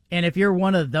is. And if you're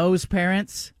one of those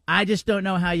parents, I just don't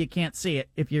know how you can't see it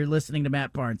if you're listening to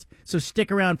Matt Barnes. So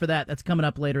stick around for that. That's coming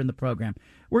up later in the program.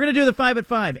 We're going to do the 5 at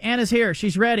 5. Anna's here.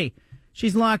 She's ready.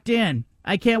 She's locked in.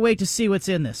 I can't wait to see what's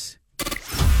in this.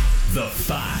 The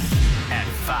 5 at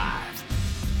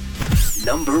 5.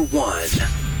 Number 1.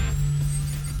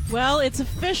 Well, it's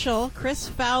official. Chris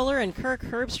Fowler and Kirk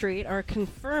Herbstreit are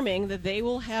confirming that they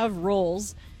will have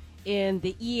roles in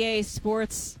the EA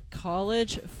Sports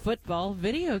college football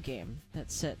video game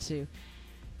that's set to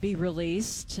be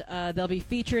released. They'll be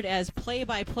featured as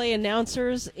play-by-play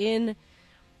announcers in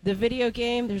the video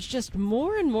game. There's just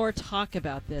more and more talk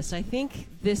about this. I think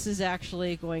this is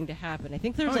actually going to happen. I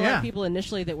think there's a lot of people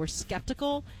initially that were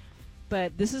skeptical,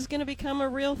 but this is going to become a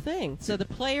real thing. So the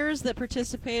players that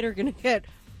participate are going to get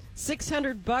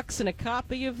 $600 and a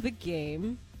copy of the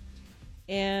game.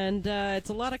 And it's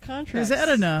a lot of contracts that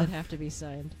enough? that have to be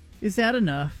signed. Is that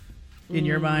enough in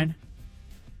your mind?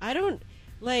 I don't,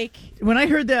 like... When I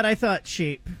heard that, I thought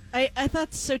cheap. I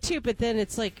thought so too, but then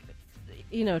it's like,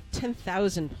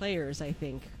 10,000 players, I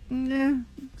think. Yeah,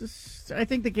 I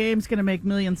think the game's going to make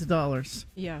millions of dollars.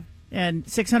 Yeah. And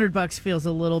 $600 feels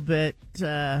a little bit...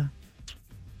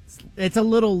 it's a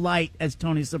little light, as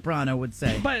Tony Soprano would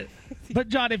say. But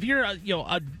John, if you're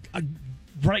a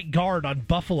right guard on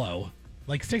Buffalo...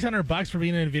 Like $600 for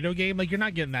being in a video game, like you're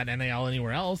not getting that NAL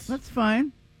anywhere else. That's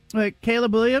fine. Like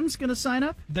Caleb Williams going to sign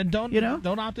up? Then don't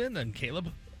opt in then,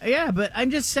 Caleb. Yeah, but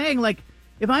I'm just saying, like,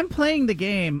 if I'm playing the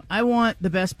game, I want the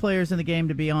best players in the game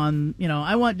to be on,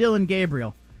 I want Dylan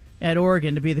Gabriel at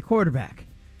Oregon to be the quarterback.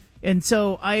 And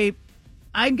so I'm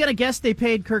going to guess they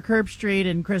paid Kirk Herbstreit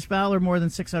and Chris Fowler more than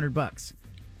 $600.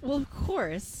 Well, of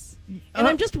course. And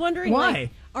I'm just wondering,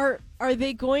 why? Like, are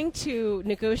they going to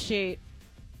negotiate?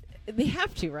 They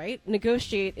have to, right?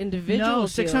 Negotiate individual No,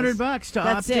 deals. $600 to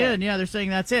opt in. Yeah, they're saying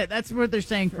that's it. That's what they're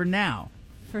saying for now.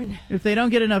 If they don't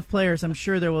get enough players, I'm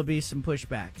sure there will be some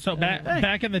pushback. So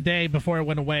back in the day, before it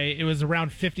went away, it was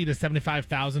around $50,000 to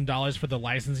 $75,000 for the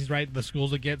licenses, right? The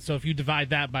schools would get. So if you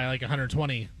divide that by like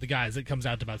 120, the guys, it comes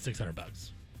out to about $600.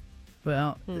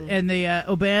 Well, and the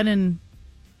O'Bannon,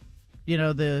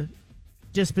 the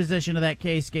disposition of that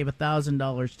case gave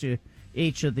 $1,000 to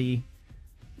each of the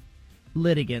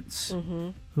litigants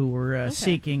who were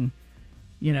seeking,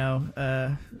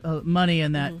 money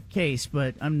in that case.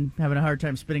 But I'm having a hard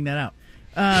time spitting that out.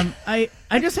 I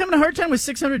just having a hard time with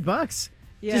 $600.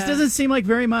 Yeah. Just doesn't seem like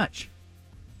very much.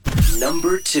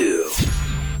 Number 2.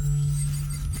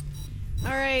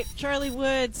 All right, Charlie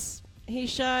Woods. He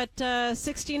shot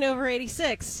 16 over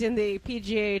 86 in the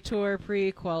PGA Tour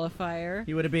pre-qualifier.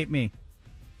 He would have beat me.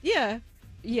 Yeah,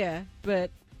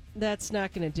 but that's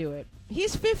not going to do it.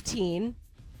 He's 15,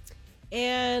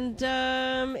 and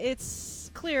it's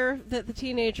clear that the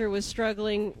teenager was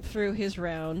struggling through his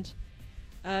round.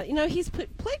 He's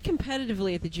played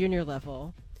competitively at the junior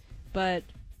level, but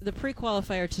the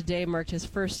pre-qualifier today marked his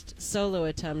first solo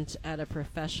attempt at a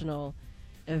professional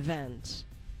event.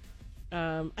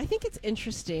 I think it's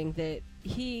interesting that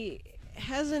he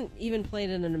hasn't even played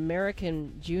in an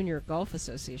American Junior Golf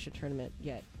Association tournament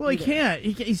yet. Well, he can't.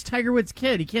 He's Tiger Woods'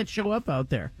 kid. He can't show up out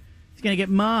there. He's going to get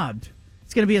mobbed.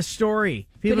 It's going to be a story.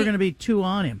 People are going to be too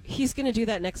on him. He's going to do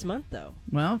that next month, though.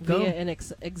 Well, go. Via an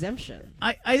exemption.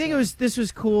 I think this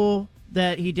was cool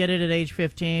that he did it at age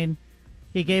 15.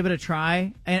 He gave it a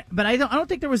try, but I don't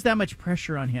think there was that much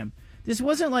pressure on him. This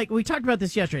wasn't like, we talked about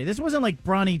this yesterday. This wasn't like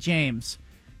Bronny James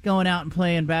going out and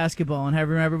playing basketball and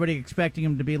having everybody expecting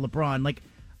him to be LeBron. Like,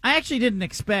 I actually didn't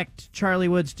expect Charlie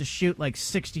Woods to shoot like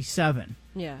 67.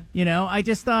 Yeah. I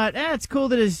just thought, it's cool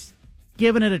that he's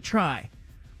giving it a try.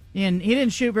 And he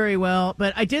didn't shoot very well,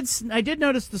 but I did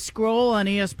notice the scroll on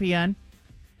ESPN.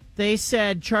 They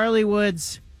said Charlie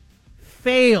Woods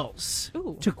fails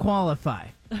to qualify.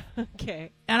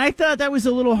 Okay. And I thought that was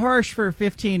a little harsh for a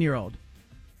 15-year-old.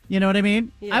 You know what I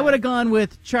mean? Yeah. I would have gone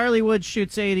with Charlie Woods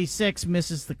shoots 86,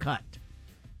 misses the cut.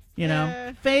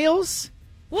 Fails?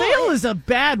 Fail is a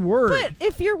bad word. But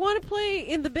if you want to play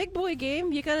in the big boy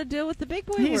game, you got to deal with the big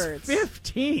boy words. He's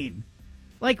 15.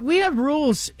 Like, we have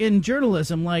rules in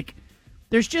journalism. Like,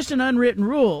 there's just an unwritten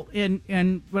rule. And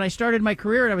when I started my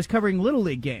career, I was covering Little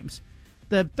League games.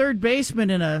 The third baseman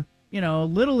in a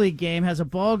Little League game has a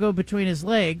ball go between his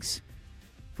legs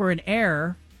for an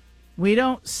error. We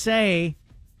don't say,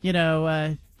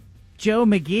 Joe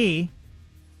McGee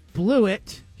blew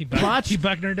it. He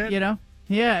Bucknered it.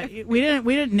 Yeah, we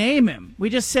didn't name him. We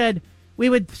just said we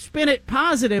would spin it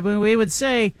positive and we would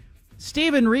say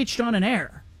Steven reached on an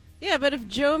error. Yeah, but if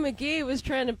Joe McGee was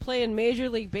trying to play in Major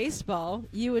League Baseball,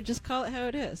 you would just call it how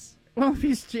it is. Well,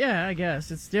 I guess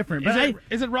it's different. But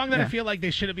is it wrong that I feel like they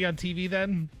shouldn't be on TV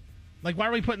then? Like, why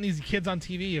are we putting these kids on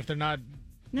TV if they're not?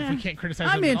 If we can't criticize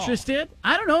them I'm at all? interested.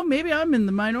 I don't know. Maybe I'm in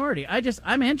the minority.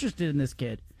 I'm interested in this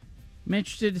kid. I'm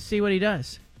interested to see what he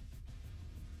does.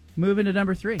 Moving to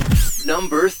number 3.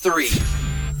 Number 3.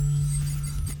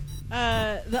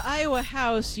 The Iowa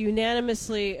House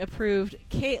unanimously approved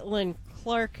Caitlin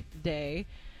Clark Day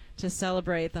to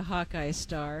celebrate the Hawkeye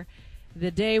star.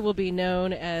 The day will be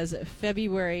known as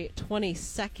February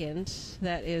 22nd.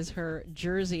 That is her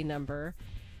jersey number.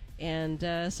 And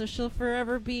so she'll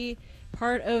forever be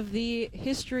part of the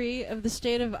history of the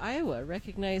state of Iowa,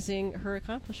 recognizing her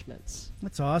accomplishments.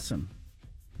 That's awesome.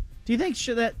 Do you think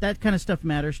that kind of stuff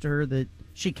matters to her, that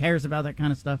she cares about that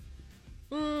kind of stuff?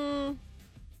 I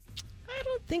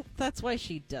don't think that's why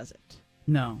she does it.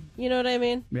 No. You know what I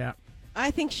mean? Yeah.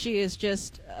 I think she is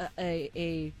just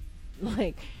a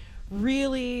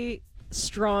really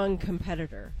strong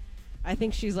competitor. I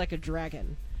think she's like a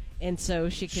dragon. And so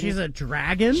she's a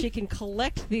dragon? She can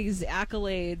collect these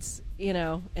accolades,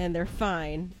 and they're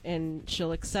fine, and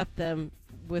she'll accept them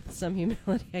with some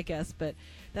humility, I guess, but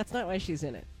that's not why she's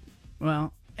in it.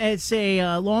 Well, it's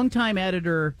a longtime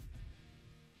editor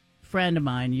friend of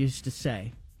mine used to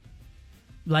say,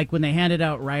 like when they handed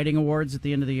out writing awards at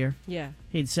the end of the year,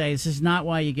 he'd say, this is not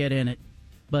why you get in it,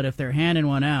 but if they're handing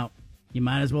one out, you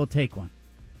might as well take one.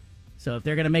 So if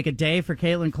they're going to make a day for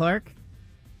Caitlin Clark,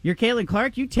 You're Caitlin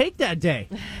Clark. You take that day.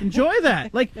 Enjoy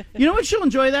that. Like, you know what? She'll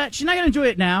enjoy that. She's not going to enjoy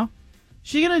it now.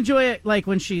 She's going to enjoy it, like,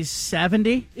 when she's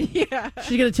 70. Yeah.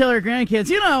 She's going to tell her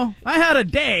grandkids, I had a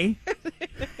day.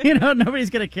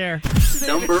 Nobody's going to care.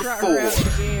 Number 4.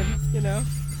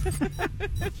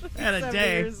 Had a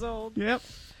day. Years old. Yep.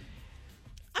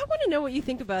 I want to know what you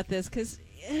think about this, because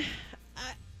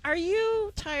are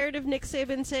you tired of Nick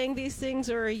Saban saying these things,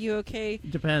 or are you okay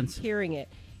Depends. hearing it?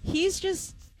 He's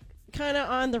just kind of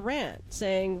on the rant,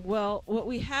 saying, well, what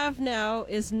we have now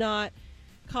is not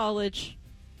college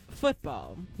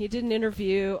football. He did an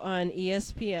interview on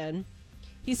ESPN.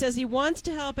 He says he wants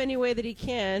to help any way that he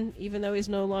can, even though he's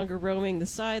no longer roaming the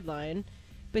sideline,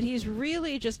 but he's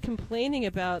really just complaining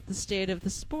about the state of the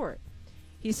sport.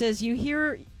 He says, you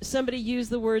hear somebody use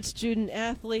the word student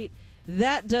athlete,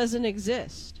 that doesn't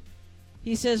exist.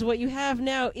 He says, what you have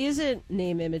now isn't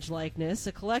name, image, likeness.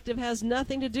 A collective has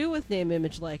nothing to do with name,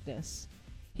 image, likeness.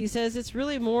 He says it's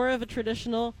really more of a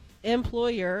traditional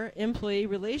employer-employee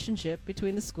relationship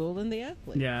between the school and the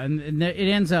athlete. Yeah, and it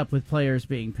ends up with players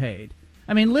being paid.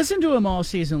 I mean, listen to him all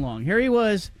season long. Here he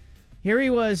was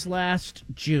last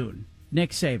June,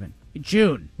 Nick Saban.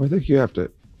 June. Well, I think you have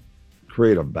to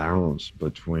create a balance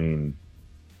between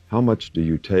how much do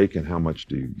you take and how much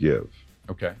do you give.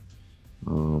 Okay.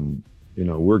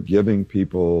 We're giving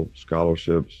people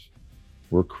scholarships.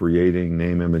 We're creating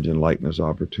name, image, and likeness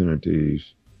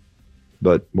opportunities.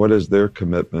 But what is their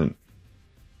commitment?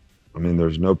 I mean,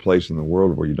 there's no place in the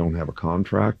world where you don't have a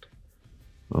contract.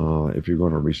 If you're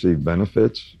going to receive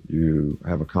benefits, you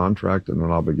have a contract and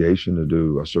an obligation to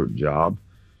do a certain job.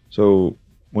 So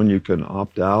when you can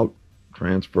opt out,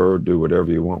 transfer, do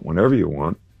whatever you want, whenever you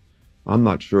want, I'm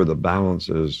not sure the balance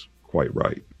is quite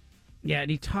right. Yeah,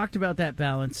 and he talked about that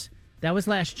balance. That was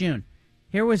last June.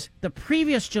 Here was the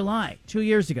previous July, 2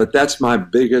 years ago. But that's my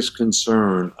biggest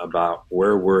concern about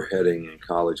where we're heading in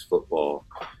college football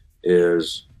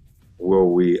is,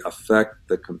 will we affect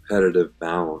the competitive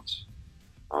balance,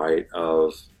 all right,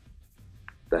 of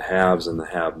the haves and the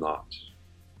have-nots?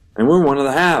 And we're one of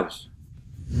the haves.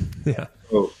 Yeah.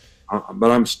 So,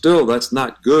 but that's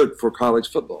not good for college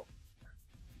football.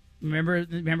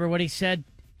 Remember what he said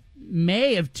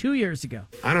May of 2 years ago.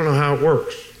 I don't know how it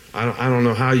works. I don't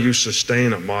know how you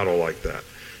sustain a model like that.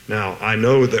 Now, I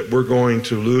know that we're going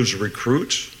to lose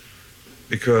recruits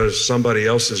because somebody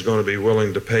else is going to be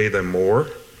willing to pay them more.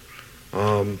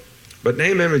 But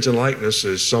name, image, and likeness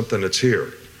is something that's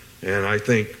here. And I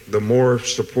think the more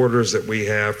supporters that we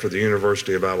have for the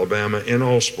University of Alabama in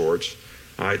all sports,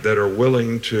 that are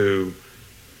willing to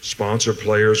sponsor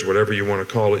players, whatever you want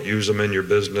to call it, use them in your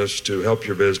business to help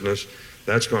your business,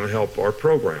 that's going to help our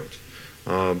programs.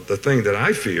 The thing that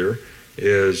I fear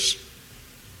is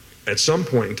at some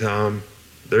point in time,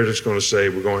 they're just going to say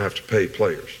we're going to have to pay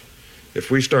players. If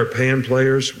we start paying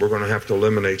players, we're going to have to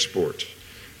eliminate sports.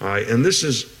 All right, and this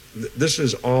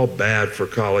is all bad for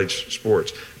college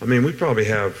sports. I mean, we probably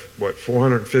have,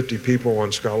 450 people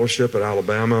on scholarship at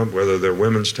Alabama, whether they're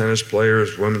women's tennis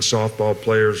players, women's softball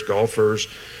players, golfers,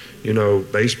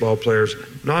 baseball players,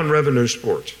 non-revenue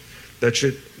sports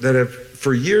that have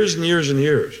for years and years and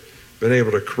years been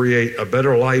able to create a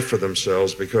better life for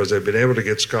themselves because they've been able to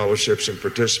get scholarships and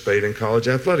participate in college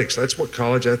athletics. That's what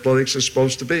college athletics is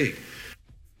supposed to be.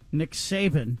 Nick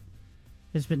Saban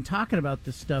has been talking about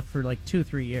this stuff for like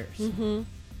 2-3 years. Mm-hmm.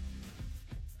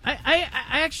 I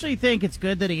actually think it's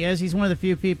good that he is. He's one of the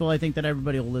few people I think that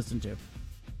everybody will listen to.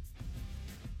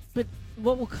 But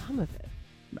what will come of it?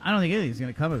 I don't think anything's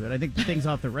going to come of it. I think the thing's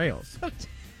off the rails.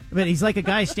 But he's like a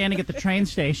guy standing at the train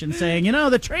station saying,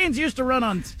 the trains used to run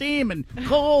on steam and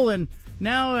coal, and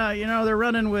now, they're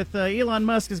running with Elon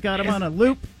Musk has got him on a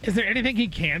loop. Is there anything he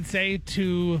can say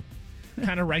to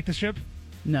kind of right the ship?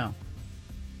 No.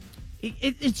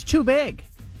 It's too big.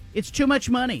 It's too much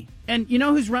money. And you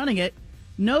know who's running it?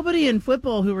 Nobody in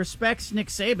football who respects Nick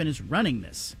Saban is running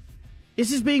this.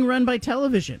 This is being run by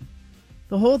television.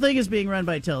 The whole thing is being run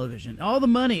by television. All the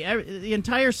money, the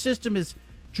entire system is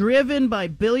driven by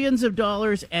billions of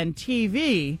dollars and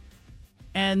TV,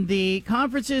 and the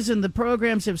conferences and the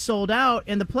programs have sold out,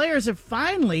 and the players have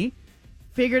finally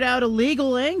figured out a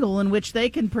legal angle in which they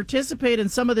can participate in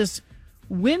some of this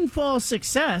windfall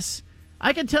success.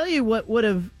 I can tell you what would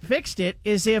have fixed it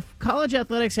is if college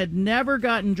athletics had never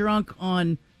gotten drunk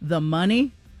on the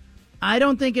money. I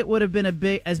don't think it would have been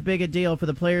as big a deal for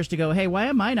the players to go, hey, why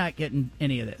am I not getting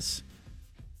any of this?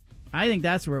 I think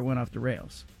that's where it went off the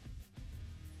rails.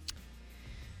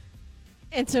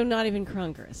 And so not even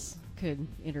Congress could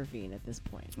intervene at this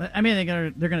point. I mean,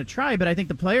 they're going to try, but I think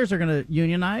the players are going to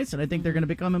unionize, and I think they're going to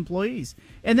become employees.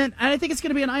 And then I think it's going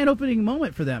to be an eye-opening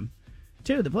moment for them.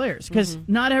 too, the players, because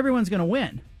not everyone's going to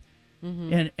win.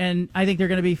 And I think there are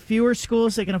going to be fewer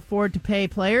schools that can afford to pay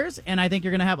players, and I think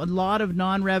you're going to have a lot of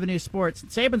non-revenue sports.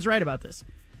 Saban's right about this.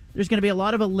 There's going to be a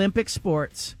lot of Olympic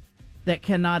sports that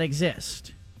cannot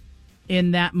exist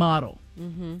in that model.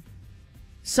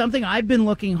 Something I've been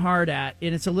looking hard at,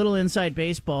 and it's a little inside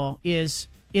baseball,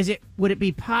 would it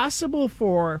be possible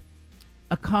for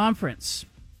a conference,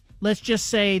 let's just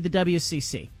say the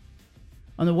WCC,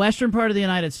 on the western part of the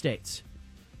United States,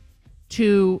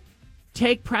 to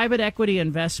take private equity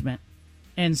investment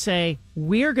and say,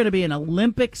 we're going to be an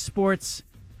Olympic sports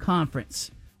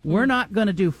conference. We're not going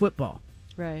to do football.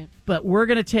 Right. But we're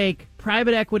going to take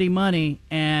private equity money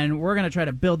and we're going to try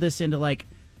to build this into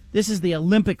this is the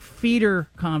Olympic feeder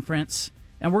conference,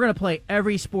 and we're going to play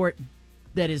every sport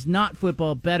that is not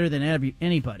football better than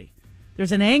anybody.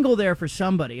 There's an angle there for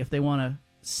somebody if they want to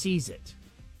seize it.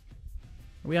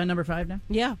 Are we on number 5 now?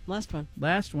 Yeah, last one.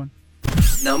 Last one.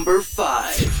 Number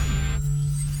 5.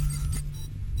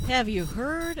 Have you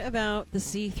heard about the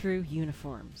see-through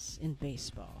uniforms in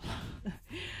baseball?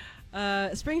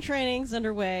 Spring training's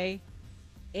underway,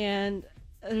 and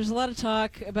there's a lot of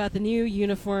talk about the new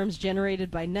uniforms generated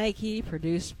by Nike,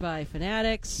 produced by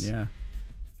Fanatics. Yeah.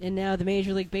 And now the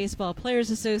Major League Baseball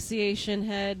Players Association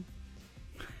head,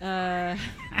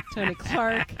 Tony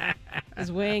Clark,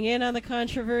 is weighing in on the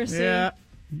controversy. Yeah.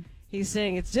 He's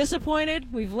saying it's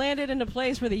disappointed. We've landed in a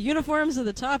place where the uniforms are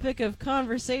the topic of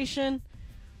conversation.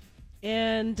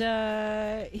 And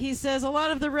he says a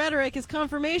lot of the rhetoric is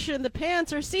confirmation the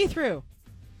pants are see-through.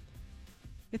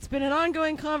 It's been an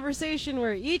ongoing conversation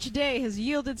where each day has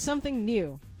yielded something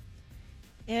new.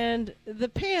 And the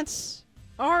pants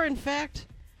are, in fact,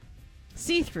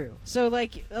 see-through. So,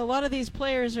 a lot of these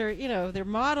players are, they're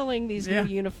modeling these new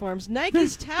uniforms.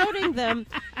 Nike's touting them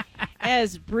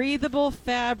as breathable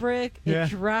fabric. It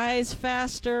dries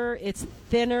faster. It's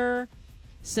thinner.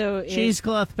 So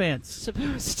cheesecloth pants.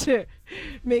 Supposed to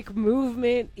make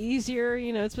movement easier.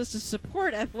 It's supposed to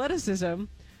support athleticism.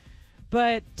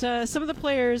 But some of the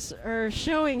players are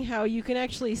showing how you can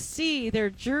actually see their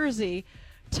jersey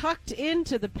tucked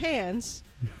into the pants,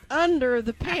 under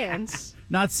the pants.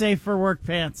 Not safe for work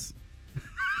pants.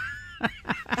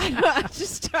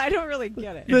 I don't really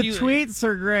get it. The tweets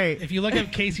are great. If you look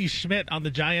at Casey Schmidt on the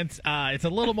Giants, it's a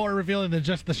little more revealing than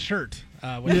just the shirt.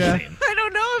 I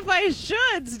don't know if I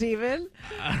should, Steven.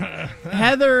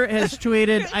 Heather has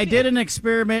tweeted, I did an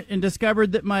experiment and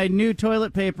discovered that my new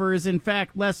toilet paper is in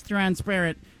fact less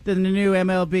transparent than the new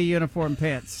MLB uniform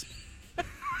pants.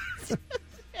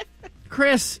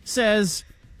 Chris says,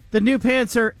 the new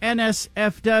pants are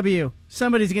NSFW.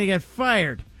 Somebody's going to get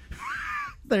fired.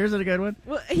 There's a good one.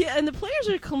 Well, yeah, and the players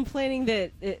are complaining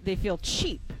that they feel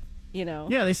cheap,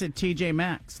 Yeah, they said TJ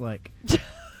Maxx.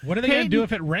 What are they going to do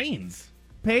if it rains?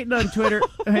 Peyton on Twitter,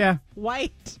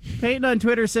 White. Peyton on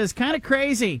Twitter says, kind of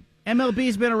crazy.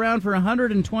 MLB's been around for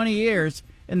 120 years,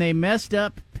 and they messed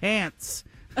up pants.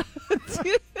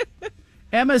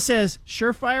 Emma says,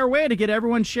 surefire way to get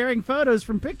everyone sharing photos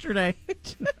from picture day.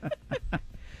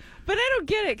 But I don't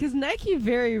get it, because Nike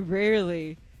very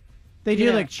rarely they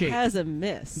do look cheap. Has a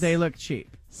miss. They look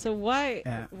cheap. So why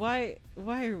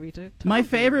are we talking My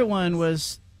favorite one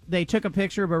was they took a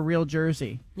picture of a real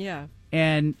jersey. Yeah.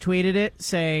 And tweeted it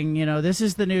saying, this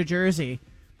is the new jersey.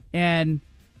 And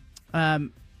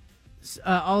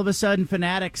all of a sudden,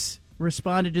 Fanatics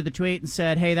responded to the tweet and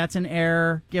said, hey, that's an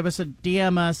error. Give us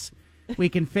DM us. We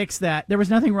can fix that. There was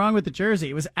nothing wrong with the jersey.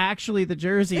 It was actually the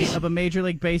jersey of a Major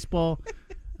League Baseball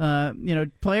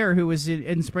player who was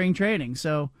in spring training.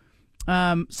 So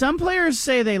some players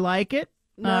say they like it.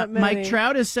 Mike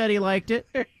Trout has said he liked it.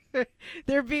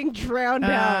 They're being drowned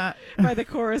out by the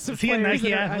chorus of players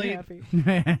that are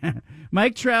unhappy.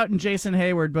 Mike Trout and Jason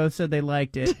Hayward both said they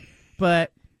liked it,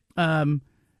 but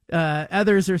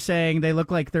others are saying they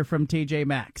look like they're from TJ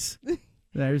Maxx.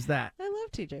 There's that. I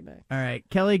love TJ Maxx. All right,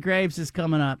 Kelly Graves is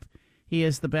coming up. He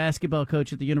is the basketball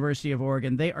coach at the University of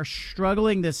Oregon. They are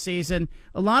struggling this season.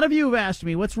 A lot of you have asked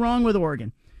me, what's wrong with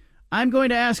Oregon? I'm going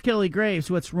to ask Kelly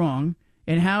Graves what's wrong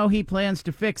and how he plans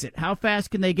to fix it. How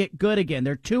fast can they get good again?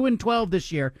 They're 2-12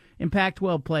 this year in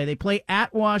Pac-12 play. They play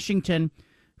at Washington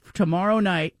tomorrow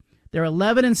night. They're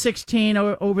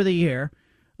 11-16 over the year.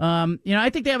 I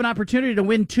think they have an opportunity to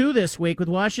win 2 this week with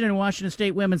Washington and Washington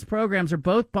State women's programs are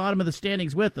both bottom of the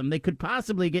standings with them. They could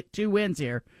possibly get 2 wins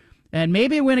here, and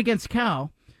maybe a win against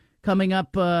Cal coming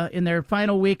up in their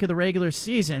final week of the regular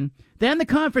season. Then the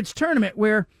conference tournament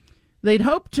where they'd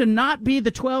hope to not be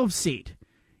the 12 seed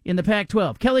in the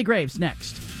Pac-12. Kelly Graves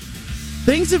next.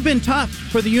 Things have been tough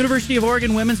for the University of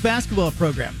Oregon women's basketball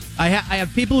program. I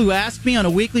have people who ask me on a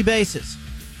weekly basis,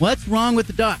 What's wrong with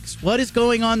the Ducks? What is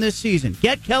going on this season?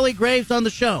 Get Kelly Graves on the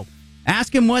show.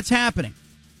 Ask him what's happening.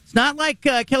 It's not like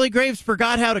Kelly Graves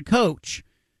forgot how to coach.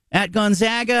 At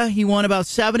Gonzaga, he won about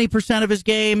 70% of his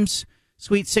games.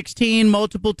 Sweet 16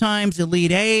 multiple times,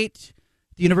 Elite 8.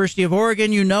 The University of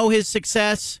Oregon, you know his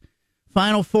success.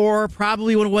 Final Four,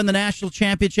 probably would have won the national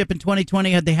championship in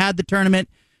 2020 had they had the tournament.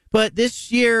 But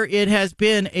this year, it has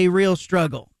been a real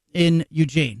struggle in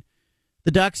Eugene.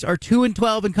 The Ducks are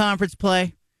 2-12 in conference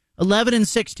play,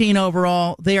 11-16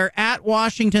 overall. They are at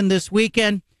Washington this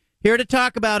weekend. Here to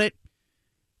talk about it,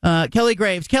 Kelly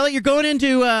Graves. Kelly, you're going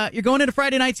into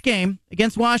Friday night's game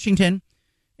against Washington,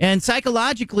 and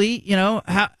psychologically,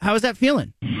 how is that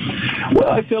feeling? Well,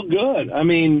 I feel good. I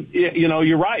mean,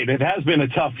 you're right. It has been a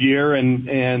tough year,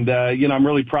 and I'm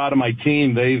really proud of my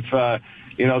team. They've,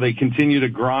 they continue to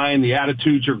grind. The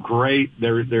attitudes are great.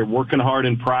 They're working hard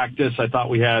in practice. I thought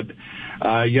we had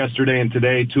yesterday and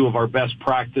today two of our best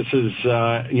practices,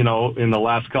 in the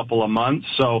last couple of months.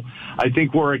 So I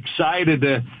think we're excited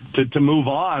to move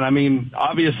on. I mean,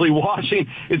 obviously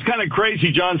Washington, it's kind of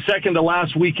crazy, John, second to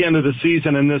last weekend of the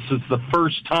season, and this is the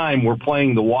first time we're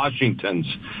playing the Washingtons,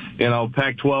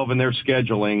 Pac-12 and their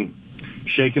scheduling.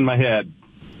 Shaking my head.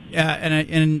 Yeah,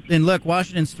 and look,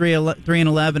 Washington's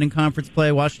 3-11 in conference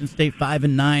play. Washington State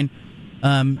 5-9.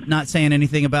 Not saying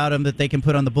anything about them that they can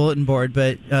put on the bulletin board,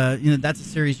 but that's a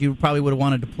series you probably would have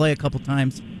wanted to play a couple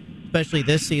times, especially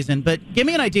this season. But give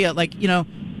me an idea,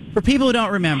 for people who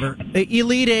don't remember,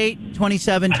 Elite 8,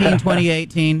 2017,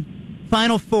 2018,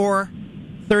 Final Four,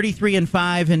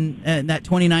 33-5 in that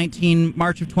 2019,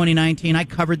 March of 2019. I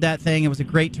covered that thing. It was a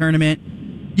great tournament.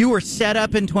 You were set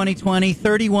up in 2020,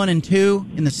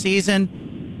 31-2 in the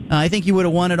season. I think you would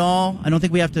have won it all. I don't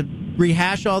think we have to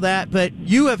rehash all that, but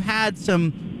you have had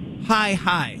some high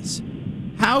highs.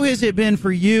 How has it been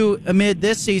for you amid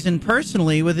this season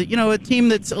personally with a team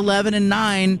that's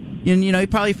 11-9? And you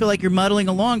probably feel like you're muddling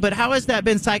along, but how has that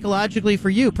been psychologically for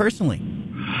you personally?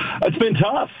 It's been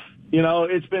tough.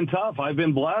 It's been tough. I've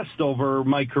been blessed over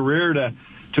my career to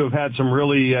have had some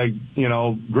really,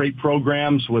 great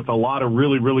programs with a lot of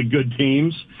really, really good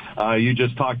teams. You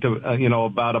just talked,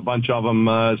 about a bunch of them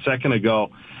a second ago.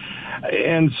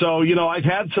 And so, I've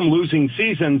had some losing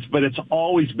seasons, but it's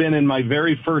always been in my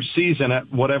very first season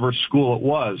at whatever school it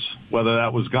was, whether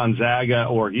that was Gonzaga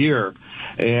or here.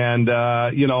 And,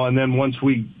 and then once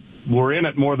we were in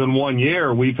it more than 1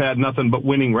 year, we've had nothing but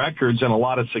winning records and a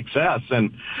lot of success.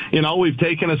 And, we've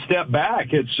taken a step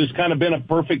back. It's just kind of been a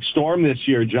perfect storm this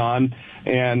year, John.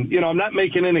 And, I'm not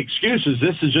making any excuses.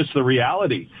 This is just the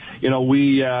reality.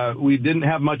 We didn't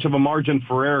have much of a margin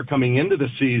for error coming into the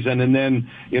season. And then,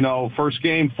 first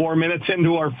game, 4 minutes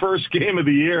into our first game of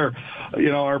the year,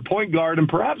 our point guard and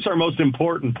perhaps our most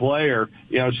important player,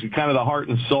 she's kind of the heart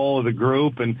and soul of the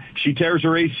group. And she tears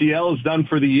her ACL, is done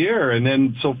for the year. And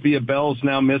then Sophia Bell's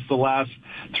now missed the last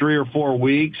 3 or 4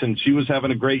 weeks, and she was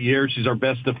having a great year. She's our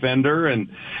best defender. And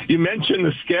you mentioned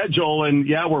the schedule, and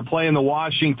yeah, we're playing the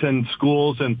Washington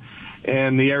schools and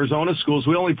the Arizona schools.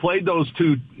 We only played those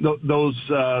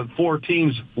 4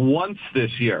 teams once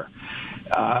this year,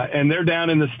 and they're down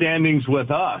in the standings with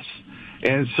us.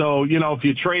 And so, if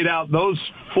you trade out those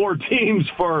 4 teams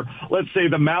for, let's say,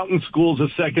 the mountain schools a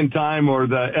second time or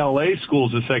the LA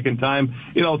schools a second time,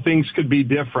 things could be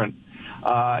different.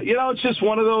 It's just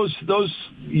one of those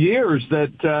years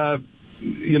that,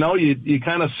 you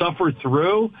kind of suffer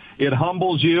through. It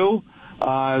humbles you.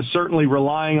 Certainly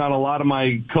relying on a lot of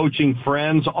my coaching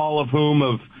friends, all of whom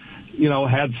have,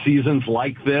 had seasons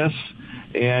like this.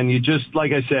 And you just,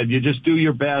 like I said, you just do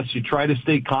your best. You try to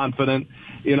stay confident.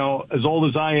 As old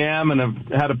as I am and have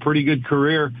had a pretty good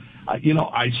career,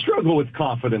 I struggle with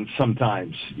confidence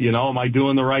sometimes. Am I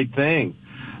doing the right thing?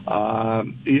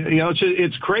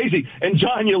 It's crazy. And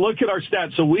John, you look at our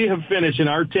stats. So we have finished in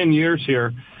our 10 years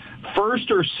here, first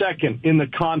or second in the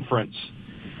conference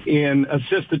in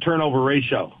assist to turnover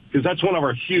ratio, because that's one of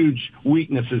our huge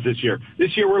weaknesses this year.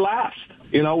 This year we're last.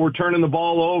 We're turning the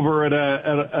ball over at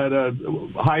a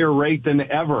higher rate than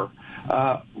ever.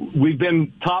 We've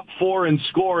been top 4 in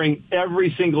scoring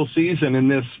every single season in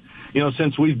this,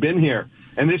 since we've been here.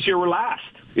 And this year we're last.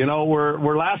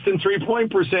 We're last in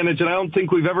 3-point percentage, and I don't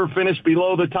think we've ever finished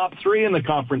below the top 3 in the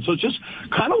conference. So it's just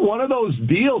kind of one of those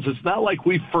deals. It's not like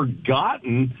we've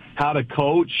forgotten how to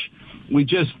coach. We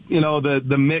just,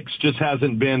 the mix just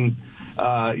hasn't been,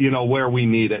 where we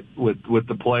need it with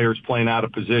the players playing out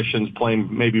of positions, playing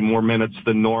maybe more minutes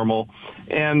than normal.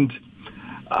 And,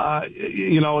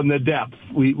 in the depth.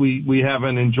 We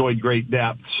haven't enjoyed great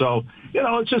depth. So,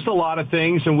 it's just a lot of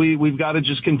things, and we've got to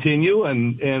just continue,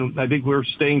 and I think we're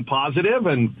staying positive,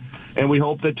 and we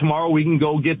hope that tomorrow we can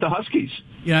go get the Huskies.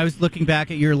 I was looking back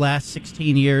at your last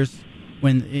 16 years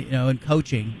when, in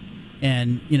coaching,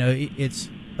 and, it's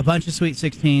a bunch of Sweet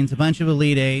 16s, a bunch of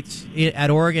Elite Eights at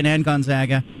Oregon and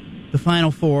Gonzaga, the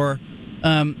Final Four.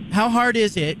 How hard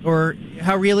is it, or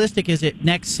how realistic is it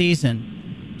next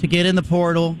season to get in the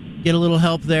portal, get a little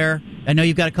help there? I know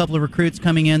you've got a couple of recruits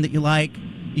coming in that you like.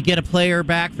 You get a player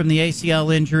back from the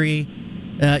ACL injury.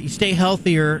 You stay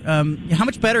healthier. How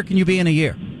much better can you be in a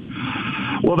year?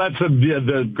 Well, that's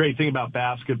the great thing about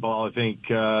basketball. I think,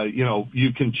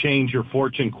 you can change your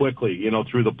fortune quickly,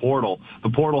 through the portal. The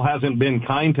portal hasn't been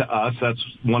kind to us. That's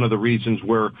one of the reasons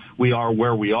where we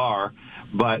are.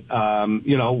 But,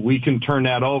 we can turn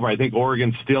that over. I think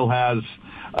Oregon still has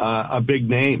a big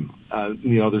name.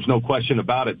 There's no question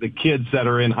about it. The kids that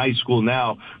are in high school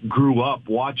now grew up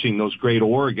watching those great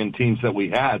Oregon teams that we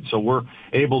had. So we're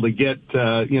able to get,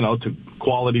 to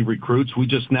quality recruits. We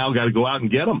just now got to go out and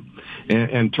get them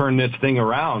and turn this thing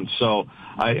around. So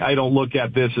I don't look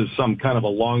at this as some kind of a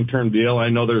long-term deal. I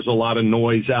know there's a lot of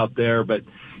noise out there, but,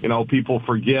 people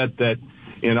forget that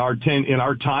in our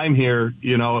time here,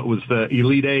 it was the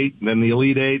Elite Eight, then the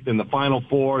Elite Eight, then the Final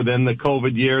Four, then the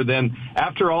COVID year. Then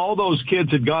after all those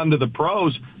kids had gone to the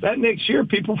pros, that next year,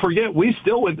 people forget, we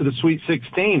still went to the Sweet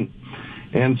 16.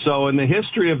 And so in the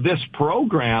history of this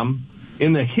program,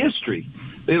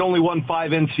 they'd only won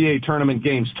 5 NCAA tournament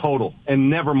games total, and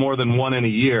never more than one in a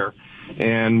year.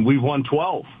 And we've won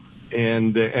 12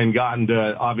 and gotten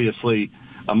to, obviously,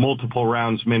 multiple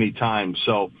rounds many times.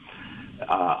 So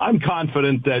I'm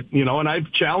confident that, and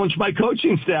I've challenged my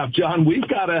coaching staff, John, we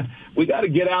got to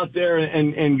get out there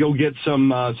and go get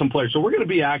some players. So we're going to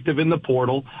be active in the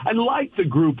portal. I like the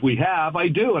group we have. I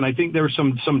do. And I think there's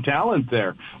some talent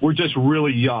there. We're just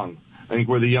really young. I think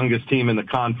we're the youngest team in the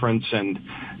conference, and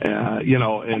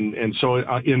so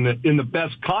in the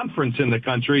best conference in the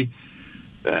country,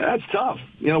 that's tough.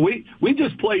 We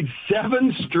just played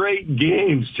 7 straight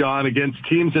games, John, against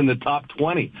teams in the top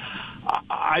 20.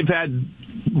 I've had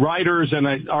writers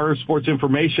and our sports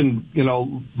information,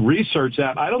 research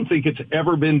that. I don't think it's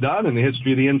ever been done in the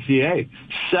history of the NCAA.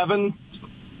 7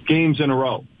 games in a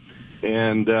row.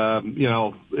 And,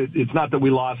 it's not that we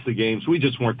lost the games. We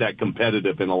just weren't that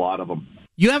competitive in a lot of them.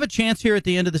 You have a chance here at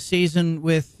the end of the season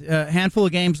with a handful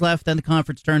of games left and the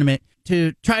conference tournament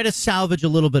to try to salvage a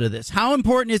little bit of this. How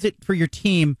important is it for your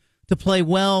team to play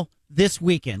well this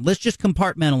weekend? Let's just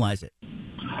compartmentalize it.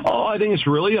 Oh, I think it's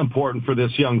really important for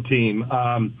this young team.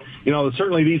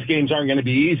 Certainly these games aren't going to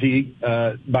be easy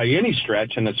by any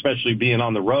stretch, and especially being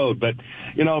on the road. But,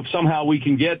 if somehow we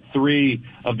can get 3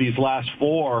 of these last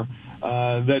 4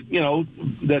 that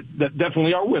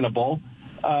definitely are winnable,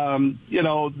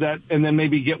 and then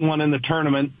maybe get one in the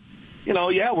tournament,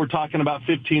 we're talking about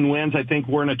 15 wins. I think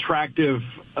we're an attractive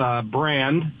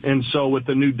brand. And so with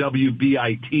the new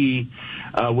WBIT,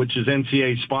 which is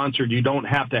NCAA sponsored, you don't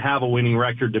have to have a winning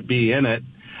record to be in it.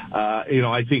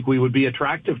 I think we would be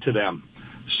attractive to them.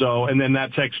 So, and then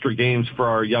that's extra games for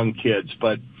our young kids.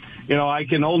 But, I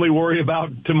can only worry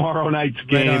about tomorrow night's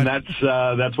game. Right,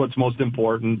 that's what's most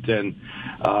important. And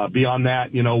beyond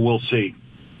that, we'll see.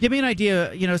 Give me an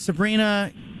idea.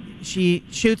 Sabrina, she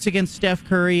shoots against Steph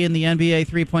Curry in the NBA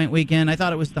three-point weekend. I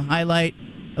thought it was the highlight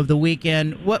of the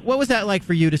weekend. What was that like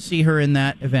for you to see her in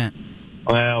that event?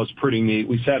 Well, it was pretty neat.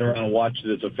 We sat around and watched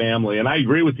it as a family, and I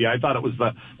agree with you. I thought it was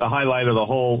the highlight of the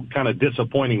whole kind of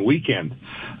disappointing weekend.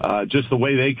 Just the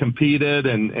way they competed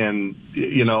and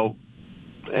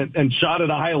shot at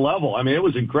a high level. I mean, it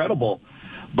was incredible.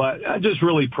 But I'm just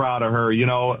really proud of her.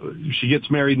 She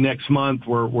gets married next month.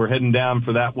 We're heading down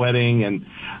for that wedding, and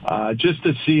just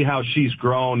to see how she's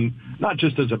grown, not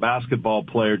just as a basketball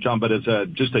player, John, but as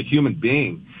just a human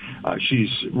being. She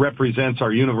represents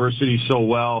our university so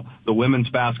well, the women's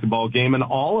basketball game, and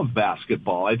all of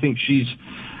basketball. I think she's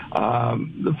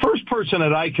the first person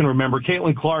that I can remember.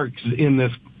 Caitlin Clark's in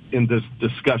this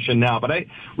discussion now, but I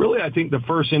think the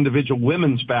first individual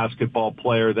women's basketball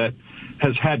player that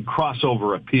has had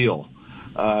crossover appeal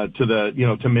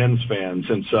to men's fans.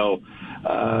 And so,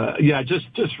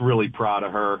 just really proud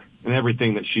of her and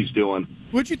everything that she's doing.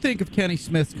 What'd you think of Kenny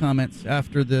Smith's comments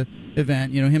after the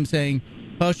event? Him saying,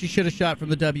 "Oh, she should have shot from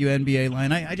the WNBA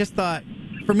line." I just thought,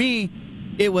 for me,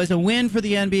 it was a win for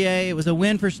the NBA. It was a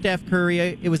win for Steph Curry.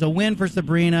 It was a win for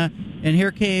Sabrina. And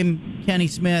here came Kenny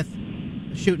Smith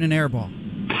shooting an air ball.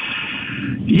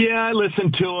 Yeah, I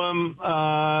listened to him.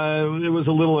 It was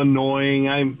a little annoying.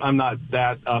 I'm not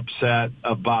that upset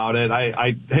about it.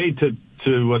 I hate to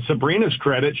to Sabrina's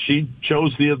credit, she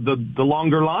chose the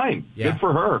longer line. Yeah. Good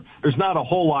for her. There's not a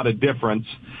whole lot of difference.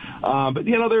 But,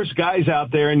 there's guys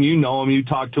out there, and you know them, you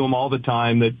talk to them all the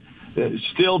time, that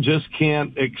still just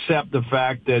can't accept the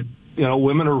fact that,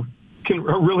 women are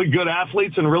really good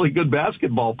athletes and really good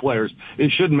basketball players.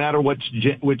 It shouldn't matter which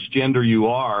gender you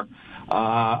are.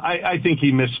 I think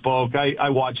he misspoke. I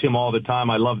watch him all the time.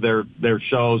 I love their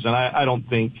shows, and I don't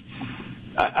think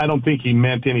he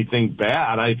meant anything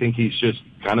bad. I think he's just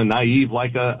kind of naive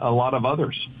like a lot of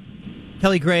others.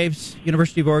 Kelly Graves,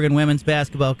 University of Oregon women's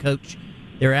basketball coach.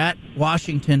 They're at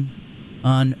Washington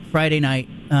on Friday night,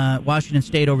 Washington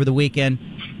State over the weekend.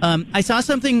 I saw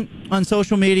something on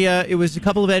social media. It was a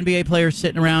couple of NBA players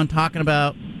sitting around talking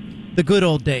about the good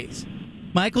old days.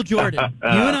 Michael Jordan. You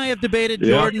and I have debated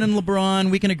Jordan and LeBron.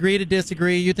 We can agree to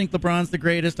disagree. You think LeBron's the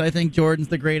greatest. I think Jordan's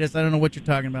the greatest. I don't know what you're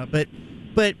talking about. But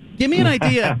give me an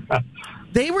idea.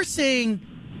 They were saying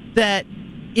that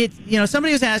it's,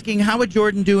 somebody was asking, how would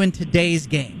Jordan do in today's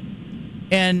game?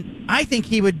 And I think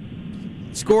he would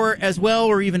score as well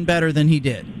or even better than he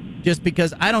did, just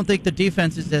because I don't think the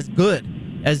defense is as good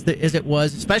as it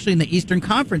was, especially in the Eastern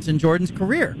Conference in Jordan's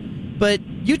career. But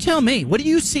you tell me, what do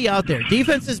you see out there?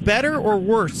 Defense is better or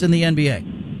worse in the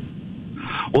NBA?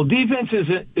 Well, defense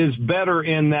is better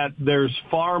in that there's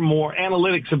far more.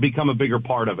 Analytics have become a bigger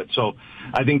part of it. So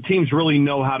I think teams really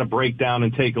know how to break down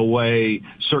and take away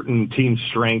certain team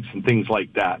strengths and things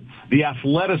like that. The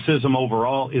athleticism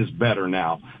overall is better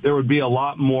now. There would be a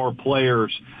lot more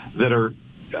players that are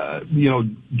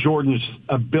Jordan's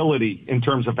ability in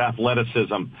terms of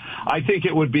athleticism. I think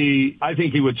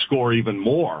he would score even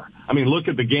more. I mean, look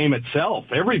at the game itself.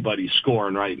 Everybody's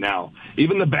scoring right now.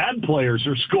 Even the bad players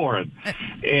are scoring.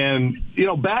 And,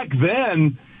 back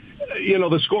then,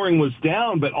 the scoring was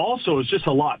down, but also it's just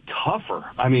a lot tougher.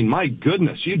 I mean, my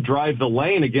goodness, you'd drive the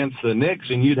lane against the Knicks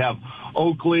and you'd have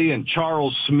Oakley and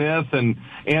Charles Smith and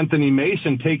Anthony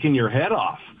Mason taking your head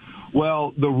off.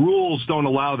 Well, the rules don't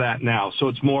allow that now, so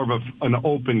it's more of an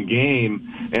open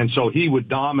game, and so he would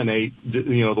dominate,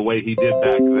 the way he did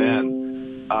back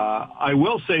then. I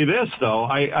will say this, though.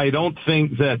 I don't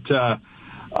think that,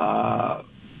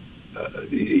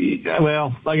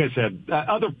 like I said,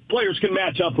 other players can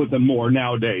match up with him more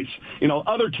nowadays.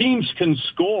 Other teams can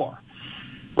score,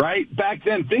 right? Back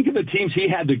then, think of the teams he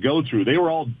had to go through. They were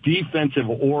all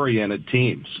defensive-oriented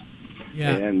teams.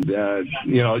 Yeah. And,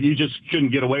 you just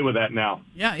couldn't get away with that now.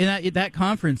 Yeah, and that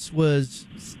conference was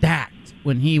stacked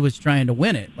when he was trying to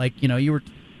win it. Like,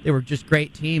 they were just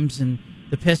great teams, and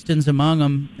the Pistons among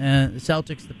them, the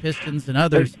Celtics, the Pistons, and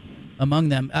others among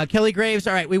them. Kelly Graves,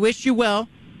 all right, we wish you well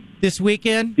this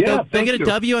weekend. Yeah, go get a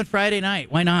W on Friday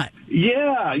night. Why not?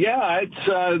 Yeah.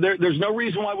 It's there's no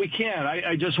reason why we can't.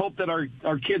 I just hope that our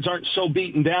kids aren't so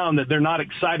beaten down that they're not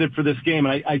excited for this game.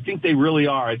 And I think they really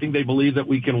are. I think they believe that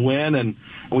we can win, and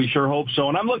we sure hope so.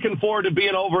 And I'm looking forward to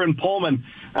being over in Pullman.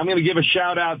 I'm going to give a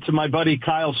shout out to my buddy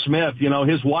Kyle Smith.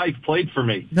 His wife played for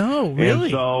me. No, really?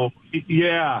 And so,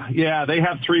 yeah. They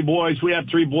have 3 boys. We have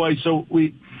 3 boys. So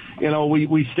we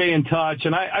stay in touch,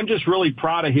 and I'm just really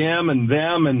proud of him and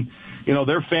them and,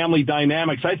 their family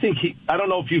dynamics. I think I don't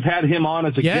know if you've had him on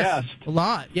as a guest. A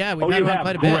lot. Yeah, we've had him on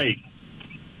quite a great. bit.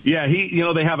 Yeah,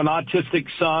 they have an autistic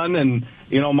son, and,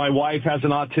 my wife has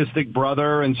an autistic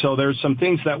brother, and so there's some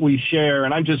things that we share,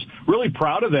 and I'm just really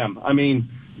proud of them. I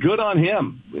mean, good on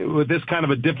him with this kind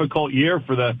of a difficult year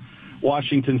for the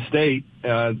Washington State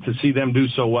to see them do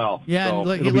so well. Yeah, so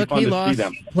and he lost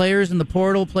players in the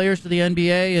portal, players to the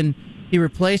NBA, and he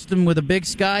replaced them with a Big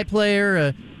Sky player,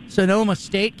 a Sonoma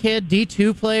State kid,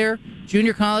 D2 player,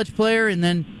 junior college player, and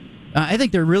then I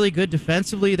think they're really good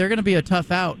defensively. They're going to be a tough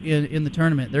out in the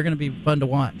tournament. They're going to be fun to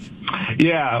watch.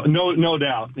 Yeah, no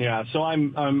doubt. Yeah, so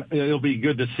it'll be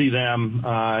good to see them.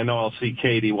 I know I'll see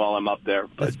Katie while I'm up there.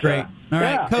 That's great. All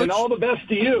right, Coach. And all the best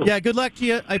to you. Yeah, good luck to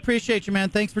you. I appreciate you, man.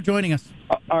 Thanks for joining us.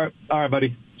 All right,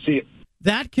 buddy. See you.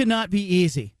 That cannot be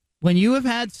easy. When you have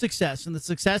had success, and the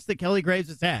success that Kelly Graves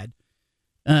has had,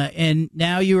 and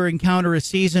now you encounter a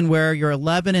season where you're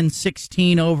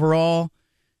 11-16 overall.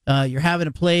 You're having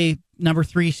to play number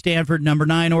 3 Stanford, number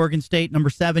 9 Oregon State, number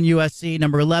 7 USC,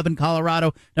 number 11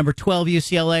 Colorado, number 12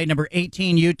 UCLA, number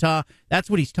 18 Utah.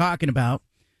 That's what he's talking about.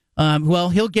 Well,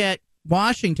 he'll get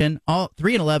Washington all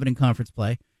 3-11 in conference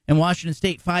play, and Washington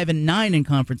State 5-9 in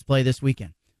conference play this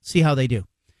weekend. See how they do.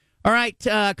 All right,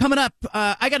 coming up,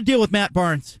 I got to deal with Matt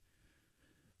Barnes,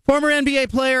 former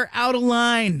NBA player, out of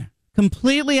line.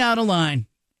 Completely out of line,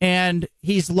 and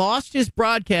he's lost his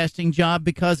broadcasting job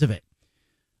because of it.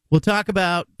 We'll talk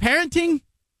about parenting,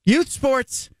 youth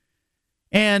sports,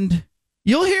 and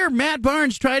you'll hear Matt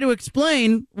Barnes try to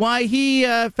explain why he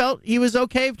felt he was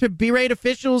okay to berate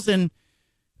officials and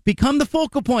become the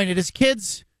focal point at his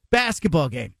kid's basketball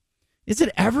game. Is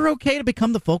it ever okay to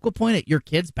become the focal point at your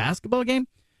kid's basketball game?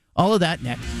 All of that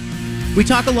next. We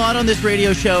talk a lot on this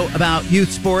radio show about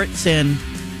youth sports and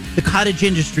the cottage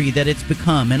industry that it's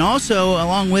become, and also,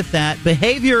 along with that,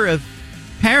 behavior of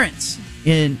parents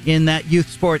in that youth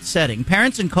sports setting.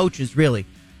 Parents and coaches, really.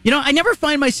 You know, I never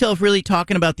find myself really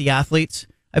talking about the athletes.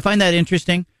 I find that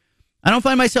interesting. I don't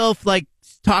find myself, like,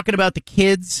 talking about the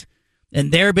kids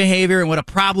and their behavior and what a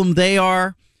problem they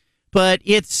are, but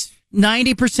it's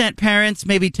 90% parents,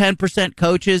 maybe 10%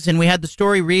 coaches, and we had the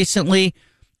story recently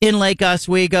in Lake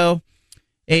Oswego,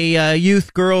 a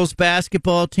youth girls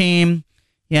basketball team.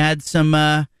 You had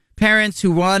some parents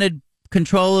who wanted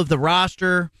control of the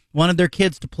roster, wanted their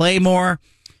kids to play more,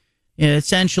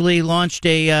 essentially launched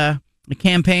a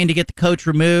campaign to get the coach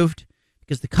removed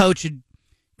because the coach had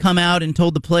come out and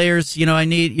told the players, you know, I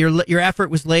need your effort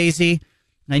was lazy.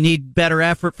 I need better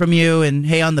effort from you. And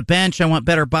hey, on the bench, I want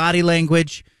better body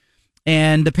language.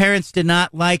 And the parents did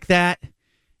not like that.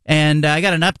 And I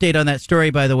got an update on that story,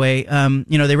 by the way.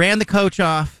 You know, they ran the coach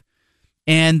off,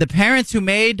 and the parents who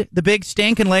made the big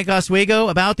stink in Lake Oswego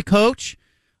about the coach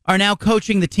are now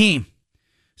coaching the team.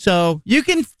 So you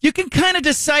can kind of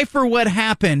decipher what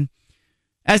happened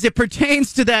as it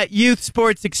pertains to that youth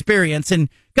sports experience. And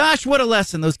gosh, what a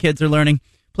lesson those kids are learning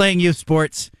playing youth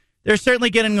sports. They're certainly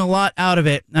getting a lot out of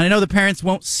it. And I know the parents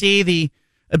won't see the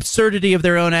absurdity of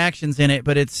their own actions in it,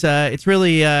 but it's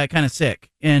really kind of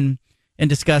sick and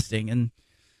disgusting. And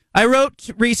I wrote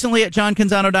recently at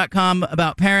johncanzano.com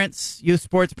about parents, youth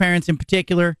sports parents in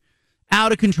particular,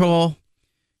 out of control.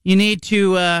 You need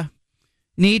to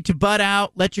butt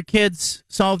out, let your kids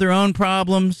solve their own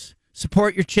problems,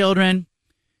 support your children.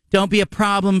 Don't be a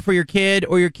problem for your kid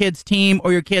or your kid's team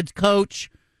or your kid's coach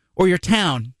or your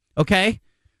town, okay?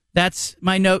 That's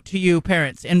my note to you,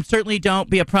 parents. And certainly don't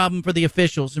be a problem for the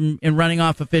officials and running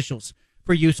off officials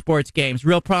for youth sports games.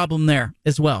 Real problem there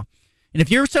as well. And if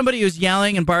you're somebody who's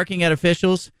yelling and barking at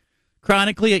officials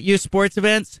chronically at youth sports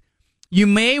events, you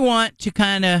may want to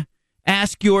kind of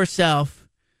ask yourself,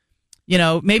 you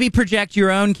know, maybe project your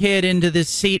own kid into the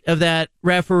seat of that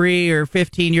referee or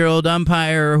 15-year-old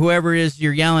umpire or whoever it is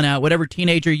you're yelling at, whatever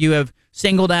teenager you have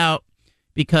singled out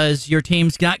because your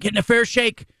team's not getting a fair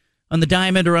shake on the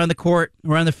diamond or on the court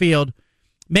or on the field.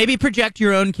 Maybe project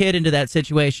your own kid into that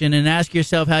situation and ask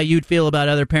yourself how you'd feel about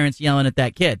other parents yelling at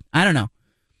that kid. I don't know.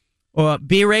 Or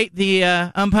berate the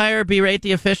umpire, berate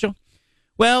the official.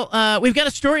 Well, we've got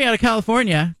a story out of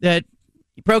California that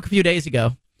broke a few days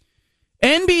ago.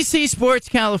 NBC Sports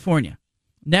California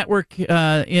network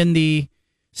in the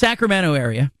Sacramento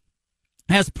area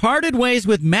has parted ways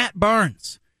with Matt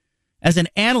Barnes as an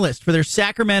analyst for their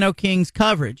Sacramento Kings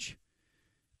coverage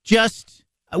just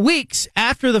weeks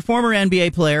after the former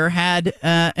NBA player had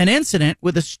an incident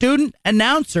with a student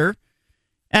announcer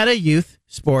at a youth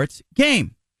sports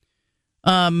game.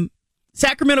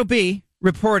 Sacramento Bee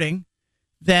reporting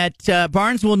that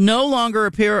Barnes will no longer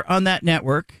appear on that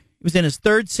network. He was in his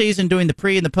third season doing the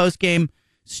pre- and the post-game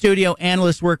studio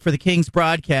analyst work for the Kings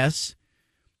broadcasts.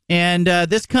 And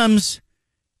this comes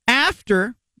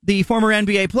after the former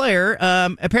NBA player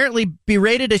apparently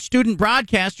berated a student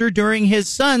broadcaster during his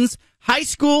son's high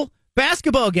school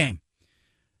basketball game.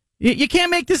 You can't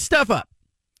make this stuff up.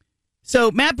 So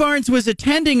Matt Barnes was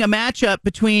attending a matchup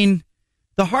between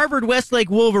the Harvard Westlake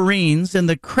Wolverines and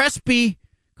the Crespi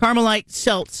Carmelite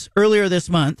Celts earlier this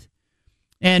month.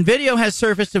 And video has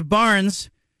surfaced of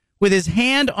Barnes with his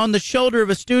hand on the shoulder of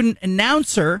a student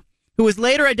announcer who was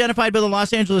later identified by the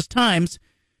Los Angeles Times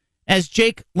as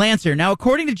Jake Lancer. Now,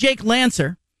 according to Jake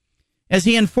Lancer, as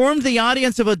he informed the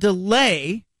audience of a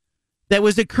delay that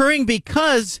was occurring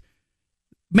because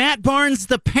Matt Barnes,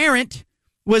 the parent,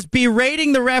 was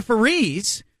berating the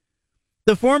referees,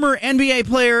 the former NBA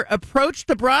player approached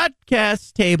the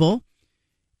broadcast table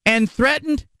and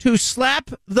threatened to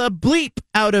slap the bleep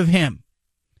out of him.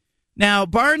 Now,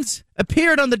 Barnes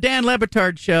appeared on the Dan Le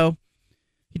Batard show.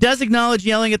 He does acknowledge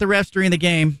yelling at the refs during the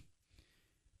game.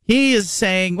 He is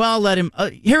saying, well, let him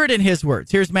hear it in his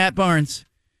words. Here's Matt Barnes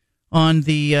on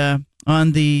the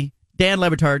Dan Le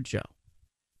Batard show.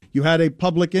 You had a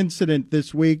public incident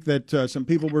this week that some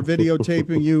people were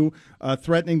videotaping you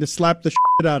threatening to slap the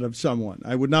shit out of someone.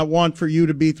 I would not want for you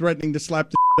to be threatening to slap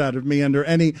the shit out of me under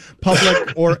any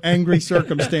public or angry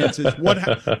circumstances. What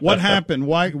happened?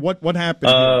 Why? What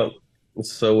happened?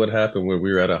 So what happened when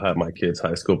we were at my kid's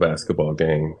high school basketball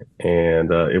game, and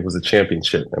it was a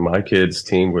championship, and my kid's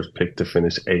team was picked to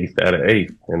finish 8th out of 8,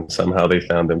 and somehow they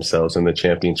found themselves in the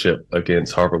championship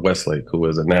against Harvard Westlake, who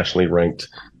is a nationally ranked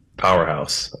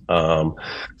powerhouse.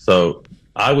 So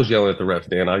I was yelling at the refs,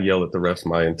 Dan. I yelled at the refs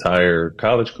my entire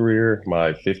college career,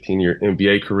 my 15-year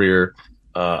NBA career.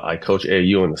 I coach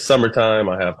AAU in the summertime.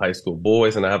 I have high school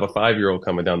boys, and I have a 5-year-old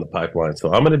coming down the pipeline.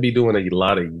 So I'm going to be doing a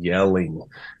lot of yelling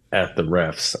at the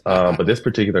refs. But this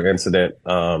particular incident,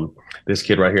 this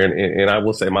kid right here, and I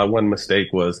will say my one mistake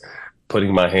was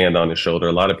putting my hand on his shoulder.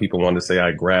 A lot of people want to say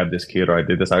I grabbed this kid or I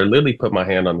did this. I literally put my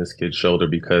hand on this kid's shoulder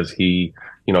because he,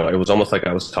 it was almost like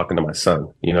I was talking to my son.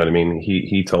 You know what I mean?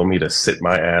 He told me to sit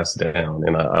my ass down.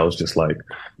 And I was just like,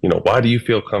 why do you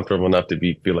feel comfortable enough to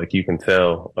feel like you can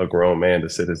tell a grown man to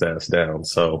sit his ass down?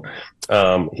 So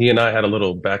he and I had a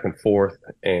little back and forth.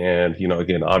 And,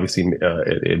 again, obviously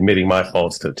admitting my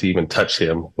faults to even touch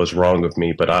him was wrong of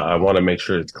me. But I want to make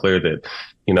sure it's clear that,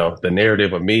 the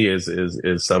narrative of me is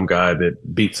some guy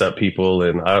that beats up people.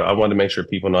 And I want to make sure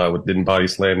people know I didn't body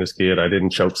slam this kid. I didn't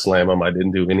choke slam him. I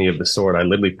didn't do any of the sort. I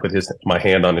literally put my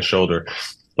hand on his shoulder.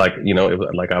 Like, it was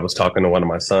like I was talking to one of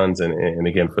my sons. And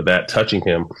again, for that, touching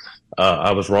him,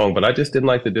 I was wrong. But I just didn't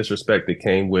like the disrespect that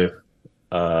came with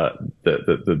the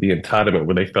entitlement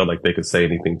where they felt like they could say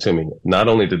anything to me. Not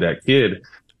only did that kid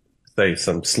say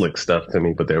some slick stuff to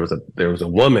me, but there was a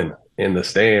woman in the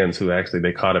stands who actually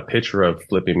they caught a picture of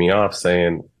flipping me off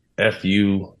saying, F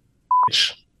you,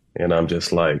 bitch. And I'm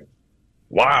just like,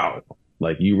 wow,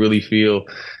 like you really feel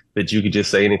that you could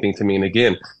just say anything to me. And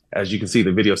again, as you can see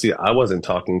the video, I wasn't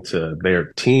talking to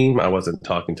their team. I wasn't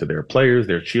talking to their players,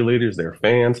 their cheerleaders, their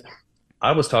fans.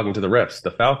 I was talking to the refs.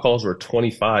 The foul calls were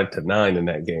 25-9 in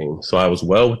that game. So I was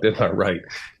well within my right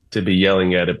to be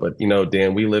yelling at it. But,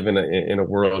 Dan, we live in a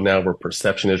world now where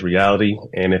perception is reality.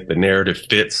 And if the narrative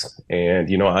fits, and,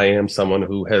 I am someone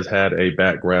who has had a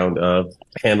background of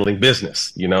handling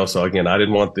business, so again, I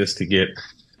didn't want this to get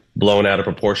blown out of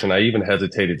proportion. I even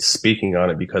hesitated speaking on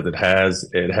it because it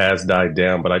has died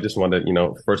down. But I just wanted,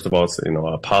 first of all,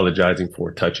 apologizing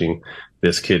for touching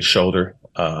this kid's shoulder.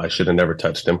 I should have never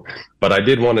touched him, but I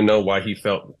did want to know why he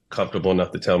felt comfortable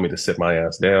enough to tell me to sit my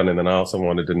ass down. And then I also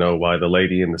wanted to know why the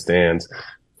lady in the stands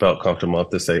felt comfortable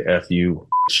enough to say F you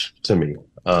to me.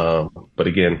 But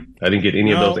again, I didn't get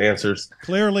any of those answers.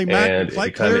 Clearly, Matt, and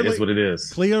it kind of is what it is.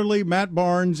 Clearly, Matt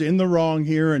Barnes in the wrong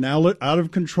here, an out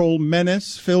of control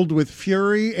menace filled with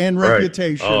fury and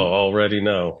reputation. Oh, already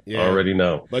know.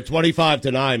 But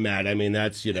 25-9, Matt. I mean,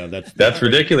 that's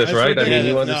ridiculous, right? Ridiculous. I mean,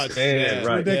 you understand,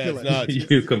 right? Ridiculous.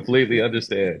 You completely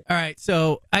understand. All right,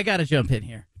 so I got to jump in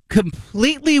here.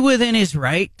 Completely within his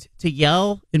right to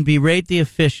yell and berate the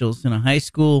officials in a high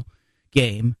school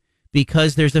game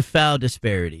because there's a foul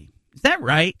disparity. Is that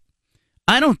right?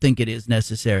 I don't think it is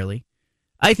necessarily.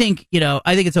 I think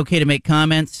it's okay to make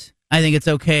comments. I think it's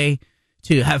okay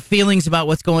to have feelings about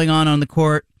what's going on the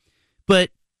court. But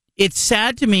it's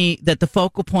sad to me that the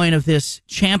focal point of this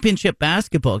championship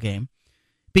basketball game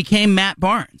became Matt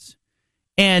Barnes.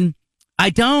 And I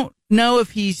don't know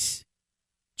if he's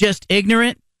just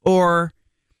ignorant or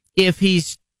if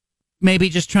he's maybe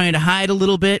just trying to hide a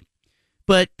little bit.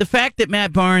 But the fact that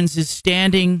Matt Barnes is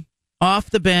standing off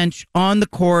the bench on the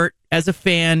court as a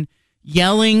fan,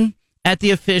 yelling at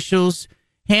the officials,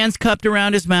 hands cupped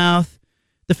around his mouth,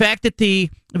 the fact that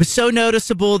it was so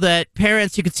noticeable that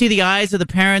parents, you could see the eyes of the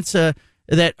parents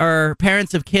that are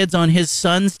parents of kids on his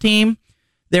son's team,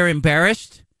 they're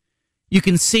embarrassed. You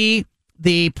can see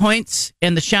the points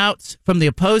and the shouts from the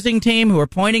opposing team who are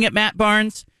pointing at Matt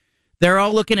Barnes. They're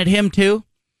all looking at him too.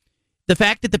 The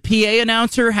fact that the PA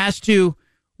announcer has to,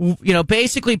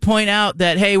 basically point out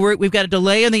that, hey, we've got a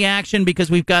delay in the action because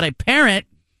we've got a parent,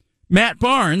 Matt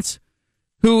Barnes,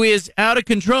 who is out of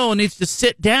control and needs to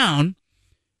sit down.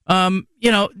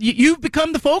 You've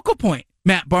become the focal point,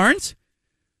 Matt Barnes.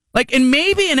 And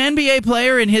maybe an NBA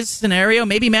player in his scenario,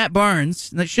 maybe Matt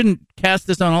Barnes, and I shouldn't cast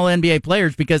this on all NBA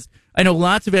players because I know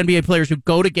lots of NBA players who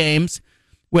go to games,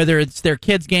 whether it's their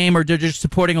kid's game or they're just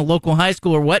supporting a local high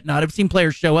school or whatnot. I've seen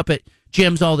players show up at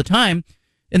gyms all the time,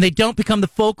 and they don't become the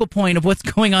focal point of what's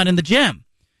going on in the gym.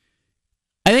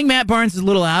 I think Matt Barnes is a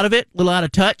little out of it, a little out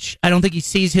of touch. I don't think he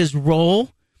sees his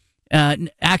role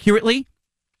accurately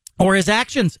or his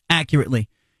actions accurately.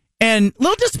 And a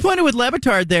little disappointed with Le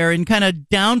Batard there and kind of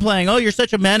downplaying, oh, you're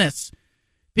such a menace.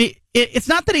 It's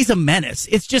not that he's a menace.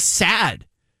 It's just sad.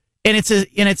 And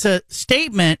it's a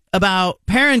statement about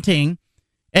parenting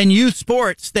and youth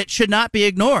sports that should not be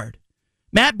ignored.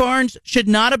 Matt Barnes should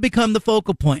not have become the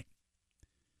focal point.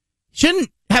 Shouldn't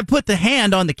have put the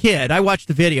hand on the kid. I watched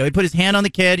the video. He put his hand on the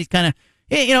kid.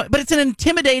 But it's an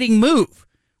intimidating move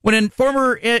when when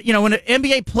an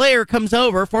NBA player comes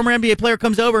over, former NBA player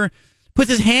comes over, puts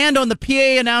his hand on the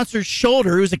PA announcer's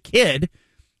shoulder, who's a kid,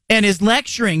 and is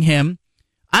lecturing him.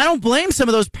 I don't blame some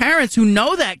of those parents who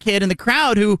know that kid in the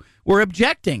crowd who were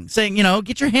objecting, saying,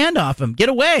 get your hand off him, get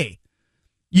away.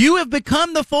 You have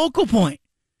become the focal point.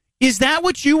 Is that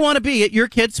what you want to be at your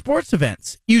kids' sports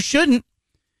events? You shouldn't.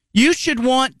 You should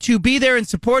want to be there in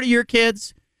support of your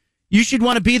kids. You should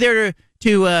want to be there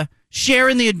to share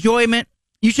in the enjoyment.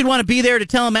 You should want to be there to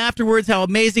tell them afterwards how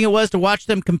amazing it was to watch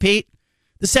them compete.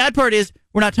 The sad part is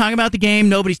we're not talking about the game.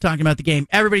 Nobody's talking about the game.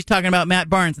 Everybody's talking about Matt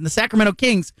Barnes. And the Sacramento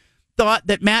Kings thought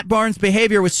that Matt Barnes'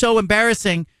 behavior was so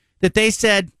embarrassing that they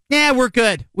said, we're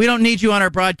good. We don't need you on our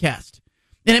broadcast.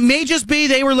 And it may just be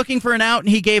they were looking for an out and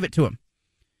he gave it to him.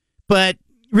 But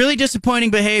really disappointing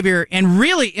behavior, and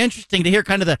really interesting to hear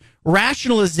kind of the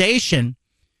rationalization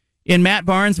in Matt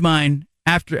Barnes' mind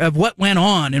of what went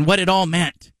on and what it all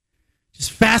meant.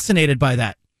 Just fascinated by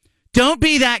that. Don't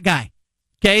be that guy.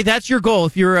 Okay, that's your goal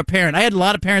if you're a parent. I had a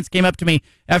lot of parents came up to me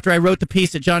after I wrote the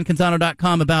piece at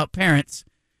johncanzano.com about parents.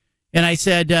 And I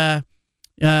said,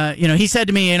 he said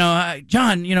to me,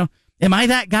 John, am I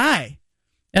that guy?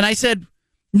 And I said,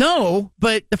 no,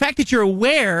 but the fact that you're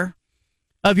aware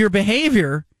of your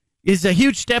behavior is a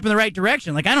huge step in the right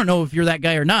direction. Like, I don't know if you're that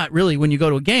guy or not, really, when you go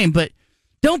to a game, but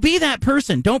don't be that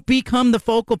person. Don't become the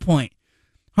focal point.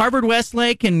 Harvard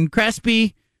Westlake and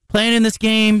Crespi playing in this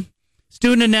game,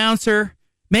 student announcer,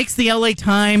 makes the LA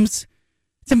Times.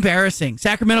 It's embarrassing.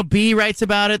 Sacramento Bee writes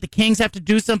about it. The Kings have to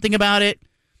do something about it.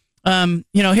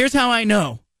 Here's how I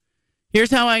know. Here's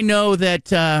how I know that,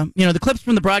 the clips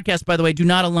from the broadcast, by the way, do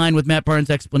not align with Matt Barnes'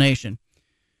 explanation.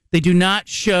 They do not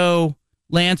show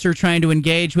Lancer trying to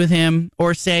engage with him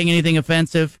or saying anything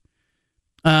offensive.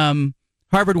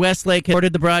 Harvard Westlake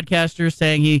reported the broadcaster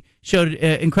saying he showed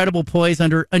incredible poise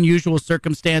under unusual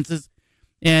circumstances.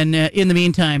 And in the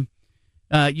meantime,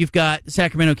 you've got the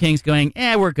Sacramento Kings going,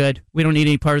 we're good. We don't need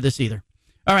any part of this either.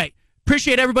 All right.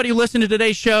 Appreciate everybody who listened to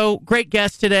today's show. Great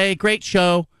guest today. Great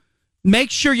show.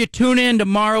 Make sure you tune in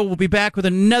tomorrow. We'll be back with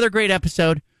another great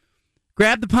episode.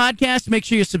 Grab the podcast. Make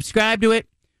sure you subscribe to it.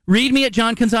 Read me at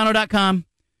johncanzano.com.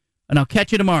 And I'll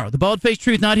catch you tomorrow. The Bald-Faced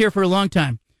Truth, not here for a long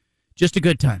time. Just a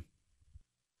good time.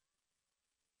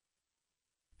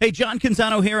 Hey, John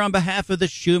Canzano here on behalf of the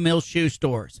Shoe Mill Shoe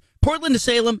Stores. Portland to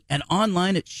Salem and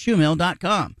online at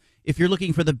shoemill.com. If you're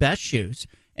looking for the best shoes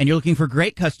and you're looking for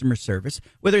great customer service,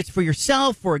 whether it's for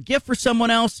yourself or a gift for someone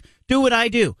else, do what I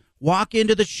do. Walk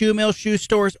into the Shoe Mill Shoe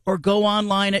Stores or go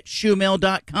online at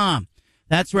shoemill.com.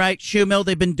 That's right, Shoe Mill,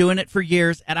 they've been doing it for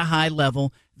years at a high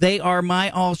level. They are my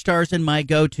all-stars and my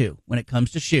go-to when it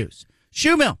comes to shoes.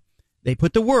 Shoe Mill, they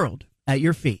put the world at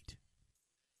your feet.